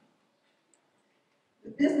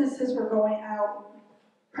 the businesses were going out,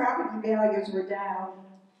 property values were down,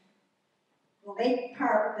 the lake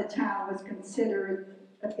part of the town was considered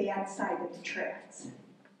the bad side of the tracks.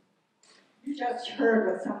 You just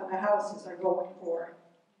heard what some of the houses are going for.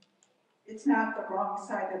 It's not the wrong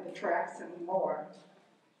side of the tracks anymore.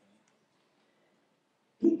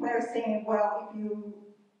 people are saying, well, if you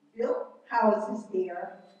built houses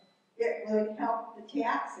there, it would help the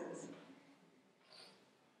taxes.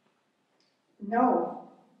 No,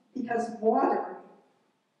 because water,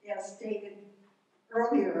 as stated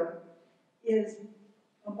earlier, is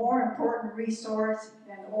a more important resource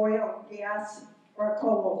than oil, gas, or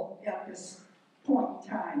coal at this point in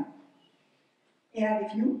time. And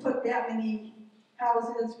if you put that many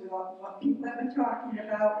houses with what people have been talking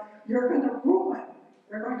about, you're going to ruin.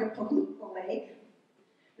 You're going to pollute the lake.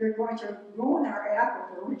 You're going to ruin our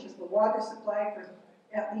aquifer, which is the water supply for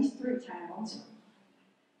at least 3 towns.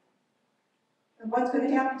 And what's going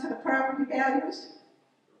to happen to the property values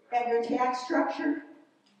and your tax structure?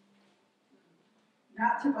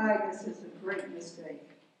 Not to buy this is a great mistake.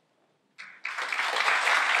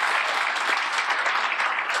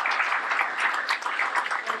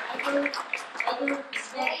 Other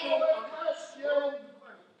discussion on question?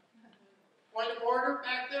 Point of order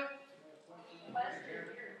back there?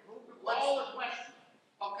 Call the question.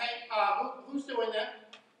 Okay, who's doing that?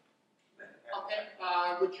 Okay,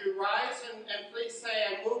 would you rise and please say,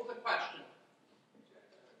 I move the question.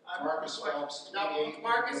 Marcus Phelps. Now,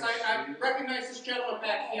 Marcus, I recognize this gentleman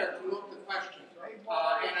back here to move the question. And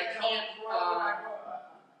I can't,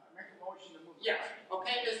 Make a motion to move. yes,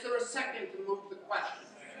 okay, is there a second to move the question?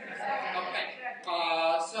 Okay,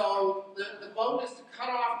 so the vote is to cut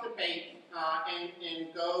off debate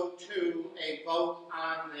and go to a vote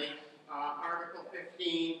on the Article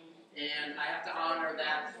 15, and I have to honor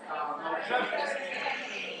that motion.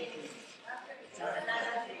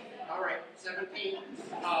 All right, 17.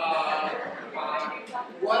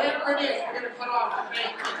 Whatever it is, we're going to cut off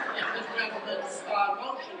debate if this gentleman's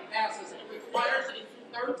motion passes. It requires a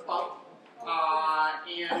 2/3 vote,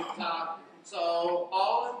 so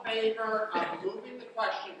all in favor of moving the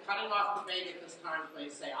question, cutting off debate at this time,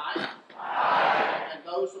 please say aye. Aye. And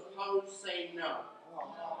those opposed say no.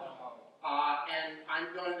 And I'm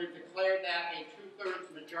going to declare that a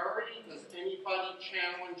 2/3 majority. Does anybody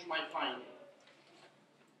challenge my finding?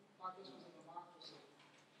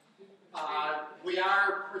 We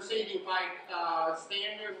are proceeding by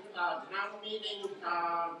standard town meeting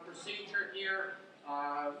procedure here,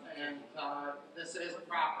 and this is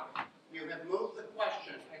proper. You have moved the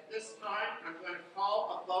question. At this time, I'm going to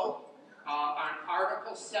call a vote on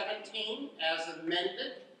Article 17 as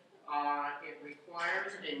amended. It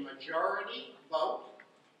requires a majority vote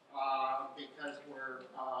because we're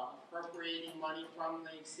appropriating money from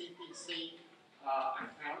the CPC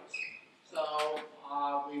accounts. So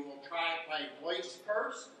we will try it by voice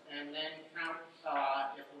first and then count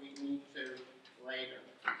if we need to later.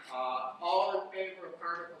 All in favor of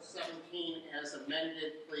Article 17 as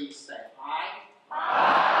amended, please say aye.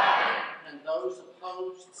 Aye. And those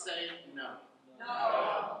opposed say no.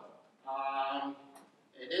 No.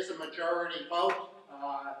 It is a majority vote.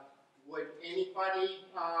 Would anybody,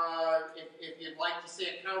 if you'd like to see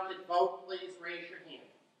a counted vote, please raise your hand.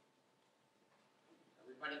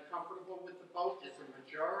 Everybody comfortable with the vote? It's a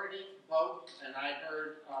majority vote, and I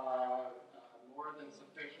heard more than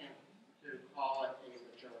sufficient to call it a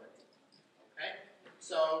majority. Okay?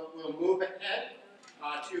 So we'll move ahead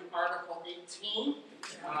to Article 18.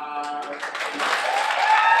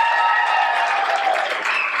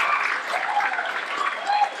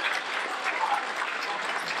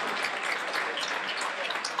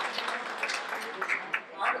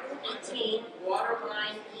 Article 18, water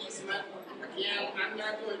line easement. Again, I'm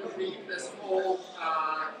not going to read this whole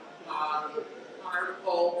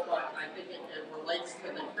article, but I think it relates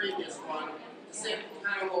to the previous one. The State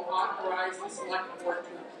Town will authorize the Select Board to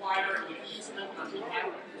acquire an easement on behalf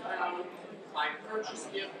of the town by purchase,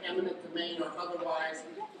 gift, eminent domain, or otherwise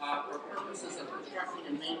for purposes of constructing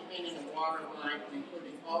and maintaining a water line,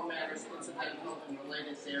 including all matters incidental and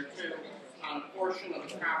related thereto, on a portion of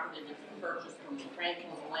the property to be purchased from the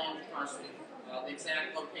Franklin Land Trust. The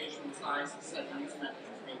exact location and size of said easement is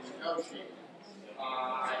being negotiated.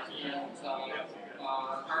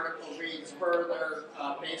 Article reads further,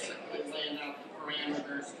 basically laying out the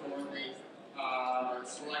parameters for the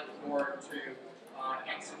Select Board to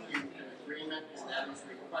execute an agreement, and that is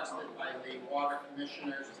requested by the Water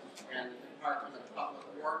Commissioners and the Department of Public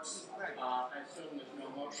Works. I assume there's no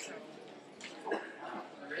motion.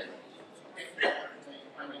 There is? Okay.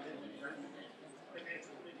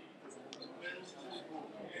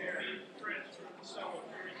 Transfer the sum of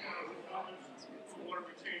 $30,000 from water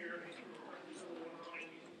retainer to water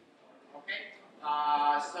line. Okay,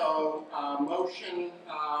 so motion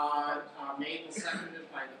made and seconded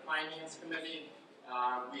by the Finance Committee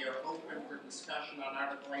We are open for discussion on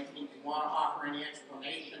Article 18. If you want to offer any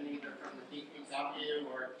explanation, either from the DPW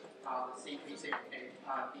or the CPC,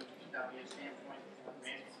 DPW standpoint,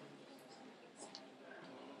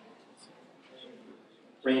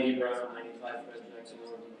 Randy Brown, 95 Fred Jackson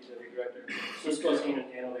Road, DPW Director. So this goes hand in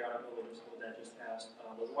hand with the article that just passed.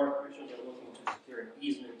 The water commissioners are looking to secure an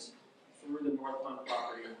easement through the North Pond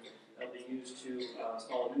property that will be used to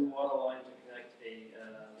install a new water line to connect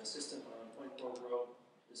the system on Point Grove Road,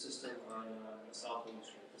 the system on the South Line Road.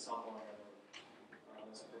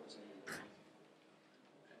 That's the purpose of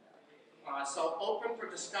it. So open for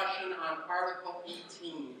discussion on Article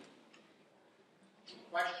 18.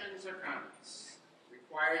 Questions or comments?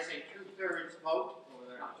 Requires a 2/3 vote.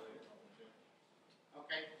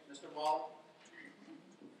 Okay, Mr. Wall.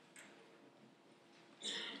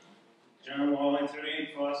 John Wally,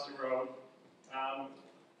 38 Foster Road. I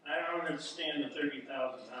don't understand the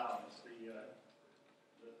 $30,000.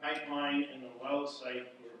 The pipeline and the well site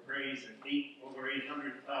were appraised at over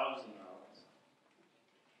 $800,000.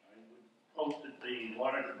 I would hope that the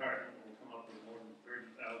water department will come up with more than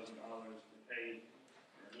 $30,000 to pay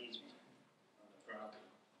for an easement on the property.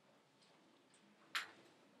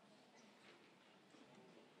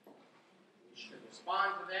 We should respond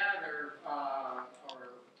to that or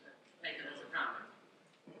take it as a comment.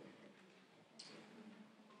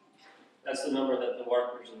 That's the number that the water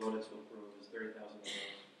commission voted to approve, is $30,000.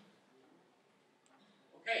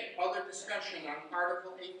 Okay, other discussion on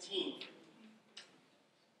Article 18.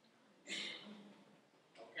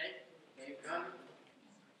 Okay, Dave Gunn.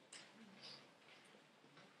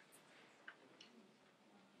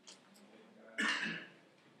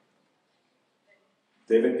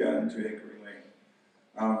 David Gunn, 2 Hickory Lane.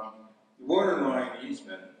 The water line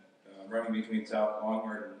easement running between South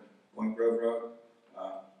Longford and Point Grove Road,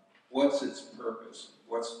 what's its purpose?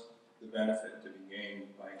 What's the benefit to be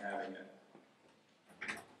gained by having it?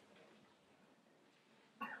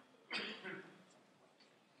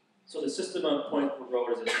 So the system on Point Grove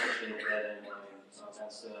Road is essentially a dead-end line.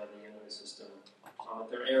 That's the end of the system. If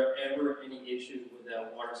there are ever any issues with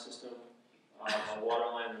that water system, a water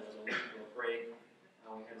line, there was a leak or a break,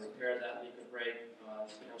 we had to repair that leak or break.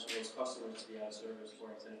 It's potential those customers to be out of service for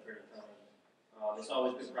an extended period of time. It's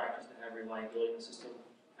always good practice to have reliability in the system,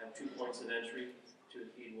 have 2 points of entry to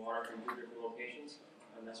feed water from 2 different locations,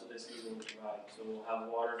 and that's what this easement will provide. So we'll have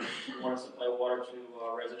water, we want to supply water to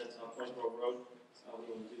residents on Point Grove Road. We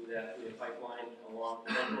will do that through a pipeline along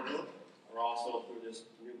Point Grove Road, or also through this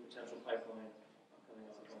new potential pipeline coming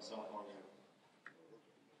up on South Long Road.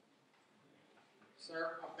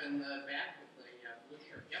 Sir, up in the back with the blue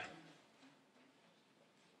shirt. Yep.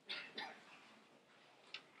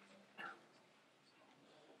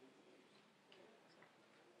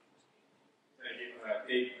 Thank you.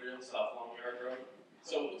 Dave Real, South Long Yard Road.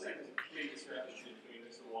 So it looks like there's a big discrepancy between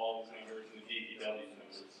Mr. Wall's numbers and the DPW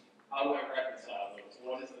numbers. How do I reconcile those?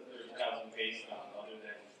 What is the 30,000 based on other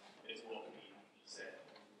than it's what we said?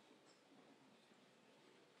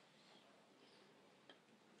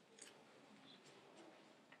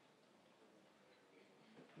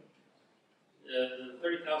 The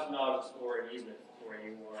 $30,000 is for an easement for a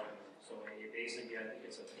new water. So basically, I think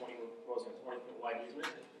it's a 20-foot wide easement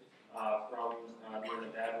from the end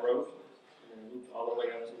of that road, and then looped all the way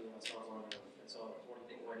up to South Long Road. That's all a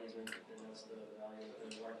 20-foot wide easement, and that's the value of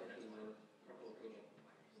the water that we're approving.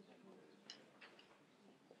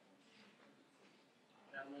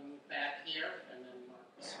 Gentleman back here, and then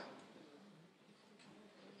Marcus.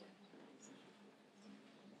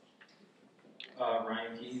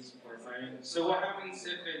 Ryan Keys, So what happens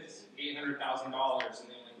if it's $800,000 and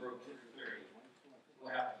they only broke 230?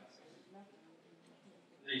 What happens?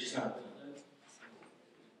 They just not build it?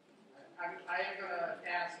 I am going to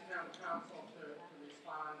ask town council to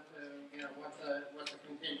respond to, what the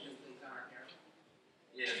contingencies are here.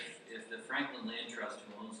 If the Franklin Land Trust,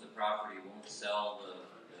 who owns the property, won't sell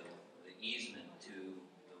the easement to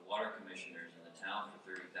the water commissioners in the town for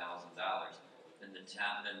 $30,000, then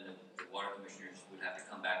the water commissioners would have to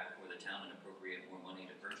come back before the town and appropriate more money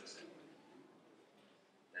to purchase it.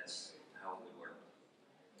 That's how it would work.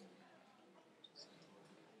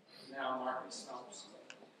 Now Marcus Phelps.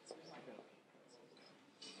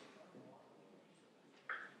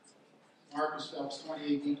 Marcus Phelps,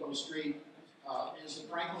 28 Depot Street. Is the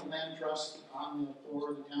Franklin Land Trust on the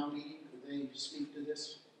floor of the town meeting? Could they speak to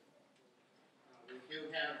this? We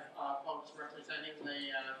do have folks representing the,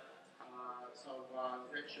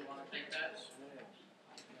 Rich, you want to take that?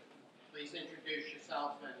 Please introduce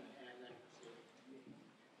yourself and then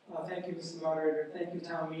proceed. Thank you, Mr. Moderator. Thank you,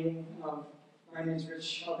 town meeting. My name is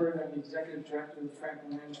Rich Hubbard. I'm the Executive Director of the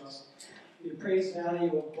Franklin Land Trust. the appraised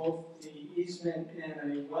value of both the easement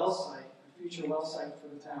and a well site, a future well site for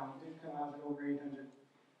the town, did come out at over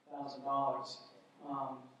 $800,000.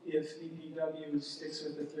 If DPW sticks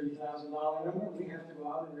with the $30,000 number, we have to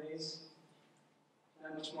go out and raise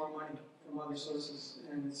that much more money from other sources,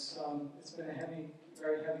 and it's been a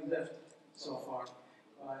very heavy lift so far.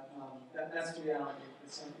 But that's the reality.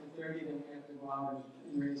 It's something 30 that we have to go out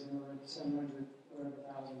and raise another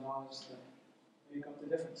 $700,000 to make up the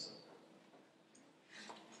difference.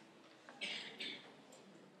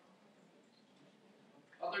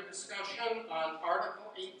 Other discussion on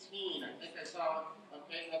Article 18. I think I saw,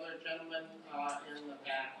 okay, another gentleman in the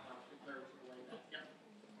back, two-thirds of the way back.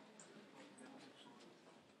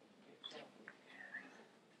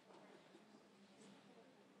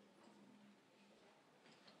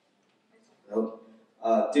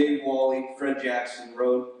 Yep. Dave Wally, Fred Jackson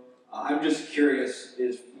Road. I'm just curious,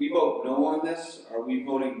 if we vote no on this, are we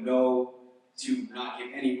voting no to not give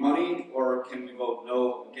any money, or can we vote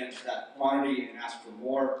no against that quantity and ask for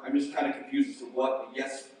more? I'm just kind of confused as to what a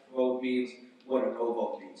yes vote means, what a no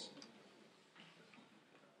vote means.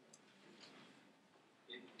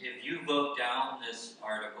 If you vote down this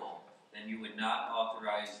article, then you would not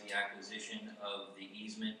authorize the acquisition of the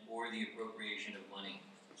easement or the appropriation of money.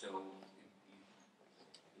 So it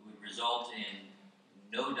would result in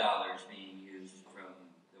no dollars being used from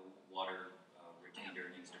the water retained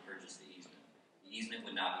earnings to purchase the easement. The easement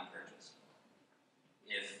would not be purchased.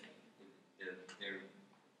 If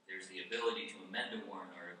there's the ability to amend a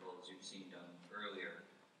warrant article, as you've seen done earlier,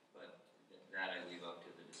 but that I leave up to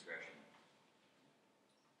the discretion.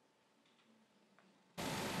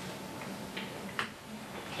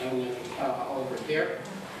 And over here.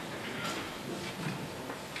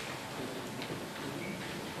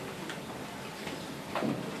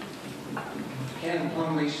 Ken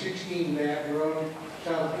Plumley, 16 Bath Road,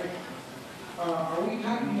 Southwick. Are we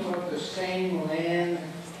talking about the same land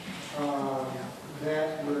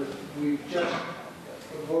that we've just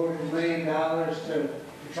voted $1 million to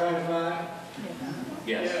try to buy?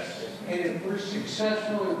 Yes. And if we're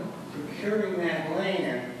successful in procuring that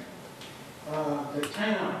land, the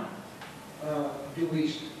town, do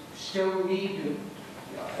we still need to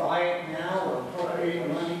buy it now or appropriate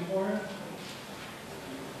money for it?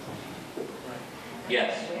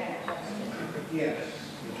 Yes. Yes.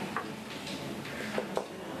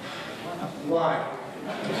 Why?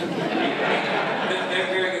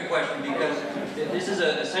 Very good question, because this is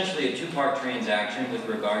essentially a two-part transaction with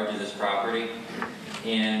regard to this property,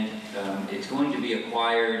 and it's going to be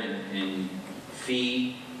acquired in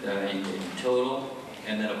fee in total,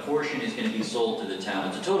 and then a portion is going to be sold to the town.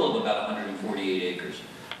 It's a total of about 148 acres.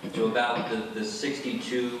 So about the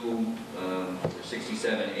 62 or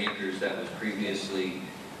 67 acres that was previously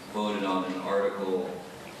voted on in Article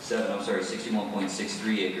 7,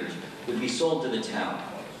 61.63 acres, would be sold to the town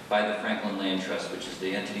by the Franklin Land Trust, which is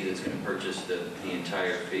the entity that's going to purchase the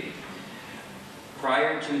entire fee.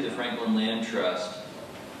 Prior to the Franklin Land Trust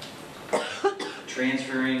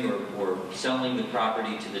transferring or selling the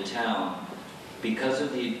property to the town, because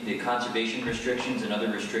of the conservation restrictions and other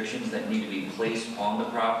restrictions that need to be placed on the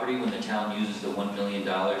property when the town uses the $1 million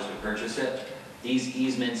to purchase it, these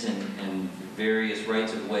easements and various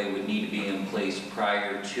rights of way would need to be in place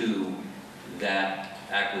prior to that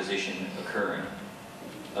acquisition occurring.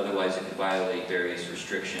 Otherwise, it could violate various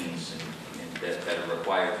restrictions that are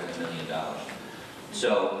required for the $1 million.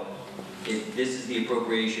 So this is the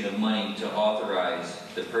appropriation of money to authorize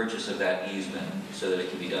the purchase of that easement so that it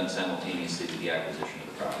can be done simultaneously with the acquisition of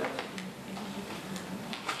the property.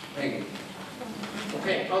 Thank you.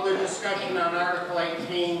 Okay, other discussion on Article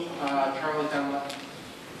 18, Charlie Dunlap.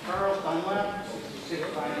 Charles Dunlap?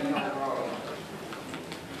 659 Road.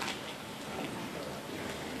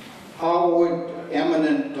 How would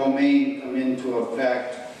eminent domain come into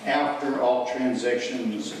effect after all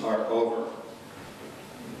transactions are over?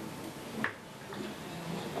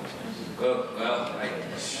 Well,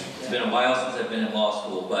 it's been a while since I've been in law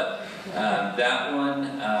school, but that one,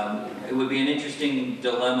 it would be an interesting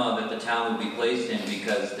dilemma that the town would be placed in,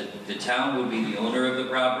 because the town would be the owner of the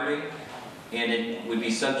property, and it would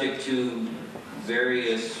be subject to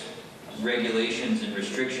various regulations and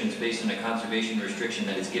restrictions based on a conservation restriction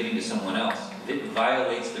that it's giving to someone else. If it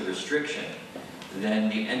violates the restriction, then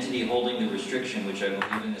the entity holding the restriction, which I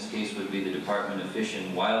believe in this case would be the Department of Fish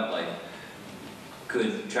and Wildlife,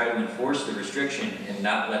 could try to enforce the restriction and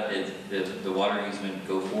not let the water easement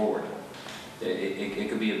go forward. It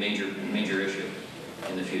could be a major issue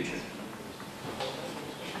in the future.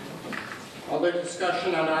 Other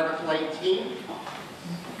discussion on Article 18?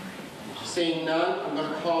 Seeing none, I'm going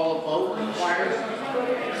to call a vote required.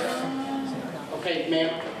 Okay, ma'am.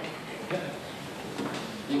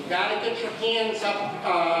 You gotta get your hands up,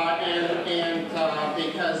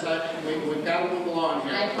 because we've gotta move along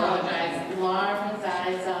here. I apologize. Laura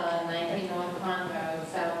resides on 19 North Pond Road,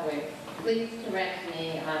 Southwick. Please correct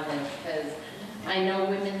me on this, because I know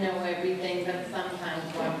women know everything, but sometimes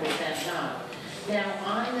 1% not. Now,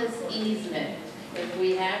 on this easement, if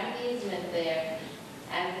we have an easement there,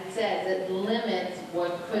 as it says, it limits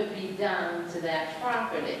what could be done to that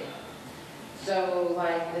property. So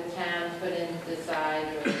like the town couldn't decide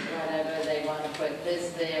or whatever, they want to put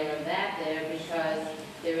this there or that there because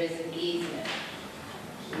there is an easement.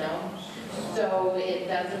 No? So it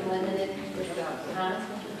doesn't limit it to the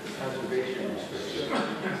Conservation restriction.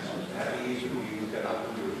 That easement you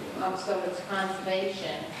cannot do. So it's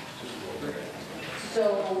conservation. So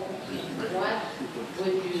what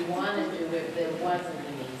would you want to do if there wasn't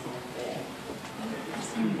an easement there?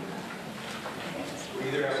 We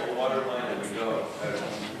either have a water line or we don't.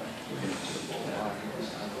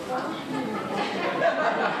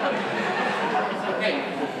 Okay,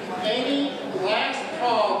 any last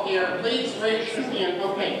call here, please raise your hand.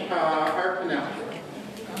 Okay, Arpanel.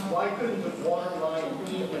 Why couldn't the water line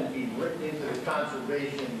easement be written into the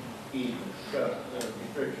conservation easement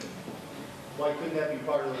restriction? Why couldn't that be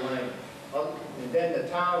part of the land? And then the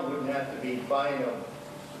town wouldn't have to be buying a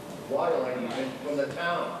water line easement from the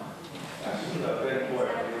town. That's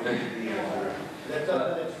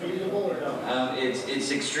something that's feasible or no?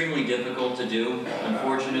 It's extremely difficult to do,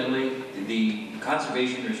 unfortunately. The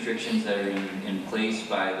conservation restrictions that are in place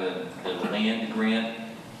by the land grant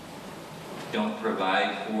don't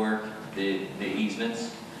provide for the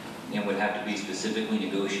easements and would have to be specifically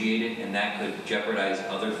negotiated, and that could jeopardize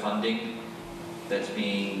other funding that's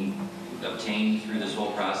being obtained through this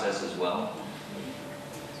whole process as well.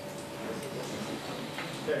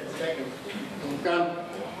 Okay, thank you. Done.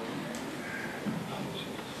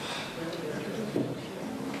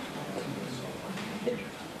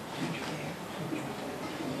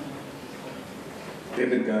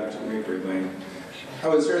 David Gunn to Waverly Lane. I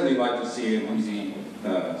would certainly like to see an easy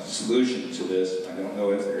solution to this. I don't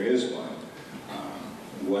know if there is one.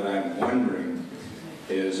 What I'm wondering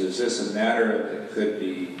is this a matter that could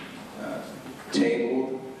be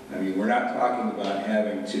tabled? I mean, we're not talking about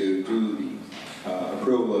having to do the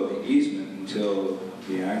approval of the easement until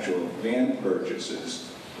the actual land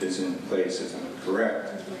purchases is in place, if I'm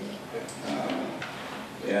correct.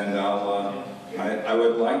 And I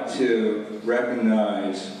would like to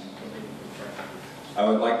recognize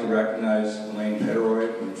Elaine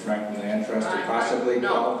Petteroy from Franklin Land Trust to possibly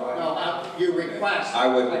qualify. No, you request. I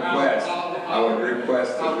would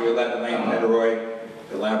request that we let Elaine Petteroy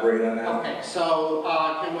elaborate on that. Okay, so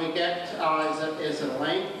can we get, is it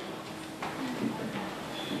Elaine?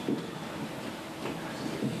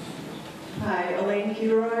 Hi, Elaine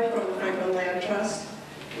Peteroy from the Franklin Land Trust.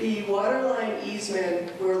 The water line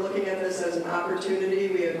easement, we're looking at this as an opportunity.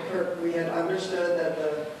 We had understood that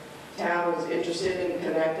the town was interested in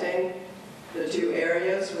connecting the two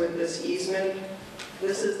areas with this easement.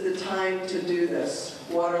 This is the time to do this,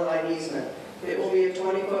 water line easement. It will be a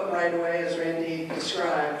 20-foot right-of-way, as Randy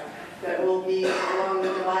described, that will be along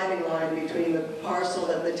the dividing line between the parcel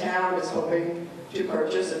that the town is hoping to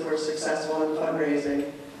purchase if we're successful in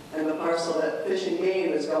fundraising, and the parcel that Fish and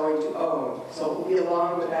Game is going to own. So it will be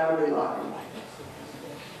along the boundary line.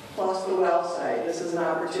 Plus the well site. This is an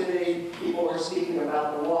opportunity. People were speaking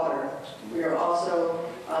about the water. We are also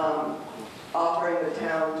offering the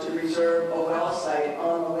town to reserve a well site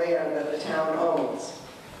on the land that the town owns.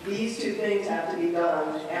 These two things have to be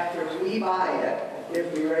done after we buy it,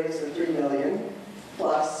 if we raise the $3 million,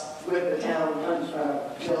 plus with the town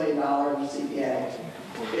 $1 million in CPA.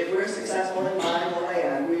 If we're successful in buying the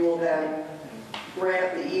land, we will then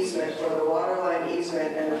grant the easement for the water line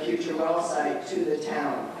easement and the future well site to the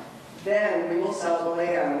town. Then we will sell the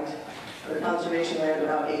land, the conservation land,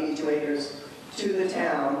 about 82 acres, to the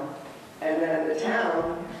town, and then the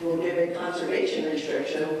town will give a conservation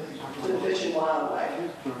restriction to the Fish and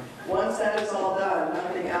Wildlife. Once that is all done,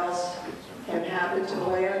 nothing else can happen to the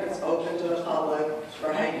land. It's open to the public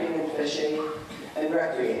for hiking and fishing and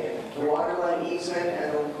recreating. The water line easement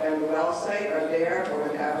and the well site are there for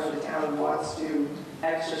whenever the town wants to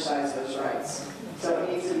exercise those rights. So it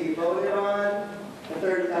needs to be voted on. The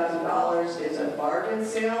 $30,000 is a bargain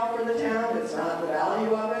sale for the town. It's not the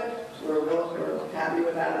value of it. We're happy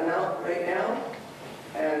with that amount right now,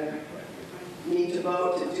 and need to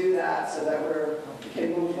vote to do that so that we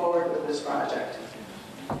can move forward with this project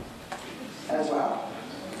as well.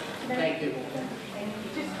 Thank you.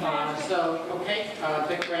 Okay,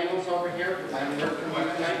 Dick Reynolds over here. I haven't heard from you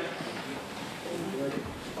tonight.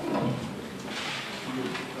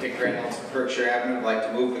 Dick Reynolds, Berkshire Avenue, I'd like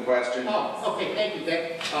to move the question. Oh, okay, thank you,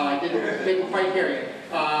 Dick. I didn't quite hear you.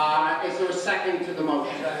 Is there a second to the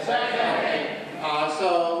motion? Second. Okay.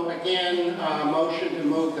 So again, motion to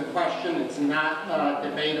move the question. It's not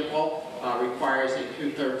debatable. Requires a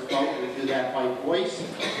 2/3 vote. We do that by voice.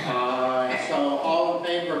 So all in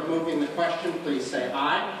favor of moving the question, please say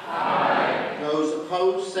aye. Aye. Those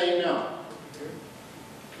opposed, say no.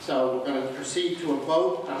 So we're going to proceed to a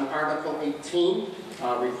vote on Article 18.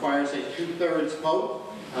 Requires a 2/3 vote.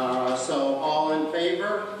 So all in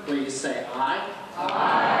favor, please say aye.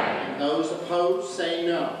 Aye. And those opposed, say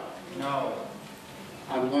no. No.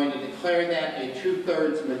 I'm going to declare that a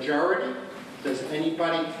 2/3 majority. Does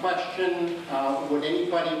anybody question, would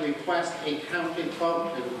anybody request a counted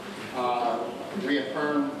vote to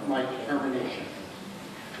reaffirm my determination?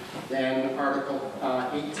 Then Article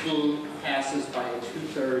 18 passes by a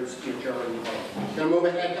 2/3 majority vote. Going to move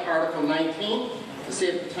ahead to Article 19 to see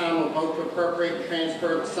if the town will vote to appropriate and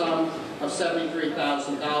transfer the sum of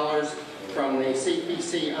 $73,000 from the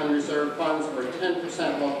CPC unreserved funds for a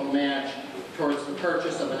 10% local match towards the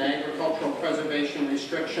purchase of an agricultural preservation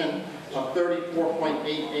restriction of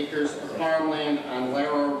 34.8 acres of farmland on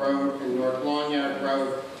Larrow Road and North Long Yard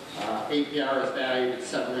Road. APR is valued at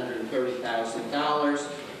 $730,000.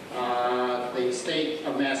 The state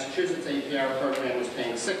of Massachusetts APR program is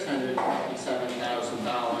paying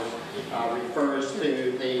 $657,000. Refers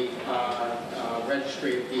to the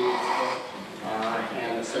Registry of Deeds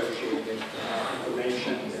and associated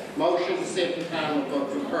information. Motion to see if the town will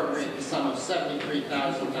vote to appropriate the sum of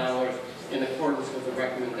 $73,000 in accordance with the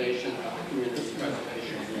recommendation of the Community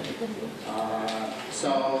Preservation Committee. Is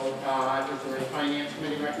there a Finance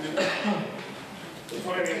Committee recommendation? The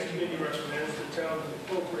Finance Committee recommends the town to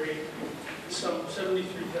appropriate some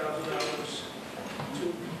 $73,000 to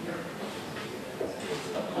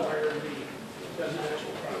acquire the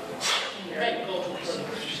residential property, the agricultural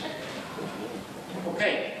preservation.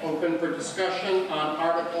 Okay, open for discussion on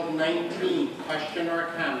Article 19. Question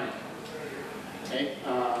or comment? Okay,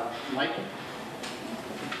 Mike?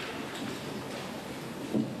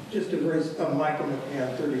 Just a very, Michael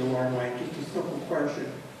McCann, 30 Warren Lane, just a simple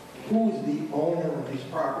question. Who is the owner of these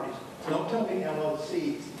properties? Don't tell me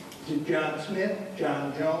LLCs. Is it John Smith,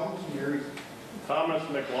 John Jones, Mary? Thomas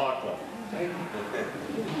McLaughlin.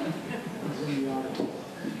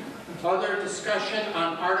 Other discussion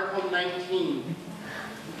on Article 19?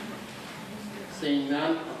 Seeing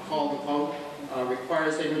none, I'll call the vote.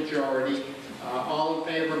 Requires a majority. All in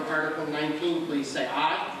favor of Article 19, please say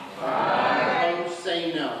aye. Aye. Opposed,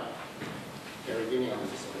 say no. Carried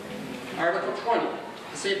unanimously. Article 20.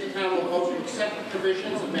 To see if the town will vote to accept the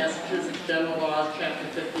provisions of Massachusetts General Laws, Chapter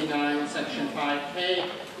 59, Section 5K,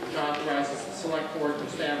 which authorizes the Select Board to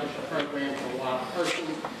establish a program to allow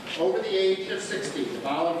persons over the age of 60 to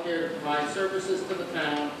volunteer to provide services to the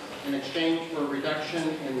town in exchange for a reduction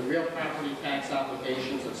in the real property tax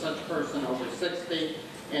obligations of such person over 60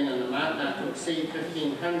 in an amount not to exceed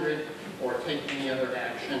 $1,500, or take any other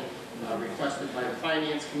action requested by the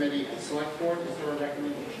Finance Committee and Select Board. Is there a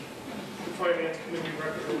recommendation? The Finance Committee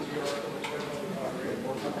recommends the article.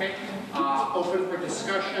 Okay. Open for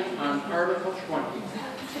discussion on Article 20.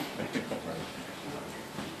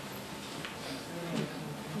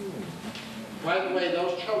 By the way,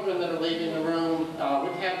 those children that are leaving the room,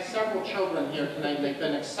 we've had several children here tonight. They've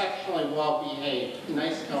been exceptionally well behaved.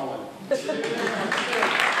 Nice going.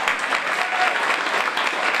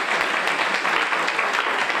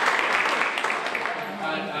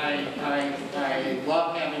 I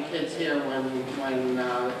love having kids here when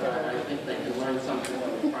I think they can learn something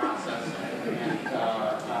from the process, and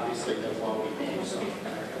obviously they're well behaved, so I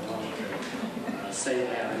won't say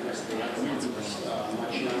that. I guess the answer was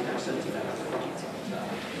much younger since then.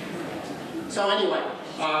 So anyway,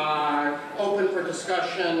 open for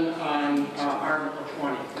discussion on Article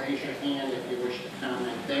 20. Raise your hand if you wish to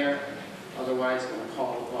comment there. Otherwise, going to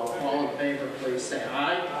call the vote. All in favor, please say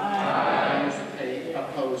aye. Aye.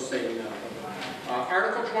 Opposed, say no.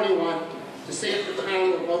 Article 21, to see if the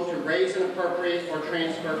town will vote to raise and appropriate or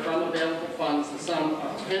transfer from available funds the sum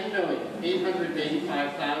of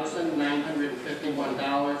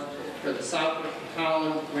 $10,885,951 for the Southwick,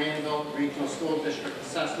 Collin, Granville Regional School District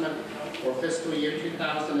assessment for fiscal year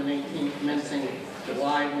 2018 commencing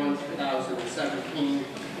July 1, 2017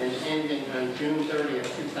 and ending on June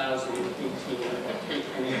 30th, 2018. Take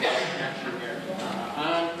any action there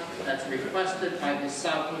on. That's requested by the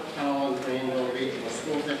Southwick, Collin, Granville Regional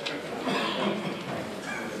School District.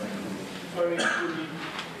 Finance Committee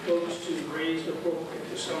votes to raise the appropriate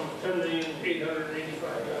the sum of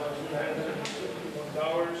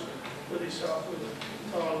 $10,885,951 for the Southwick,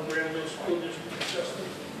 Collin, Granville School District assessment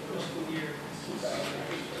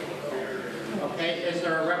Okay, is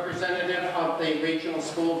there a representative of the regional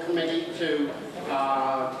school committee to,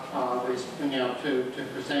 to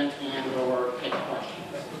present and/or take questions?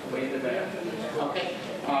 Way in the back. Okay,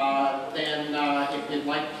 then if you'd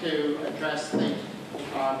like to address the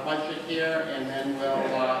budget here, and then we'll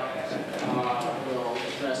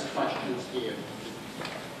address questions to you.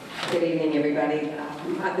 Good evening, everybody.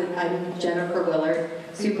 I'm Jennifer Willard,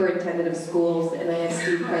 Superintendent of Schools, and I have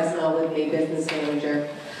Steve Presnell with me, Business Manager.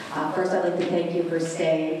 First, I'd like to thank you for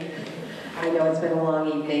staying. I know it's been a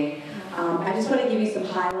long evening. I just want to give you some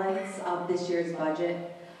highlights of this year's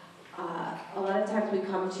budget. A lot of times we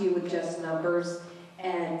come to you with just numbers,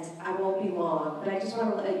 and I won't be long, but I just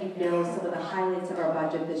want to let you know some of the highlights of our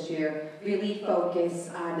budget this year really focus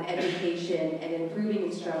on education and improving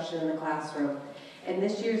instruction in the classroom. In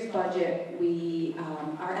this year's budget, we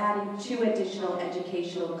are adding 2 additional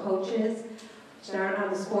educational coaches, which aren't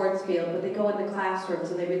on the sports field, but they go in the classroom,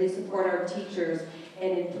 so they really support our teachers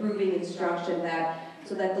in improving instruction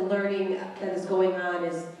so that the learning that is going on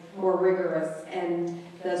is more rigorous and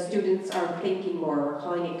the students are thinking more. We're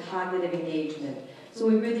calling it cognitive engagement. So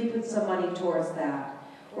we really put some money towards that.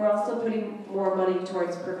 We're also putting more money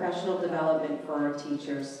towards professional development for our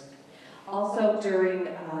teachers. Also, during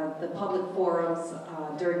the public forums,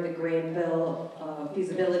 during the Granville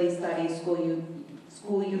feasibility study,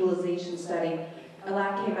 school utilization study, a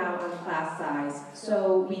lot came out on class size.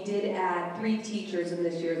 So we did add 3 teachers in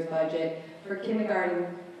this year's budget for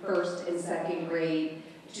kindergarten, 1st and 2nd grade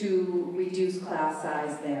to reduce class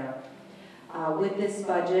size there. With this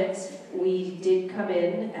budget, we did come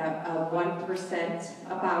in at 1%,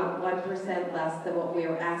 about 1% less than what we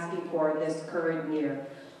were asking for this current year.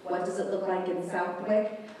 What does it look like in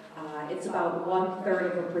Southwick? It's about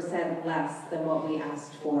 1/3% less than what we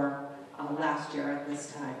asked for last year at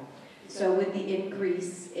this time. So with the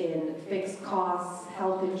increase in fixed costs,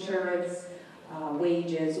 health insurance,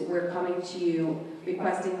 wages, we're coming to you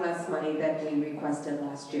requesting less money than we requested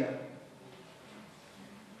last year.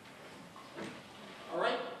 All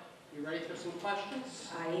right, you ready for some questions?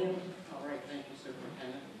 I am. All right, thank you,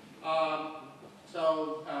 Superintendent.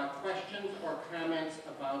 Questions or comments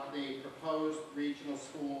about the proposed regional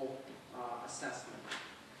school assessment?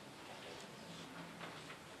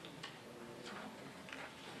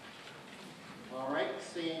 All right,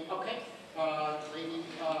 seeing, okay, lady.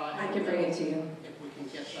 I can bring it to you. If we can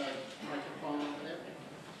get the microphone over there.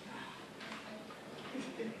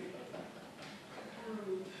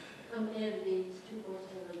 I'm Anthony,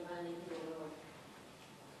 247 Bonnie Road.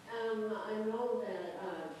 I know that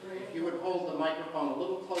If you would hold the microphone a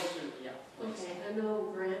little closer, yeah, please. Okay, I know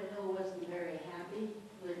Granville wasn't very happy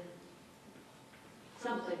with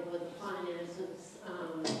something with the finances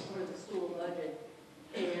for the school budget.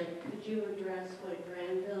 And could you address what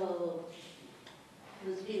Granville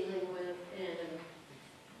was dealing with and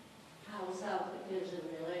how Southwick is in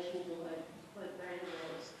relation to what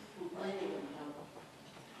Granville is complaining about?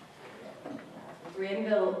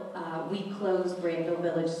 Granville, we closed Granville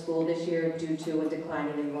Village School this year due to a decline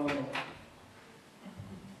in enrollment.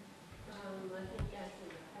 I think that's in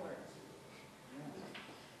the courts.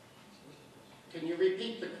 Can you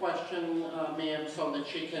repeat the question, ma'am, so that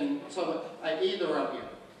she can, either of you?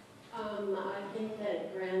 I think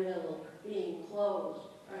that Granville being closed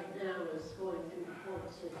right now is going through the court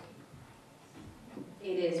system.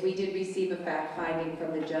 It is. We did receive a fact finding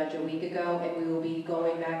from the judge a week ago, and we will be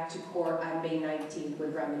going back to court on May 19th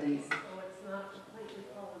with remedies. So it's not completely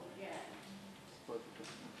closed yet.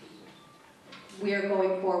 We are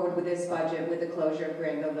going forward with this budget with the closure of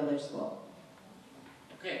Granville Village School.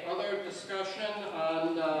 Okay, other discussion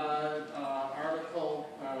on Article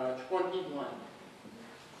 21.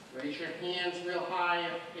 Raise your hands real high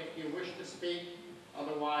if you wish to speak.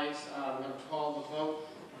 Otherwise, I'm going to call the vote.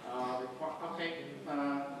 Okay,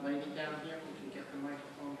 lady down here, we can get the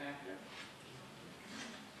microphone back there.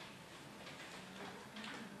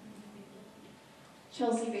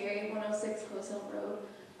 Chelsea Berry, 106 Close Hill Road.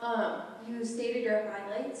 You stated your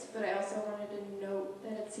highlights, but I also wanted to note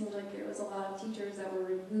that it seemed like there was a lot of teachers that were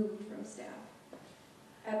removed from staff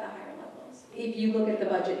at the higher levels. If you look at the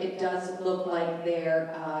budget, it does look like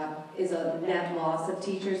there is a net loss of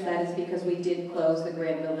teachers. That is because we did close the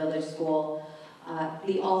Granville Village School.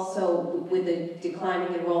 Also, with the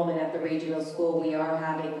declining enrollment at the regional school, we are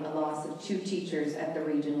having a loss of 2 teachers at the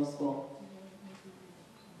regional school.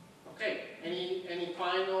 Okay, any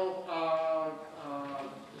final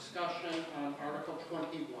discussion on Article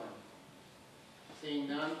 21? Seeing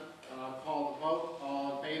none, call the vote.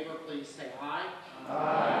 All in favor, please say aye.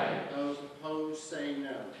 Aye. Those opposed, say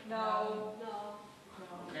no. No.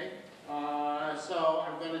 Okay. So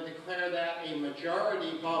I'm going to declare that a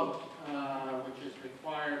majority vote, which is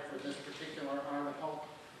required for this particular article.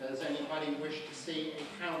 Does anybody wish to see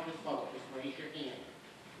a counted vote? Just raise your hand.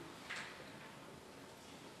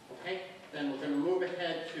 Okay, then we're going to move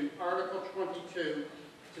ahead to Article 22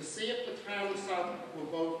 to see if the town of Southwick will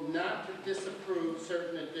vote not to disapprove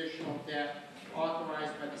certain additional debt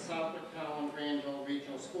authorized by the Southwick Town Granville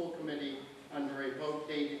Regional School Committee under a vote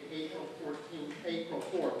dated April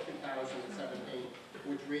 4th, 2017,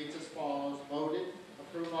 which reads as follows: voted,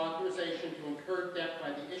 approve authorization to incur debt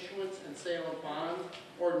by the issuance and sale of bonds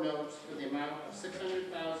or notes for the amount of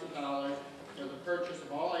 $600,000 for the purchase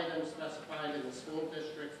of all items specified in the school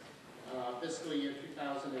district's fiscal year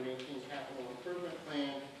 2018 capital improvement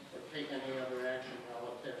plan, or take any other action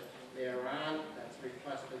relative thereon. That's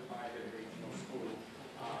requested by the regional school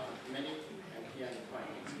committee and the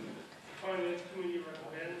finance committee. Finance committee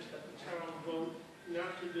recommends that the town vote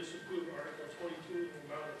not to disapprove Article 22 in the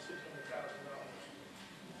amount of $600,000.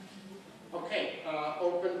 Okay,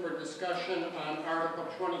 open for discussion on Article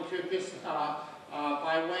 22. Just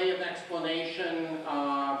by way of explanation,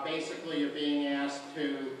 basically you're being asked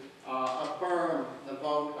to affirm the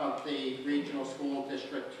vote of the regional school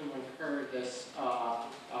district to incur this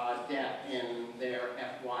debt in their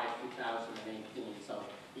FY 2018. So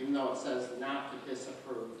even though it says not to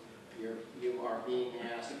disapprove, you are being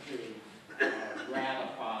asked to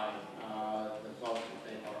ratify the vote that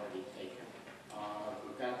they've already taken.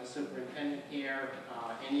 We've got the superintendent here.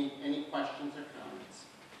 Any questions or comments?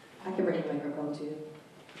 I can bring a microphone too.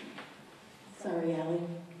 Sorry, Allie.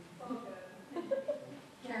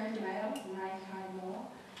 Karen DeMayo, 9 more.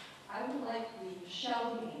 I would like the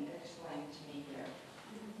shelving explained to me here.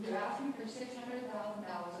 You're asking for $600,000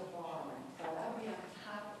 of borrowing, so that would be on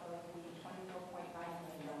top of the $24.5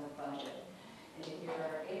 million budget. And in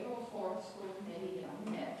your April 4th school committee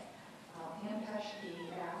minutes, Pam Peschke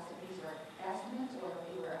asked if these were estimates or if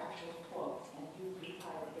they were actual quotes, and you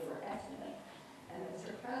replied that they were estimates. And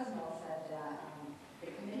Mr. Fresno said that the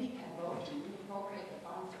committee can vote to reappropriate the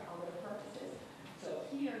funds for other purposes. So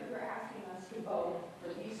here you're asking us to vote for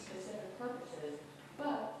these specific purposes,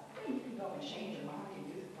 but then you can go and change your mind and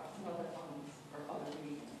use some other funds for other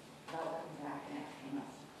reasons without coming back and asking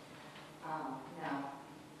us. Now,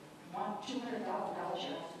 $200,000 you're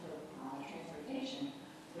asking for transportation,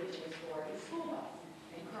 which is for a school bus.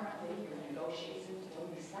 And currently you're in negotiations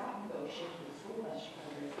until we stop negotiating with the school bus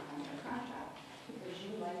drivers on their contract because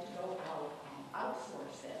you like to go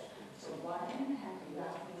outsource this. So why in the heck are you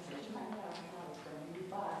asking us for $200,000 for a new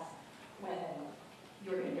bus when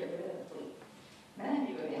you're going to get rid of the fleet? Then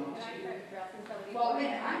you go down to... Well, wait,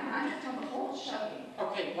 I'm just on the whole shoving.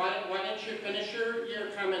 Okay, why don't you finish your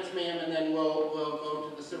comments, ma'am, and then we'll go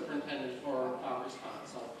to the superintendent for response.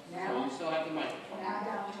 So you still have the microphone. Now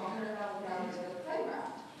down to $100,000 for the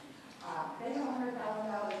playground. They have $100,000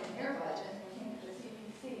 in their budget, and they came to the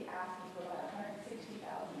CPC asking for about $160,000.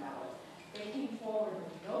 They came forward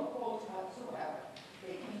with no quotes whatsoever.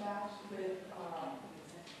 They came back with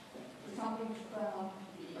something from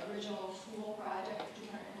the original school project,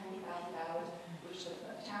 $290,000, which the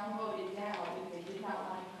town voted down because they did not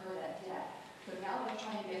want to incur that debt. So now they're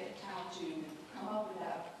trying to get the town to come up with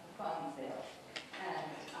that funds there. And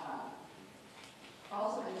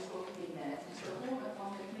also in the school committee minutes, Mr. Homer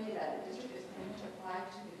informed the committee that the district is planning to apply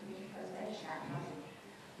to the Community Preservation Act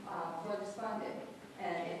for this funding.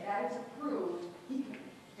 And if that is approved,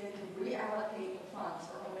 they can reallocate the funds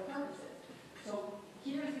for other purposes. So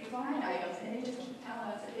here's these line items, and they just keep telling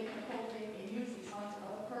us that they can appropriate and use these funds for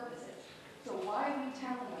other purposes. So why are we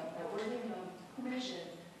telling them that we're giving them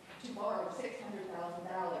permission to borrow $600,000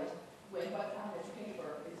 when what's on this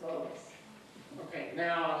paper is bogus? Okay,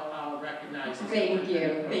 now I'll recognize... Thank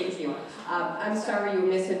you. I'm sorry you were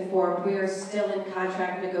misinformed. We are still in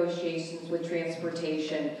contract negotiations with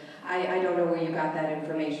transportation. I don't know where you got that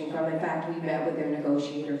information from. In fact, we met with their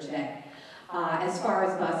negotiator today. As far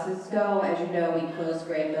as buses go, as you know, we closed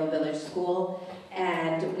Granville Village School,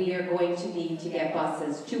 and we are going to need to get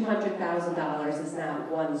buses. $200,000 is not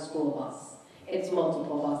one school bus. It's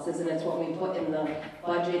multiple buses, and it's what we put in the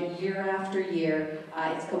budget year after year.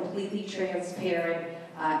 It's completely transparent.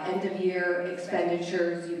 End-of-year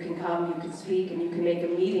expenditures, you can come, you can speak, and you can make a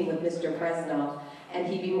meeting with Mr. Fresno, and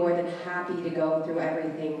he'd be more than happy to go through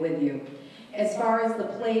everything with you. As far as the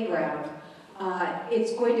playground,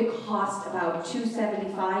 it's going to cost about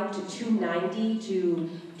 $275 to $290 to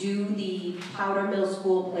do the Powder Mill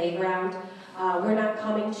School playground. We're not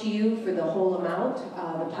coming to you for the whole amount.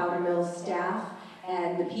 The Powder Mill staff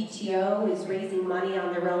and the PTO is raising money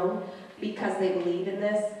on their own because they believe in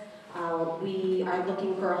this. We are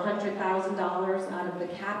looking for $100,000 out of the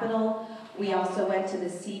capital. We also went to the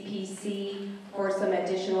CPC for some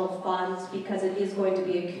additional funds because it is going to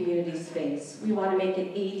be a community space. We want to make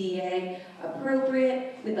it ADA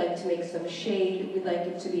appropriate. We'd like to make some shade. We'd like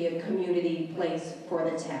it to be a community place for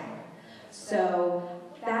the town. So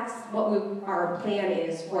that's what our plan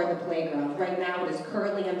is for the playground. Right now it is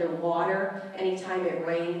currently underwater anytime it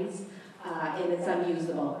rains and it's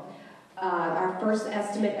unusable. Our first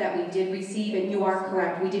estimate that we did receive, and you are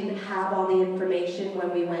correct, we didn't have all the information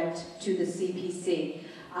when we went to the CPC.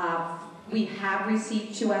 We have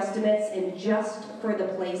received 2 estimates, and just for the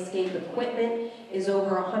playscape equipment is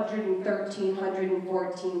over $113,000,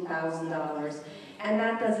 $114,000. And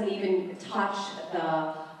that doesn't even touch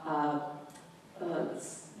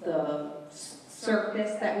the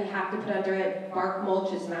surface that we have to put under it. Bark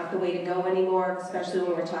mulch is not the way to go anymore, especially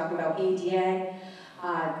when we're talking about ADA.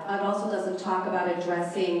 It also doesn't talk about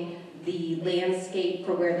addressing the landscape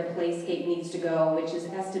for where the playscape needs to go, which is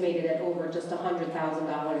estimated at over just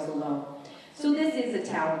 $100,000 alone. So this is a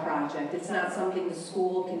town project. It's not something the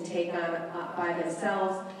school can take on by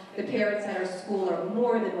themselves. The parents at our school are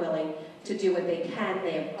more than willing to do what they can.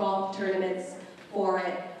 They have golf tournaments for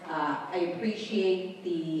it. I appreciate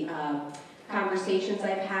the conversations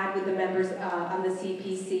I've had with the members on the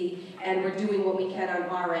CPC, and we're doing what we can on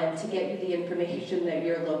our end to get you the information that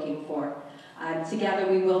you're looking for. Together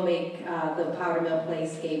we will make the Powder Mill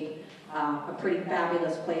Playscape a pretty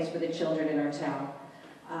fabulous place for the children in our town.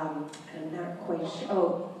 I'm not quite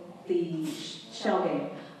sure, the shell game.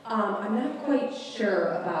 I'm not quite sure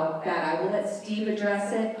about that. I will let Steve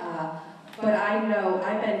address it, but I know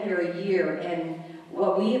I've been here a year, and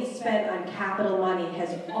what we have spent on capital money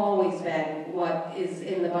has always been what is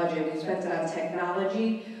in the budget. We've spent it on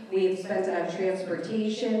technology, we have spent it on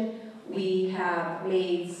transportation, we have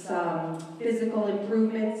made some physical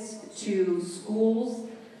improvements to schools.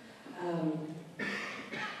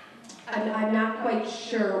 I'm not quite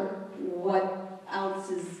sure what else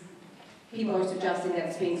people are suggesting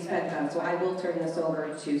that's being spent on, so I will turn this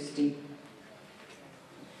over to Steve.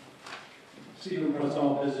 Stephen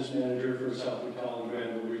Presnell, Business Manager for Southwood Collin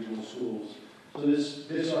Granville Regional Schools. So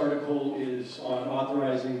this article is on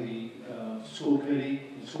authorizing the school committee,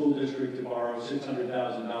 the school district to borrow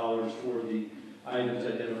 $600,000 for the items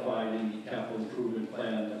identified in the capital improvement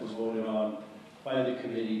plan that was voted on by the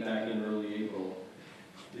committee back in early April.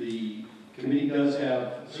 The committee does have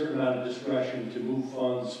a certain amount of discretion to move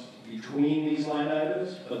funds between these line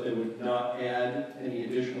items, but they would not add any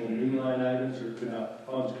additional new line items, or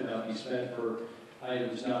funds could not be spent for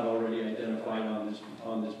items not already identified on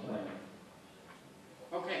this plan.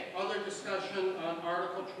 Okay, other discussion on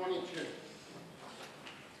Article 22.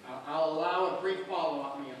 I'll allow a brief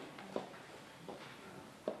follow-up, ma'am.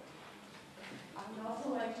 I would also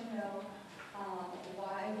like to know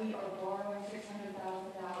why we are borrowing $600,000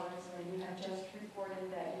 when you have just reported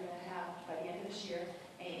that you're going to have, by the end of this year,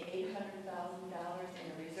 $800,000 in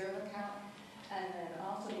a reserve account, and then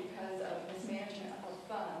also because of mismanagement of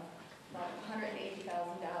funds, about $180,000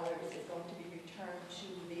 is going to be returned to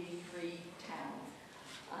the 3 towns.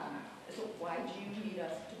 So why do you need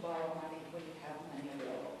us to borrow money when you have money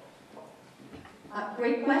available?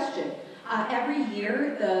 Great question. Every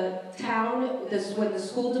year, the town, when the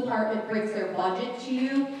school department brings their budget to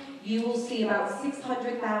you, you will see about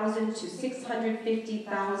 $600,000 to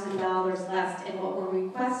 $650,000 left in what we're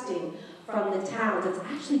requesting from the towns. It's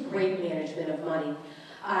actually great management of money.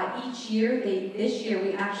 Each year, this year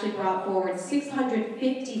we actually brought forward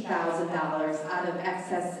 $650,000 out of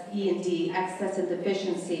excess E&D, excess and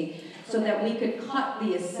deficiency, so that we could cut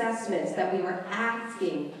the assessments that we were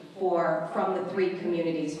asking for from the 3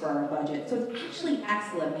 communities for our budget. So it's actually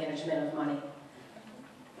excellent management of money.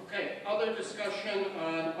 Okay, other discussion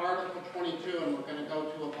on Article 22, and we're going to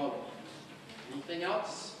go to a vote. Anything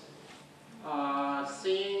else?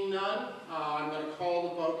 Seeing none, I'm going to call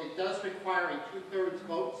the vote. It does require a 2/3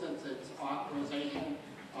 vote since it's authorization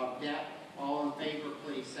of debt. All in favor,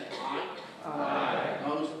 please say aye. Aye.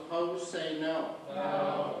 Those opposed, say no.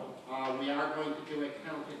 No. We are going to do a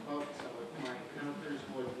counted vote, so if my counters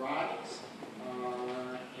would rise.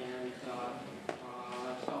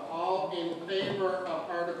 So all in favor of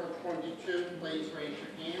Article 22, please raise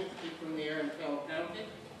your hands. Keep them there until counted.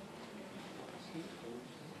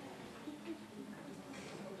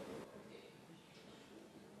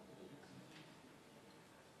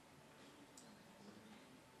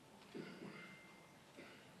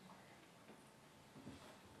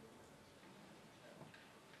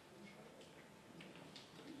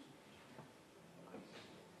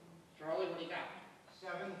 Charlie, what do you got?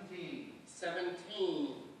 17. 17.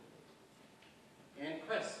 And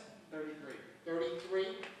Chris?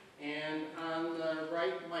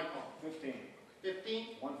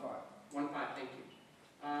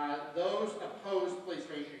 those opposed, please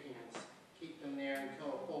raise your hands. Keep them there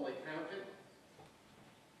until fully counted.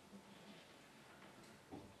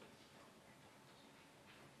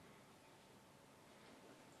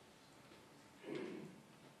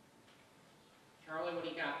 Charlie, what do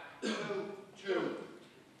you got? Two.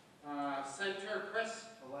 Center, Chris?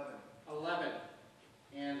 11.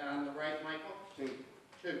 And on the right, Michael? 2.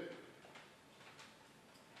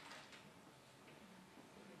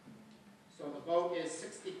 So the vote is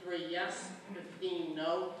 63 yes, 15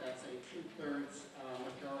 no. That's a 2/3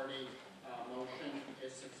 majority. Motion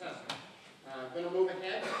is successful. I'm going to move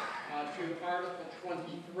ahead to Article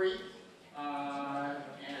 23, and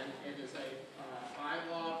it is a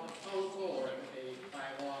bylaw proposal or a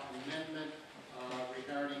bylaw amendment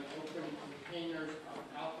regarding open containers of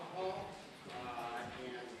alcohol.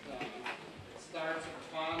 And it starts at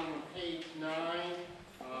the bottom of page 9,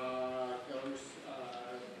 goes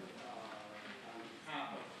on top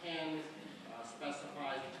of 10,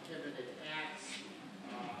 specifies prohibited acts,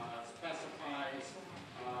 specifies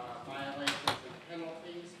violations and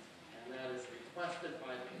penalties, and that is requested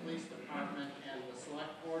by the police department and the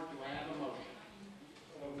select board. Do I have a motion?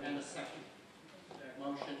 And a second.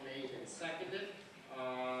 Motion made and seconded.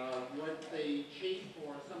 Would the chief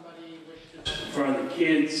or somebody wish to... In front of the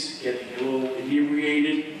kids, getting a little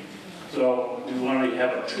inebriated. So we want to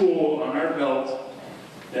have a tool on our belt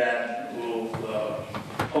that will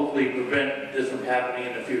hopefully prevent this from happening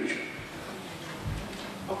in the future.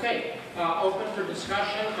 Okay, open for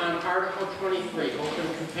discussion on Article 23,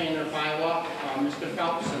 open container bylaw. Mr.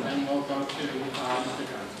 Phelps, and then we'll go to Mr.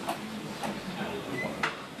 Johnson.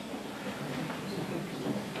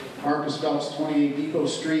 Marcus Phelps, 28 Depot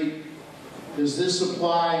Street. Does this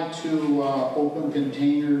apply to open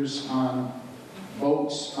containers on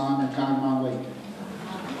boats on the Conemaugh Lake?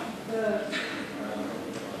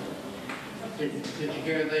 Did you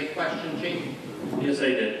hear the question, Chief? Yes, I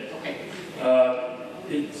did. Okay.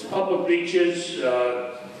 It's public beaches.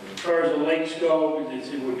 As far as the lakes go,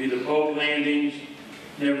 it would be the boat landings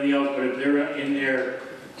and everything else. But if they're in their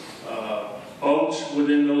boats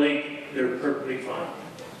within the lake, they're perfectly fine.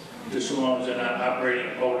 Just as long as they're not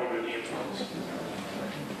operating a boat under the influence.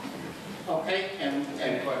 Okay, and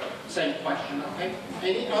same question, okay.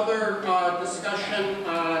 Any other discussion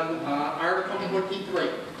on Article 23?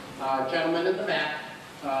 Gentleman in the back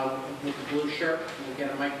with the blue shirt, can we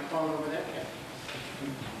get a microphone over there? Yeah.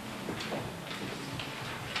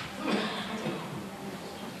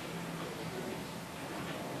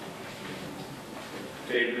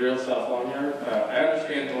 Dave Grill, South Long Yard. I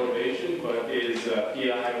understand the motivation, but is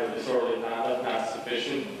PI or disorderly conduct not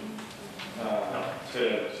sufficient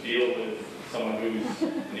to deal with someone who's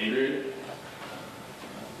inebriated?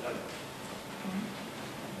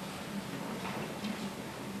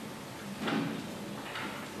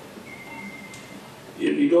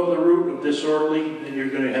 If you go the route of disorderly, then you're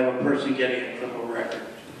going to have a person getting a criminal record,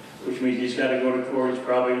 which means he's got to go to court. He's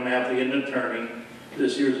probably going to have to get an attorney.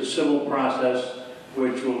 This here's a civil process,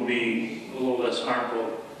 which will be a little less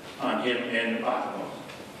harmful on him and the pocketbook.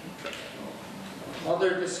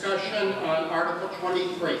 Other discussion on Article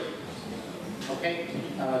 23? Okay,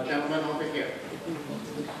 gentleman over here.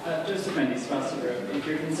 Joseph Mendy, Sponsor Road. If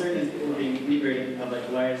your concern is people being inebriated in public,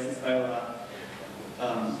 why is this bylaw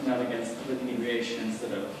not against public inebriation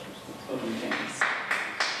instead of open containers?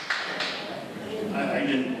 I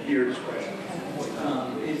didn't hear his question.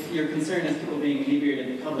 If your concern is people being inebriated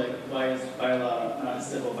in public, why is the bylaw not a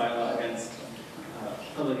civil bylaw against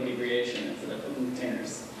public inebriation instead of open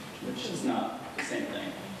containers, which is not the same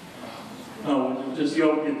thing? No, just the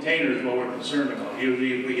open container is what we're concerned about.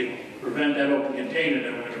 Usually if we can prevent that open container,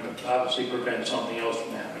 then we're going to obviously prevent something else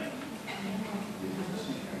from happening.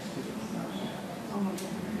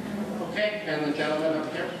 Okay, and the gentleman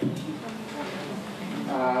up here.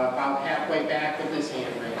 About halfway back with his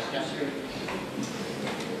hand raised. Yes, sir.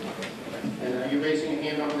 And are you raising your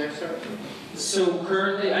hand over there, sir? So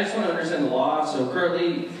currently, I just want to understand the law. So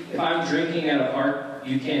currently, if I'm drinking at a park,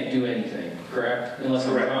 you can't do anything, correct? Unless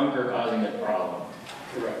I'm drunk or causing a problem.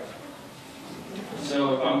 Correct.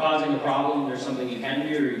 So if I'm causing a problem, there's something you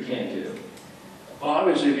can do or you can't do? Well,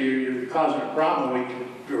 obviously, if you're causing a problem, we can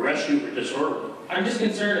arrest you for disorderly. I'm just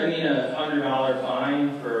concerned, I mean, $100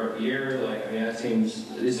 fine for a beer, like, I mean, that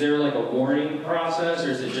seems, is there like a warning process, or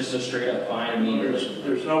is it just a straight up fine immediately?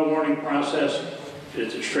 There's no warning process,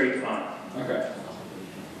 it's a straight fine. Okay.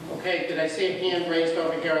 Okay, did I see a hand raised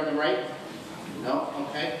over here on the right? No,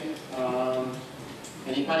 okay.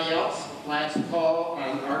 Anybody else? Last call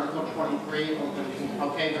on Article 23.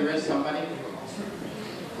 Okay, there is somebody.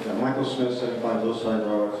 Yeah, Michael Smith, 75 Hillside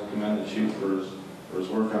Road. I commend the chief for his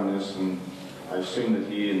work on this, and I assume that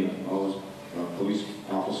he and all his police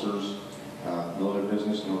officers know their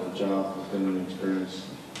business, know their job, have been an experience,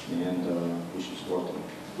 and we should support them.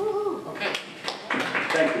 Okay.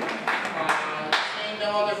 Thank you. Seeing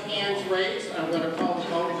no other hands raised, I'm going to call the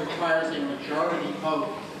vote. It requires a majority vote.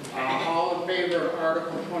 All in favor of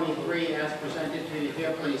Article 23 as presented to you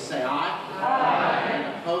here, please say aye. Aye.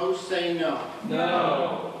 And opposed, say no.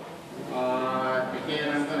 No. Again,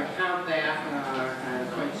 I'm going to count that. I'm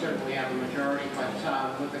quite certain we have a majority, but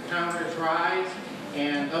would the counters rise?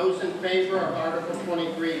 And those in favor of Article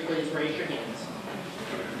 23, please raise your hands.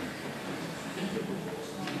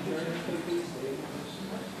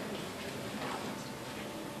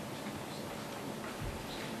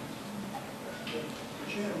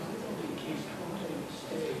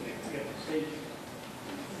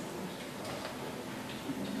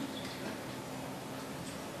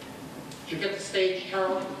 Did you get the stage,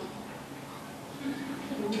 Charlie?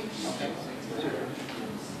 Okay.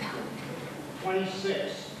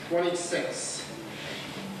 26. 26.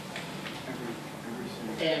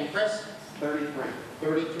 And Chris? 33.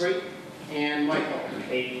 33. And Michael?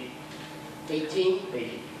 18.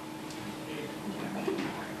 18?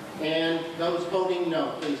 And those voting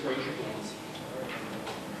no, please raise your hands.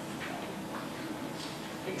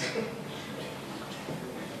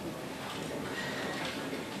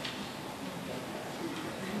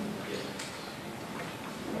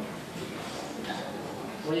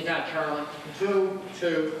 What do you got, Charlie? 2.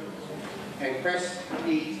 2. And Chris?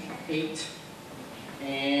 8. 8.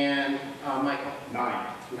 And Michael? 9.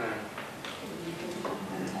 9.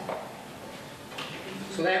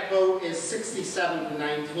 So that vote is 67 to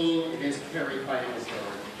 19. It is carried by a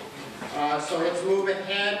majority. So let's move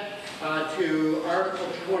ahead to Article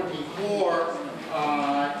 24,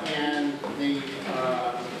 and the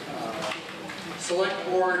Select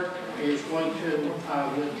Board is going to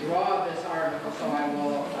withdraw this article, so I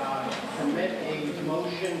will permit a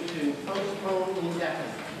motion to postpone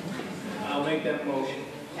indefinitely. I'll make that motion.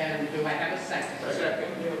 And do I have a second? Second.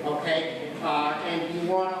 Okay. And do you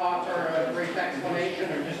want to offer a brief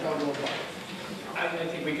explanation or just go to a vote? I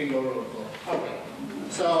think we can go to a vote. Okay.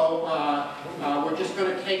 So we're just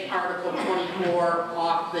going to take Article 24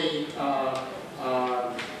 off the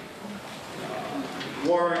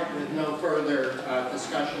warrant with no further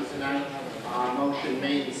discussion tonight. Motion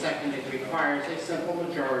made and seconded requires a simple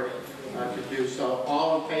majority to do so.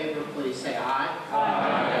 All in favor, please say aye.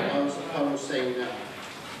 Aye. And those opposed say no.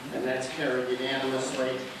 And that's carried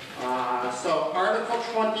unanimously. So Article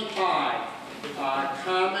 25,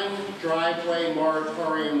 common driveway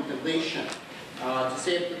moratorium deletion. To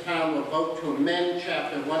see if the town will vote to amend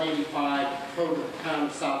Chapter 185 Code of the Town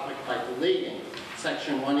of Southwick by deleting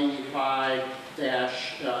Section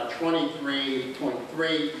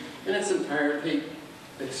 185-23.3 in its entirety,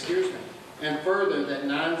 and further that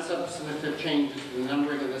non-substantive changes to the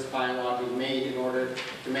numbering of this bylaw be made in order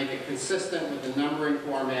to make it consistent with the numbering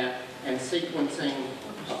format and sequencing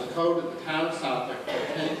of the Code of the Town of Southwick or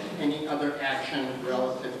any other action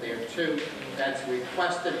relative thereto. That's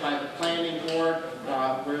requested by the Planning Board.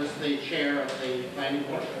 Where's the chair of the Planning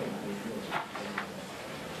Board?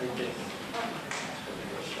 Thank you.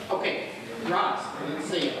 Okay, Ross, I didn't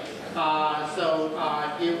see you. So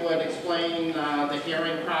you would explain the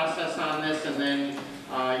hearing process on this, and then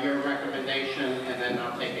your recommendation, and then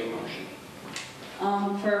I'll take a motion.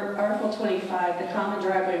 For Article 25, the common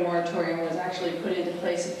driveway moratorium was actually put into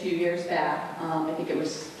place a few years back. I think it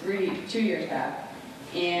was 2 years back.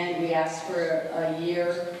 And we asked for a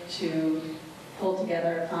year to pull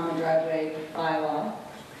together a common driveway bylaw.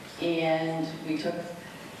 And we took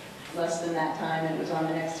less than that time, and it was on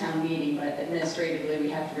the next town meeting, but administratively we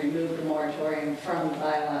have to remove the moratorium from the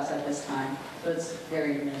bylaws at this time. So it's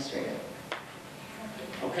very administrative.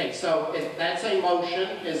 Okay, so if that's a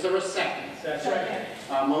motion, is there a second? Second.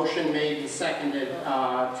 Motion made and seconded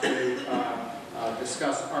to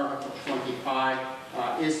discuss Article 25.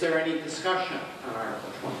 Is there any discussion on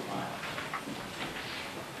Article 25?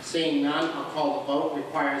 Seeing none, I'll call the vote.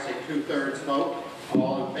 Requires a 2/3 vote.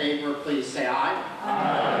 All in favor, please say aye.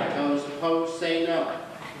 Aye. Those opposed, say no.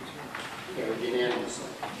 Carried unanimously.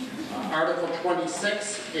 Article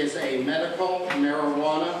 26 is a medical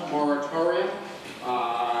marijuana moratorium.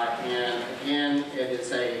 And again, it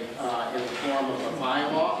is in the form of a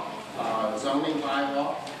bylaw, zoning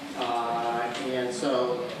bylaw. And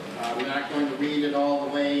so I'm not going to read it all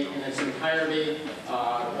the way in its entirety,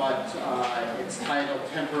 but it's titled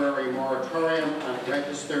Temporary Moratorium on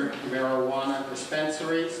Registered Marijuana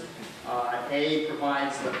Dispensaries. A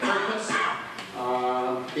provides the purpose.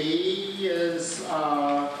 B is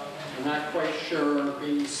I'm not quite sure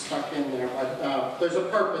he's stuck in there, but there's a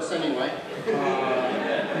purpose anyway.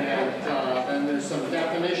 And then there's some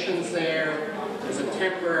definitions there. There's a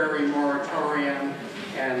temporary moratorium,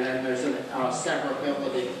 and then there's a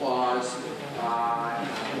severability clause.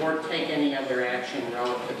 Or take any other action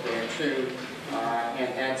relative thereto. And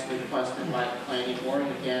that's requested by the planning board.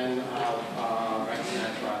 Again, I'll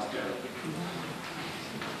recognize Ross Derry.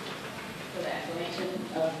 For the explanation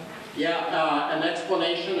of... Yeah, an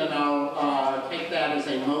explanation, and I'll take that as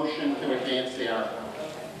a motion to advance the article.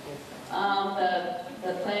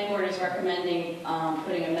 The planning board is recommending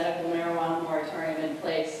putting a medical marijuana moratorium in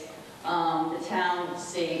place. The town, the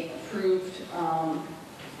state approved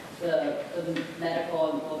the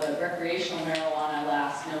medical, the recreational marijuana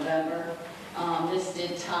last November. This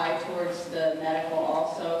did tie towards the medical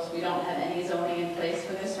also, so we don't have any zoning in place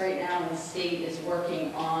for this right now, and the state is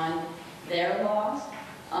working on their laws.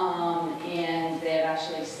 And they have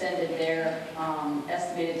actually extended their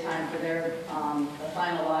estimated time for their the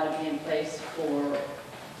final law to be in place for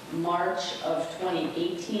March of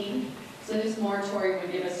 2018. So this moratorium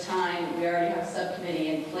would give us time. We already have a subcommittee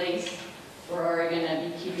in place. We're already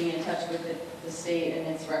going to be keeping in touch with the state and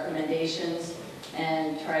its recommendations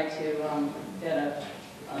and try to get a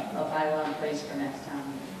bylaw in place for next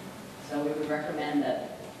time. So we would recommend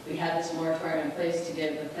that we have this moratorium in place to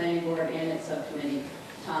give the planning board and its subcommittee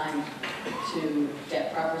time to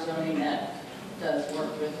get proper zoning that does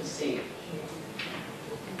work with the state.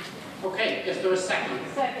 Okay, is there a second?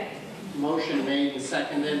 Second. Motion made and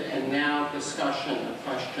seconded, and now discussion, a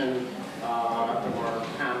question or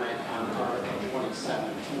comment on Article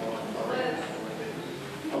 27.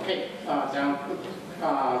 Okay, down,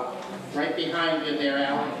 right behind you there,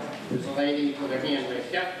 Alan. There's a lady with her hand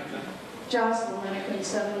raised. Yep. Jocelyn Lincoln,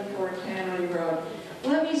 74 Cannery Road.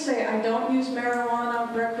 Let me say, I don't use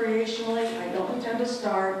marijuana recreationally. I don't intend to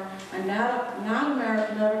start. I'm not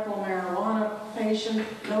a medical marijuana patient.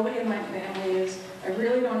 Nobody in my family is. I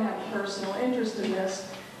really don't have a personal interest in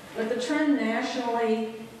this. But the trend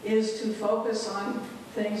nationally is to focus on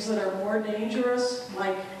things that are more dangerous,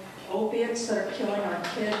 like opiates that are killing our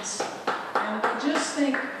kids. And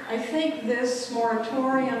I think this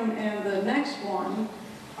moratorium and the next one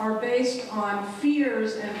are based on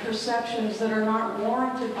fears and perceptions that are not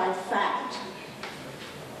warranted by fact.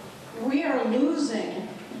 We are losing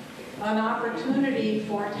an opportunity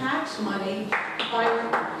for tax money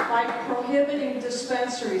by prohibiting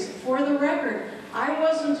dispensaries. For the record, I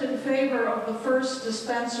wasn't in favor of the first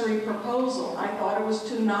dispensary proposal. I thought it was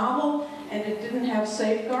too novel and it didn't have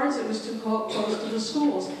safeguards. It was too close to the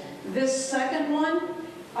schools. This second one,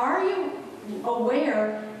 are you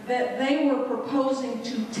aware that they were proposing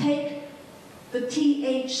to take the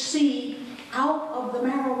THC out of the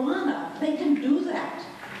marijuana? They can do that.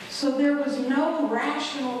 So there was no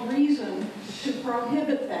rational reason to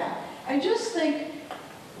prohibit that. I just think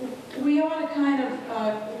we ought to kind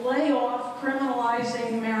of lay off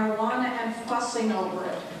criminalizing marijuana and fussing over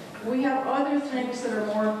it. We have other things that are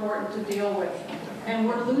more important to deal with. And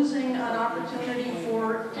we're losing an opportunity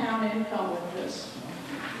for town income with this.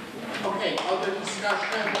 Okay, other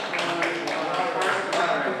discussion on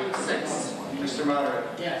Article 6. Mr. Moderator.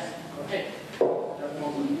 Yes, okay.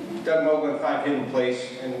 Doug Mogul, 5 Hidden Place,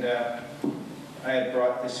 and I had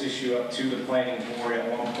brought this issue up to the planning board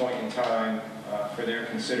at one point in time for their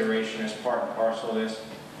consideration as part and parcel of this.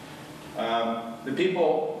 The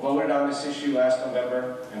people voted on this issue last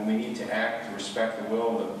November, and we need to act to respect the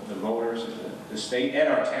will of the voters of the state and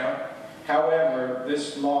our town. However,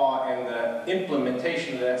 this law and the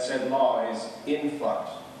implementation of that said law is in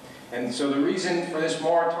flux. And so the reason for this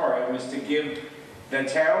moratorium is to give the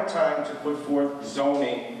town time to put forth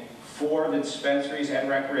zoning for the dispensaries and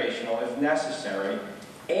recreational if necessary,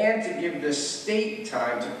 and to give the state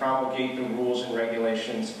time to promulgate the rules and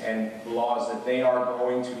regulations and laws that they are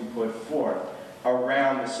going to put forth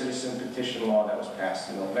around the citizen petition law that was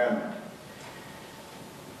passed in November.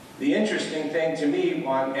 The interesting thing to me,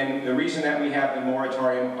 and the reason that we have the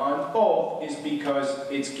moratorium on both is because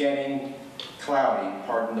it's getting cloudy,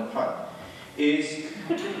 pardon the pun, is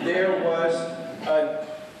there was a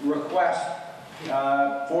request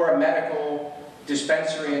for a medical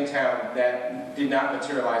dispensary in town that did not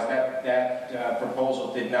materialize. That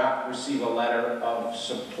proposal did not receive a letter of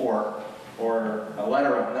support or a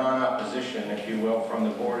letter of non-opposition, if you will, from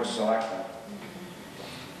the Board of Selectmen.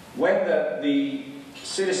 When the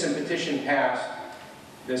citizen petition passed,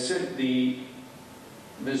 the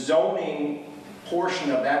zoning portion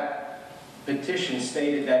of that petition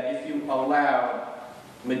stated that if you allowed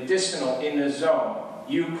medicinal in the zone,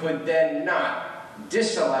 you could then not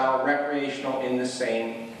disallow recreational in the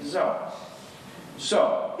same zone.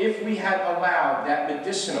 So, if we had allowed that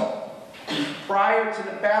medicinal prior to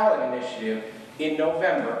the ballot initiative in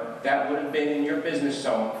November, that would have been in your business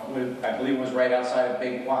zone, I believe it was right outside of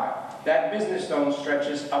Big Y. That business zone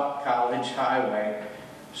stretches up College Highway,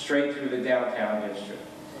 straight through the downtown district.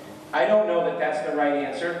 I don't know that that's the right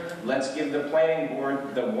answer. Let's give the planning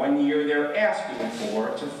board the 1 year they're asking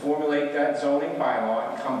for to formulate that zoning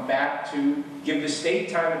bylaw and come back to give the state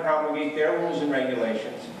time to promulgate their rules and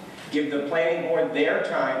regulations, give the planning board their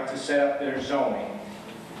time to set up their zoning,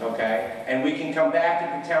 okay? And we can come back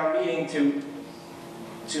at the town meeting to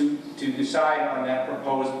decide on that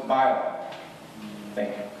proposed bylaw.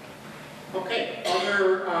 Thank you. Okay,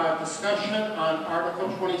 other discussion on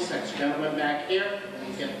Article 26. Gentlemen back here,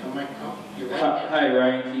 get the microphone. You're right there. Hi,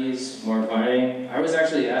 Ryan Keys, More Vining. I was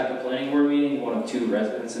actually at the planning board meeting, one of 2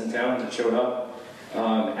 residents in town that showed up.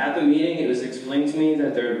 At the meeting, it was explained to me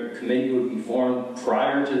that their committee would be formed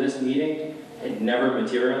prior to this meeting. It never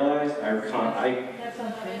materialized. That's not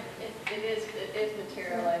it is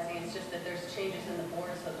materializing, it's just that there's changes in the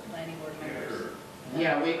boards of the planning board members.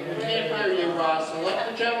 Yeah, we can't hear you, Ross, so let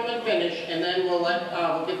the gentleman finish, and then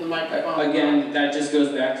we'll give the microphone. Again, that just goes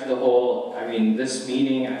back to the whole, I mean, this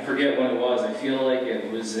meeting, I forget when it was. I feel like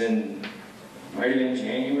it was might have been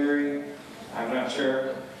January. I'm not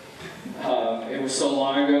sure. It was so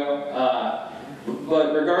long ago.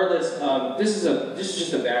 But regardless, this is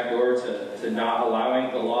just a backdoor to not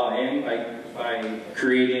allowing the law in by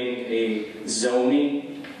creating a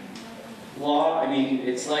zoning law. I mean,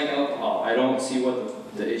 it's like alcohol. I don't see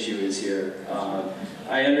what the issue is here.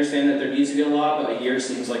 I understand that there needs to be a law, but a year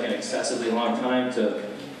seems like an excessively long time to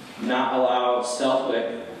not allow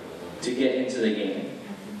Southwick to get into the game.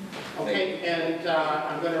 Okay, and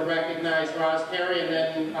I'm going to recognize Roz Terry, and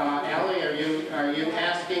then Ally, are you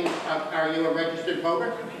asking, are you a registered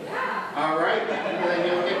voter? Yeah. All right, then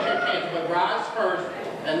you'll get your chance, but Roz first,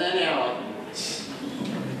 and then Ally.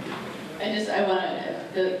 I want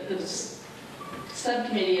to, the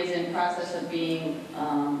subcommittee is in process of being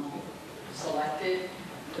selected.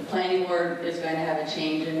 The planning board is going to have a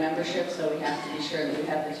change in membership, so we have to be sure that we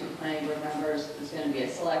have the 2 planning board members. There's going to be a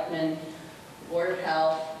selectman, Board of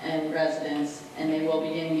Health, and residents, and they will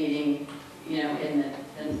begin meeting,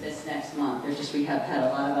 in this next month. We have had a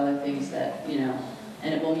lot of other things that,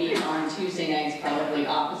 and it will meet on Tuesday nights, probably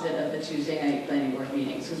opposite of the Tuesday night planning board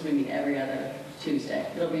meetings, because we meet every other Tuesday.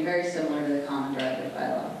 It'll be very similar to the common driveway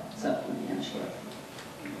bylaw subcommittee, I'm sure.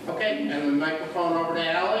 Okay, and the microphone over to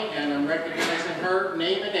Ally, and I'm recognizing her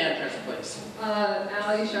name and address, please.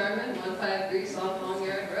 Ally Sharman, 153 South Long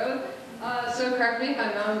Yard Road. So correct me if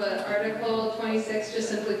I'm wrong, but Article 26 just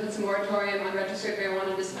simply puts a moratorium on registered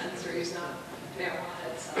marijuana dispensaries, not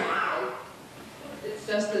marijuana itself. It's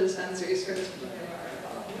just the dispensaries for this particular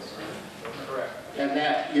article. Correct. And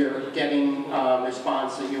that you're getting a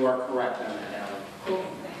response that you are correct on that, Ally. Cool.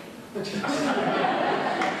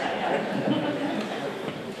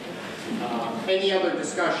 Any other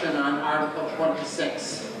discussion on Article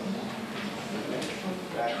 26?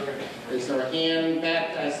 Is there a hand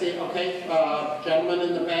back? I see, okay, gentleman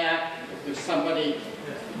in the back, if there's somebody.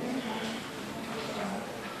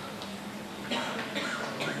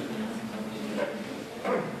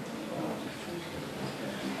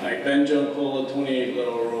 Hi, Ben Juncola, 28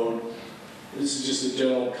 Little Road. This is just a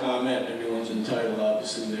general comment. Everyone's entitled,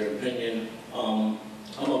 obviously, to their opinion. I'm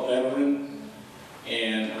a veteran,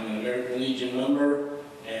 and I'm an American Legion member,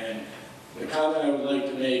 and the comment I would like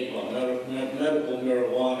to make about medical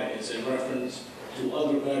marijuana is in reference to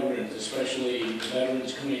other veterans, especially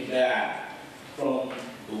veterans coming back from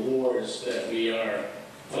the wars that we are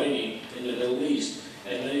fighting in the Middle East,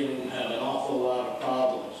 and many of them have an awful lot of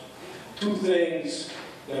problems. 2 things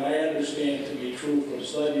that I understand to be true from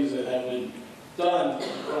studies that have been done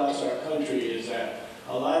across our country is that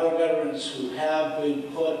a lot of veterans who have been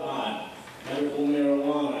put on medical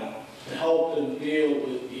marijuana to help them deal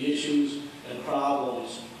with the issues and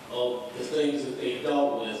problems of the things that they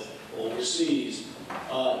dealt with overseas.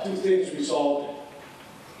 2 things resulted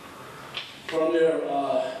from their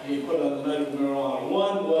being put on the medical marijuana.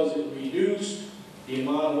 One was it reduced the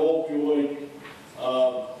amount of opioid,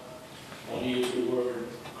 let me use the word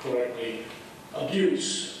correctly,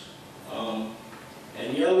 abuse.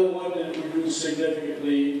 And the other one that reduced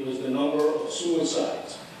significantly was the number of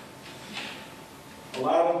suicides. A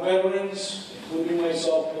lot of veterans, including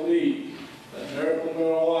myself, believe that medical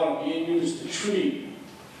marijuana being used to treat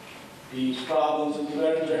these problems that the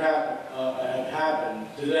veterans have happened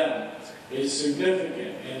to them is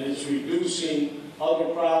significant, and it's reducing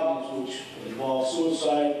other problems which involve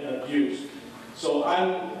suicide and abuse. So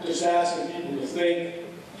I'm just asking people to think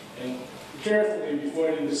and carefully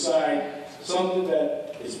before they decide something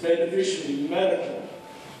that is beneficially medical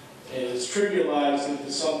and is trivialized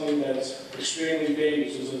into something that's extremely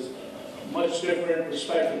dangerous. It's a much different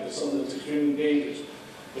perspective to something that's extremely dangerous.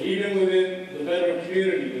 But even within the veteran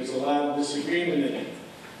community, there's a lot of disagreement in it.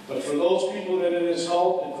 But for those people that it has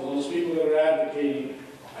helped, and for those people that are advocating,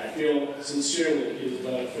 I feel sincerely it is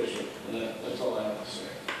beneficial. And that's all I have to say.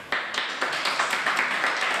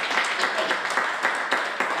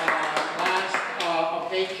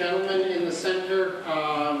 Okay, gentleman in the center,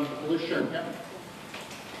 blue shirt. Yep.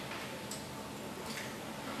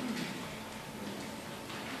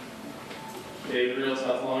 Dave Real,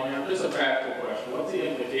 South Longyear. Just a practical question. What's the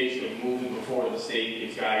implication of moving before the state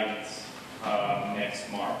gives guidance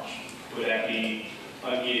next March? Would that be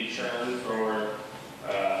unneeded churn for,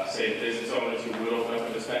 say, business owners who would open up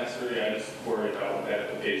a dispensary? I just worry about what that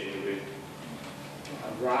implication would be.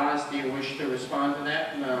 Roz, do you wish to respond to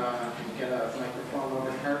that? Can you get a microphone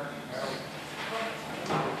over to her?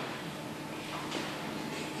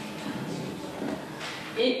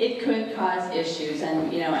 It could cause issues,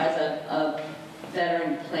 and as a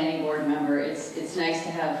veteran planning board member, it's nice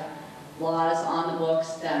to have laws on the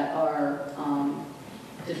books that are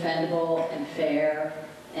defendable and fair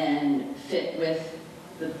and fit with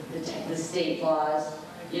the state laws.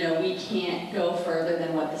 We can't go further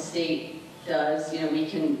than what the state does.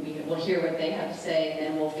 We'll hear what they have to say, and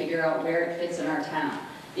then we'll figure out where it fits in our town.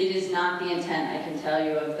 It is not the intent, I can tell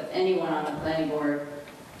you, of anyone on the planning board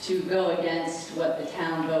to go against what the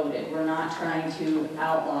town voted. We're not trying to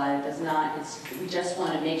outlaw it. We just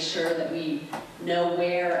want to make sure that we know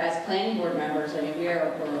where, as planning board members, we're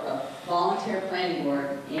a volunteer planning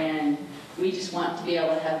board, and we just want to be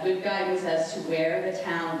able to have good guidance as to where the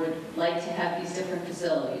town would like to have these different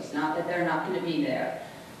facilities. Not that they're not going to be there.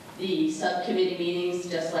 The subcommittee meetings,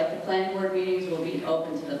 just like the planning board meetings, will be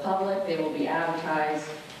open to the public. They will be advertised,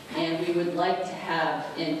 and we would like to have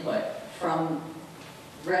input from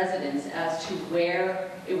residents as to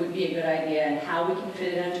where it would be a good idea and how we can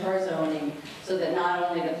fit it into our zoning, so that not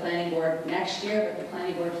only the planning board next year, but the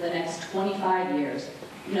planning board for the next 25 years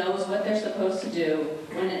knows what they're supposed to do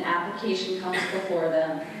when an application comes before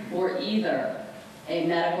them for either a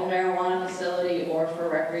medical marijuana facility or for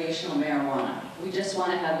recreational marijuana. We just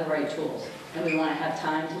want to have the right tools, and we want to have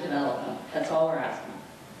time to develop them. That's all we're asking.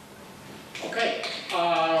 Okay,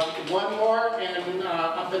 one more, and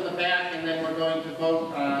up in the back, and then we're going to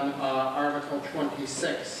vote on Article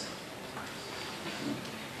 26.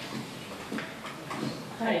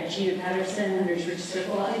 Hi, Gina Patterson, Hunters Ridge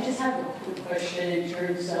Circle. I just have a quick question in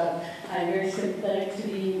terms of, I'm very sympathetic to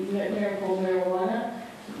the medical marijuana.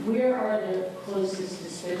 Where are the closest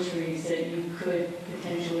dispensaries that you could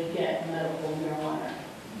potentially get medical marijuana?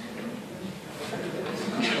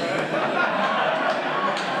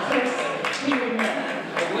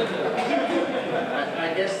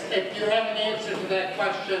 I guess if you have an answer to that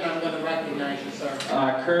question, I'm going to recognize you, sir.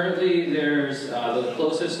 Currently, there's the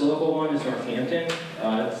closest local one is Northampton.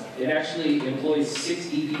 It actually employs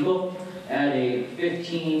 60 people at a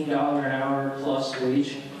 $15 an hour plus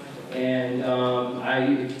wage. And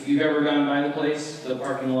if you've ever gone by the place, the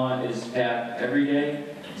parking lot is packed every day,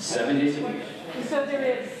 7 days a week. So there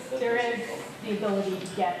is the ability to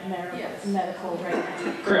get medical right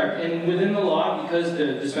now? Correct, and within the law, because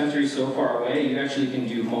the dispensary is so far away, you actually can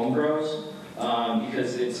do home grows,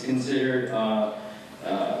 because it's considered, trying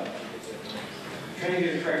to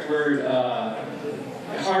get the correct word,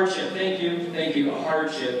 hardship, thank you, a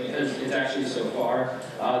hardship, because it's actually so far.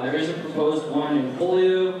 There is a proposed one in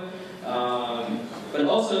Holyoke, but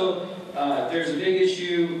also there's a big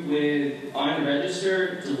issue with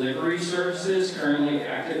unregistered delivery services currently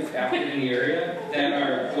active in the area that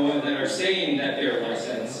are saying that they're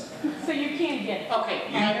licensed. So you can't get it? Okay,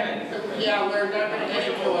 yeah, we're not going to get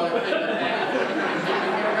into a I'm going to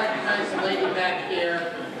recognize the lady back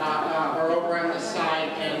here, or over on this side,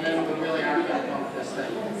 and then we really are going to vote this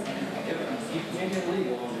thing.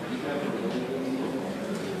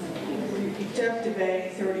 Deb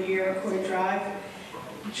DeBay, 30-year Coy Drive.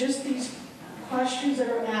 Just these questions that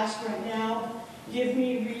are asked right now give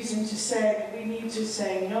me reason to say that we need to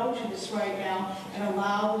say no to this right now and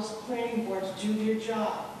allow this planning board to do their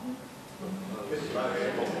job.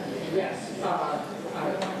 Yes, I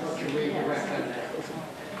want you to redirect on that.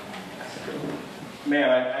 Ma'am,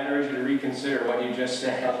 I'd urge you to reconsider what you just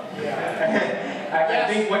said.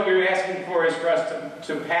 I think what you're asking for is for us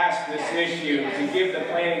to pass this issue, to give the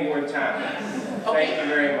planning board time. Okay. Thank you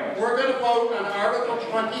very much. We're going to vote on Article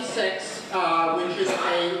 26, which is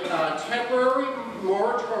a temporary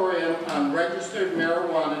moratorium on registered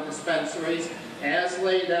marijuana dispensaries, as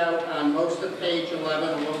laid out on most of page 11,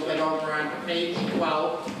 a little bit over on page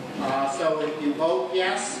 12. So if you vote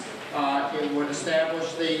yes, it would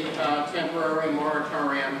establish the temporary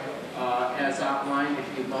moratorium as outlined.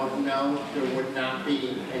 If you vote no, there would not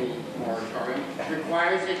be any moratorium.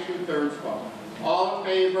 Requires a 2/3 vote. All in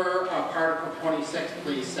favor of Article 26,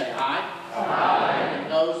 please say aye. Aye.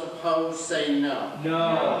 And those opposed say no.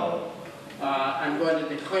 No. I'm going to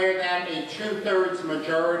declare that a 2/3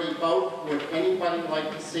 majority vote. Would anybody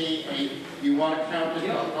like to see you want to count it?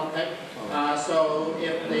 Okay. So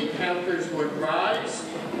if the counters would rise,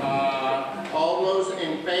 all those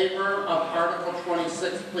in favor of Article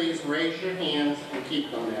 26, please raise your hands and keep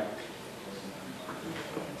them there.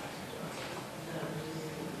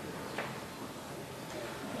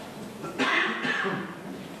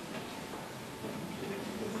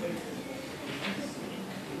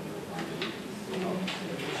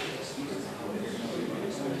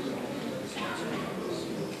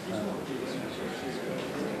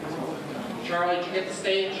 Charlie, did you get the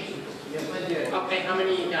stage? Yes, I did. Okay, how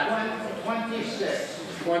many you got? 26.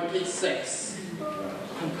 26.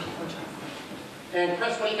 And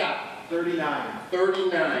Chris, what do you got? 39.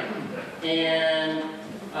 39. And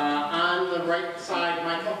on the right side,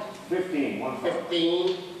 Michael? 15.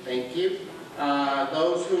 15. Thank you.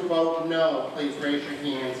 Those who vote no, please raise your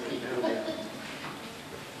hands. Keep them there.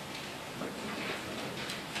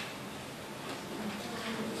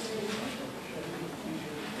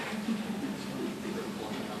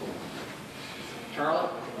 Charlie?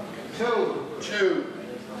 2. 2.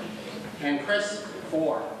 And Chris?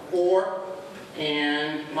 4. 4.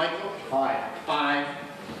 And Michael? 5. 5.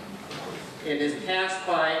 It is passed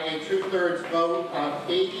by a 2/3 vote of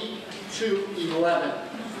 80 to 11.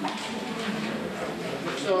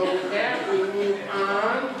 So with that, we move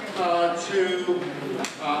on to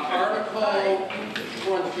Article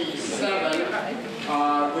 27,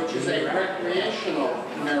 which is a recreational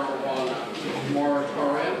marijuana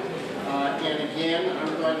moratorium. And again,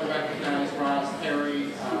 I'm going to recognize Ross Terry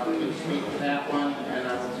to speak to that one, and I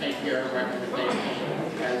will take your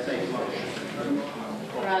recommendation as a motion.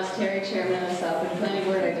 Ross Terry, Chairman of the Southwick Planning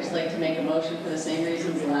Board. I'd just like to make a motion for the same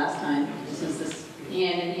reasons the last time. This is this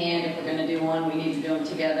hand in hand. If we're going to do one, we need to do them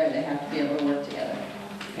together. They have to be able to work together.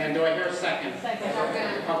 And do I hear a second? Second.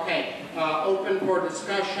 Okay. Open for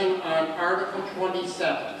discussion on Article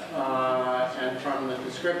 27. And from the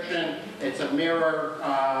description, it's a mirror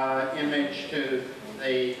image to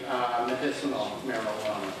the medicinal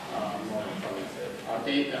marijuana moratorium.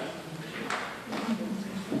 David.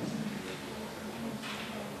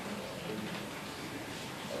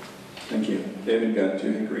 Thank you. David Gunn,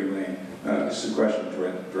 2 Hickory Lane. This is a question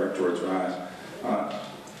direct towards Roz.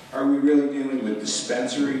 Are we really dealing with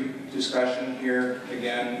dispensary discussion here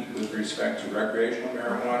again with respect to recreational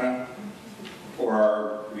marijuana? Or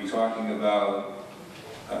are we talking about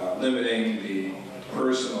limiting the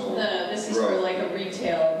personal No, this is for like a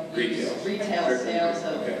retail sales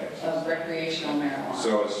Okay. of recreational marijuana.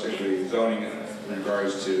 So it's strictly zoning in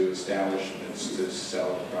regards to establishments to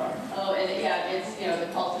sell the product. Oh, and yeah, it's, the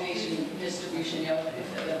cultivation, distribution,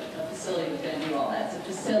 if a facility was gonna do all that. It's a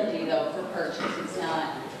facility though for purchase, it's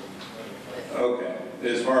not. Okay.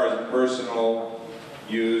 As far as personal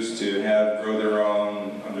use to grow their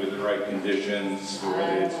own under the right conditions,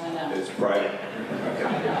 whether it's private. Okay.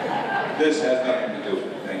 This has nothing to do with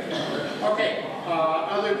it. Thank you. Okay.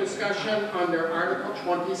 Other discussion under Article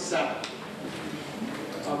 27.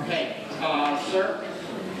 Okay. Sir?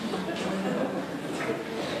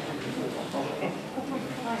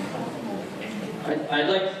 I'd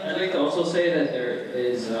like to also say that there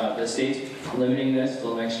is the state's limiting this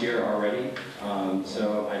till next year already.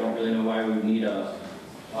 So I don't really know why we would need a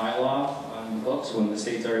bylaw on the books when the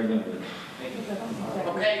state's already limited.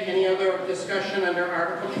 Okay, any other discussion under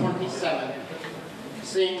Article 27?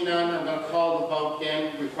 Seeing none, I'm going to call the vote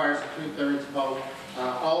again. It requires a 2/3 vote.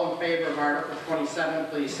 All in favor of Article 27,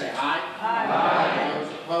 please say aye. Aye.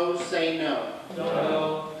 Those opposed, say no.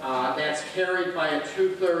 No. That's carried by a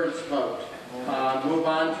 2/3 vote. Move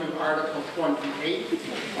on to Article 28.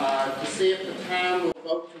 To see if the town will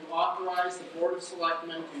vote to authorize the Board of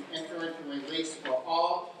Selectmen to enter into a lease for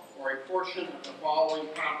all or a portion of the following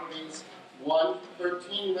properties. 1,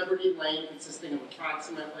 13 Liberty Lane, consisting of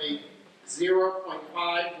approximately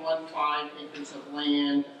 0.515 acres of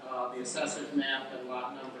land. The assessor's map and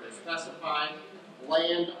lot number is specified.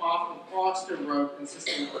 Land off of Foster Road,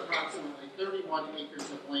 consisting of approximately 31 acres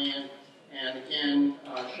of land, and again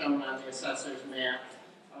shown on the assessor's map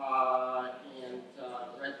and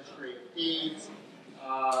registry of deeds.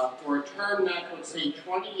 For a term not to exceed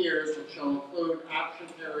 20 years, which shall include option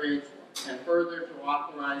periods, and further to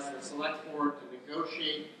authorize the select board to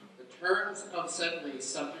negotiate the terms of said lease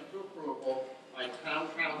subject to approval by town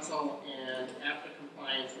council and after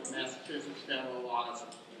compliance with Massachusetts general laws,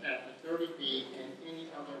 chapter 30B, and any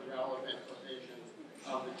other relevant provisions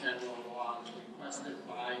of the general laws requested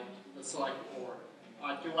by the select board.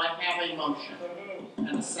 Do I have a motion?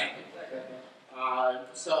 And a second. Can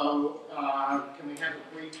we have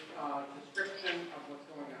a brief description of what's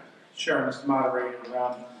going on? Sure, Mr. Moderator.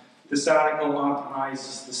 This article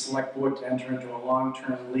authorizes the select board to enter into a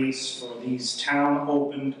long-term lease for these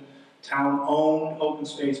town-owned open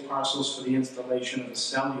space parcels for the installation of a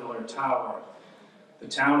cellular tower. The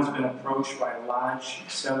town has been approached by a large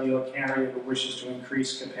cellular carrier who wishes to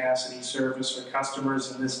increase capacity service for customers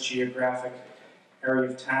in this geographic area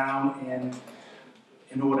of town, and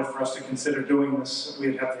in order for us to consider doing this,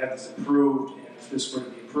 we'd have to have this approved, and if this were to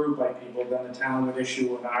be approved by people, then the town would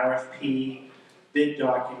issue an RFP bid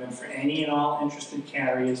document for any and all interested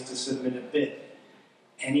carriers to submit a bid.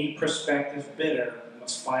 Any prospective bidder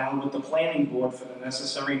must file with the planning board for the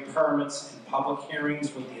necessary permits and public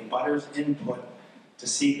hearings with the abutters' input to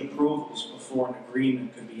seek approvals before an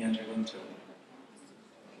agreement could be entered into.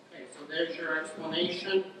 Okay, so there's your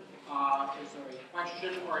explanation. Is there a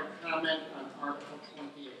question or a comment on Article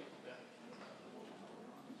 28?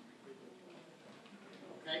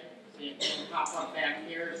 Okay, so you can pop up back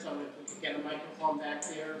here, so if we can get a microphone back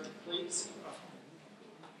there, please.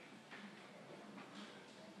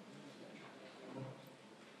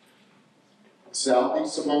 Sal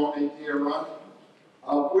Simone here, Ron.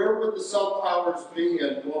 Where would the cell towers be,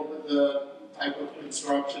 and what would the type of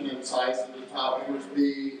construction and size of the towers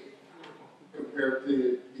be compared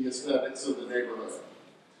to the aesthetics of the neighborhood?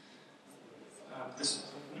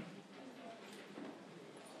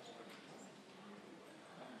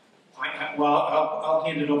 I'll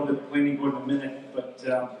hand it over to the planning board in a minute, but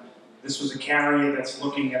this was a carrier that's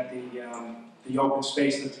looking at the open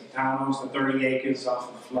space that the town owns, the 30 acres off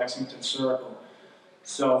of Lexington Circle.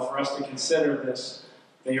 So for us to consider this,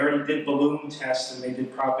 they already did balloon tests and they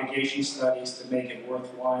did propagation studies to make it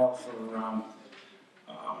worthwhile for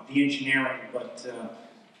the engineering, but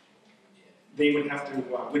they would have to,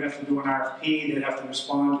 we'd have to do an RFP, they'd have to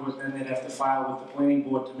respond to it, then they'd have to file with the planning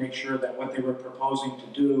board to make sure that what they were proposing to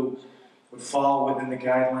do would fall within the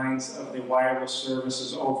guidelines of the wireless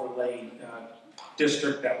services overlay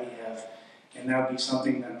district that we have. And that would be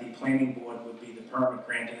something that the planning board would be the permit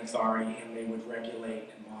granting authority, and they would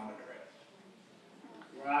regulate and monitor it.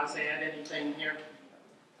 Roz, add anything here?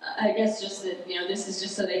 I guess just that, this is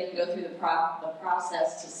just so they can go through the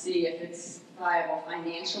process to see if it's viable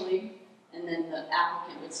financially, and then the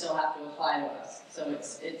applicant would still have to apply to us. So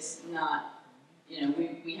it's not,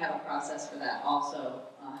 we have a process for that also,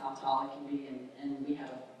 how tall it can be, and we have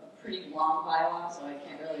a pretty long bylaw, so I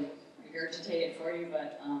can't really regurgitate it for you,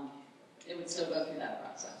 but it would still go through that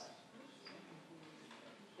process.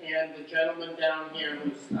 And the gentleman down here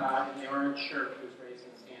who's in the orange shirt who's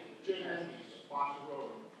raising his hand.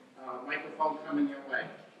 Microphone coming your way.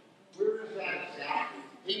 Where is that exactly?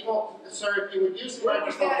 People, sir, if you would use the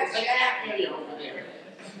microphone, they can't hear you over there.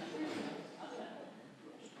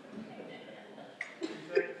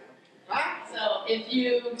 So if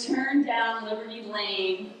you turn down Liberty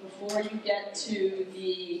Lane before you get to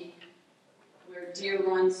where Deer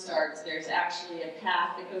Run starts, there's actually a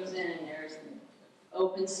path that goes in, and there's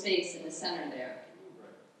open space in the center there.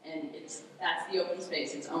 And that's the open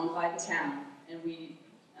space. It's owned by the town, and we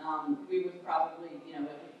would probably, it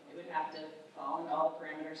would have to fall into all the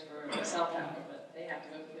parameters for a cell tower, but they have to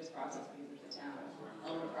go through this process because it's the town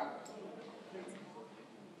owned the property.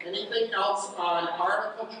 Anything else on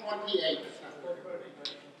Article 28?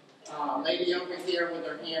 Lady over here with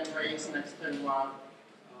her hand raised next to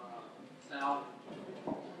Sal.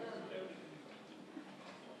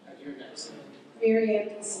 You're next. Mary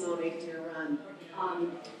Ann Simone, Deer Run.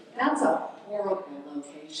 That's a horrible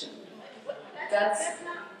location. That's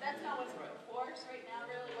not what's before us right now,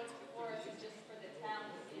 really. What's before us is just for the town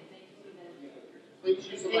to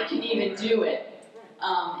see if they can even do it.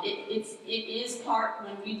 It is part,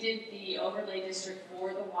 when we did the overlay district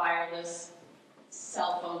for the wireless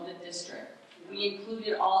cell phone district, we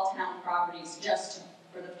included all town properties just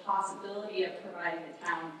for the possibility of providing the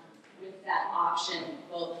town with that option,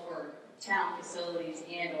 both for town facilities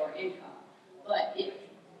and or income. But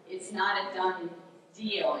it's not a done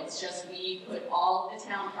deal. It's just we put all of the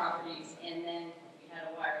town properties, and then we had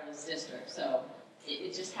a wireless district. So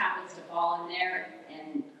it just happens to fall in there,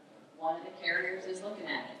 and one of the carriers is looking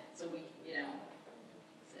at it. So we,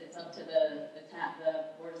 it's up to the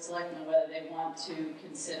Board of Selectmen whether they want to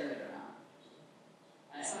consider it or not.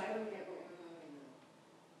 So I don't get what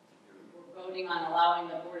we're voting on allowing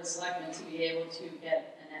the Board of Selectmen to be able to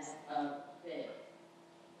get a bid.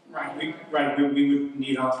 We would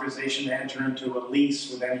need authorization to enter into a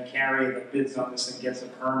lease with any carrier that bids on this and gets a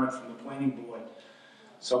permit from the planning board.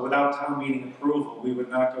 So without town meeting approval, we would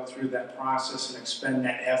not go through that process and expend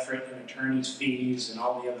that effort and attorney's fees and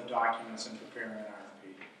all the other documents in preparing an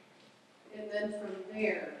RFP. And then from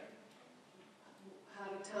there, how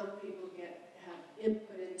do town people have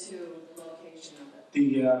input into the location of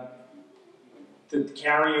it? The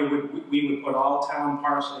carrier we would put all town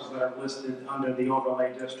parcels that are listed under the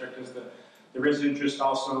overlay district, because there is interest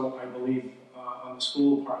also, I believe, on the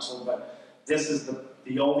school parcel, but this is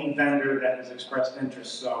the only vendor that has expressed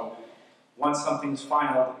interest. So once something's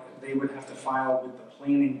filed, they would have to file with the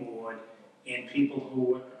planning board, and people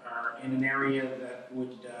who are in an area that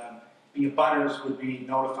would be abutters would be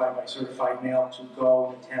notified by certified mail to go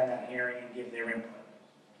and attend that hearing and give their input.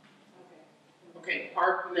 Okay,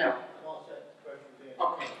 Art, no.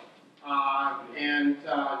 Okay, and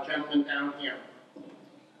gentleman down here.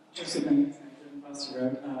 Joseph Bennett, Foster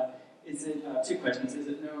Road. Is it, two questions, is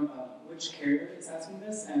it known which carrier is asking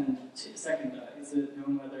this? And second, is it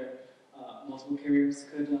known whether multiple carriers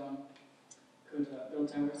could build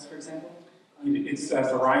towers, for example? It's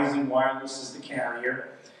Verizon Wireless is the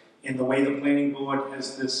carrier. In the way the planning board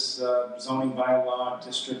has this zoning bylaw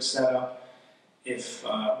district set up, if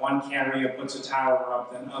one carrier puts a tower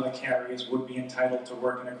up, then other carriers would be entitled to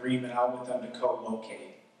work an agreement out with them to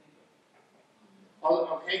co-locate.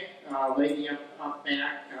 Oh, okay, lady up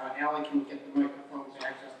back, Ally, can you get the microphone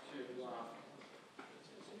back up to...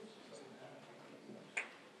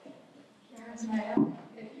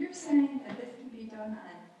 If you're saying that this can be done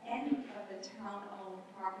on any of the town-owned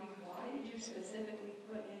property, why did you specifically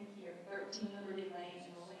put in here 13 Liberty Lane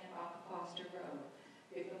and the land off of Foster Road?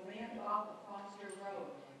 If the land off of Foster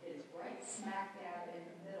Road is right smack dab in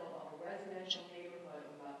the middle of a residential neighborhood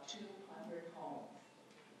of about 200 homes.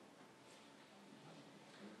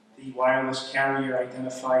 The wireless carrier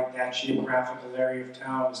identified that geographical area of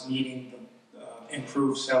town as needing the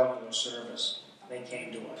improved cellular service. They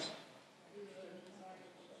came to us.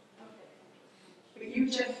 But you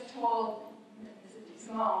just told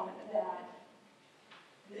Simone that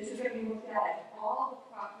this is going to be looked at all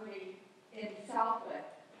the property in Southwick,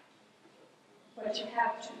 but you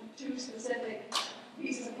have two specific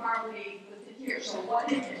pieces of property listed here. So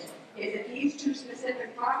what is it? Is it these two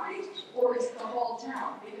specific properties, or is it the whole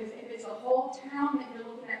town? Because if it's the whole town that you're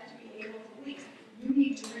looking at to be able to lease, you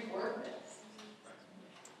need to reword this.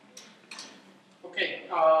 Okay,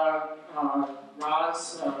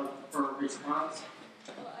 Roz, for a response.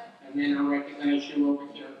 And then I'll recognize you over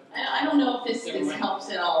here. I don't know if this helps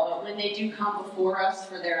at all, but when they do come before us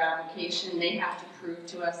for their application, they have to prove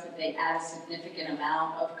to us that they add a significant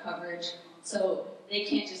amount of coverage. So they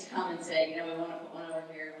can't just come and say, you know, we want to put one over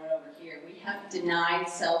here and one over here. We have denied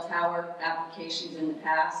cell tower applications in the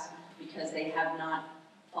past because they have not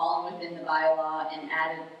fallen within the bylaw and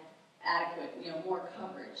added adequate, you know, more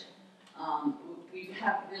coverage. We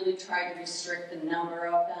have really tried to restrict the number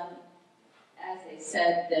of them. As they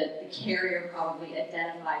said, that the carrier probably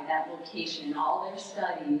identified that location in all their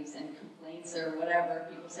studies and complaints or whatever,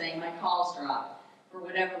 people saying my calls dropped. For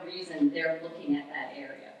whatever reason, they're looking at that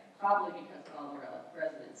area, probably because of all the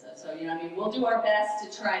residents. So, you know, I mean, we'll do our best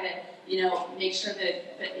to try to, you know, make sure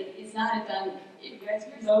that it's not done. You guys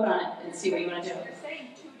can vote on it and see what you want to do. You're saying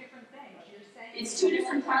two different things. You're saying it's two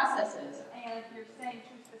different processes. And you're saying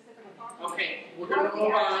two specific properties. Okay, we're going to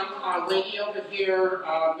move on. Lady over here,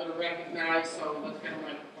 I'm going to recognize, so let's get a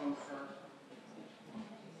microphone for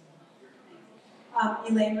her.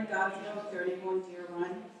 Elaine Regaggio,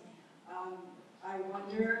 3101. I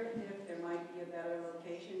wonder if there might be a better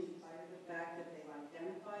location in spite of the fact that they've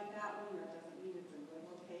identified that one. That doesn't mean it's a good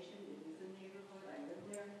location. It is a neighborhood. I live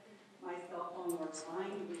there. My cell phone works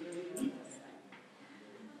fine. We really need this thing.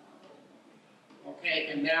 Okay,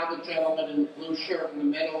 and now the gentleman in the blue shirt in the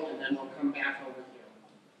middle, and then we'll come back over here.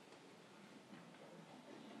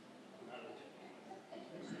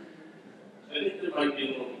 I think there might be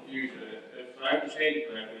a little confusion. If I understand it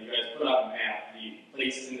correctly, you guys put on a map the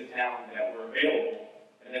places in the town that were available,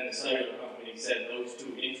 and then the cellular company said those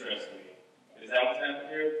two interest me. Is that what's happened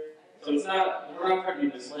here? So it's not, we're not trying to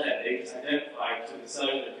be misled. They just identified to the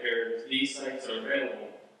cellular carriers these sites are available,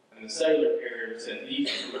 and the cellular carriers said these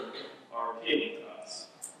two are appealing to us.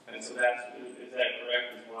 And so that's, is that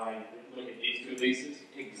correct, is why you look at these two leases?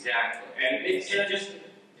 Exactly. And it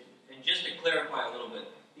just to clarify a little bit,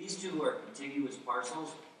 these two are contiguous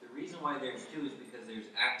parcels. The reason why there's two is because there's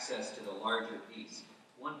access to the larger piece.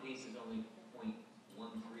 One piece is only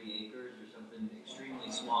 0.13 acres or something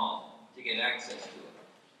extremely small to get access to it.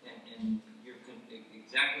 And you're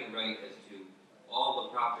exactly right as to all the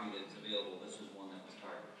property that's available. This was one that was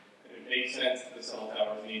targeted. makes sense that the cell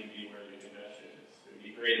towers need to be where the congestion is. It would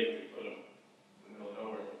be great if we put them in the middle of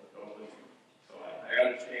nowhere, don't live. So I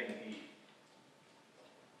understand the need.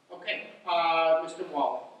 Okay, Mr.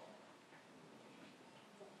 Wall.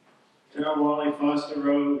 John Wally, Foster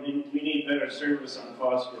Road. We need better service on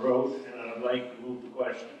Foster Road, and I'd like to move the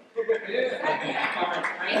question.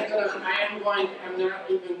 I'm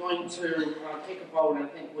not even going to take a vote. I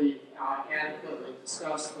think we adequately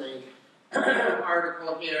discussed the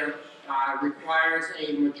article here. Requires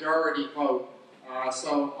a majority vote.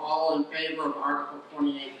 So all in favor of Article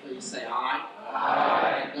 28, please say aye.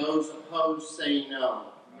 Aye. And those opposed say no.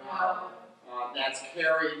 No. That's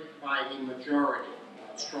carried by a majority,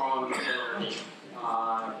 a strong majority.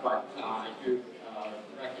 But I do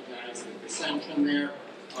recognize the dissension there.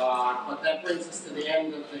 But that brings us to the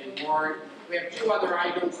end of the warrant. We have two other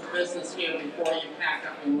items of business here before you pack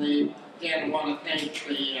up and leave. Again, I want to thank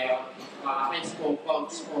the high school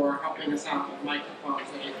folks for helping us out with microphones.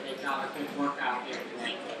 They got a good workout here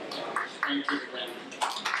tonight. Thank you to them.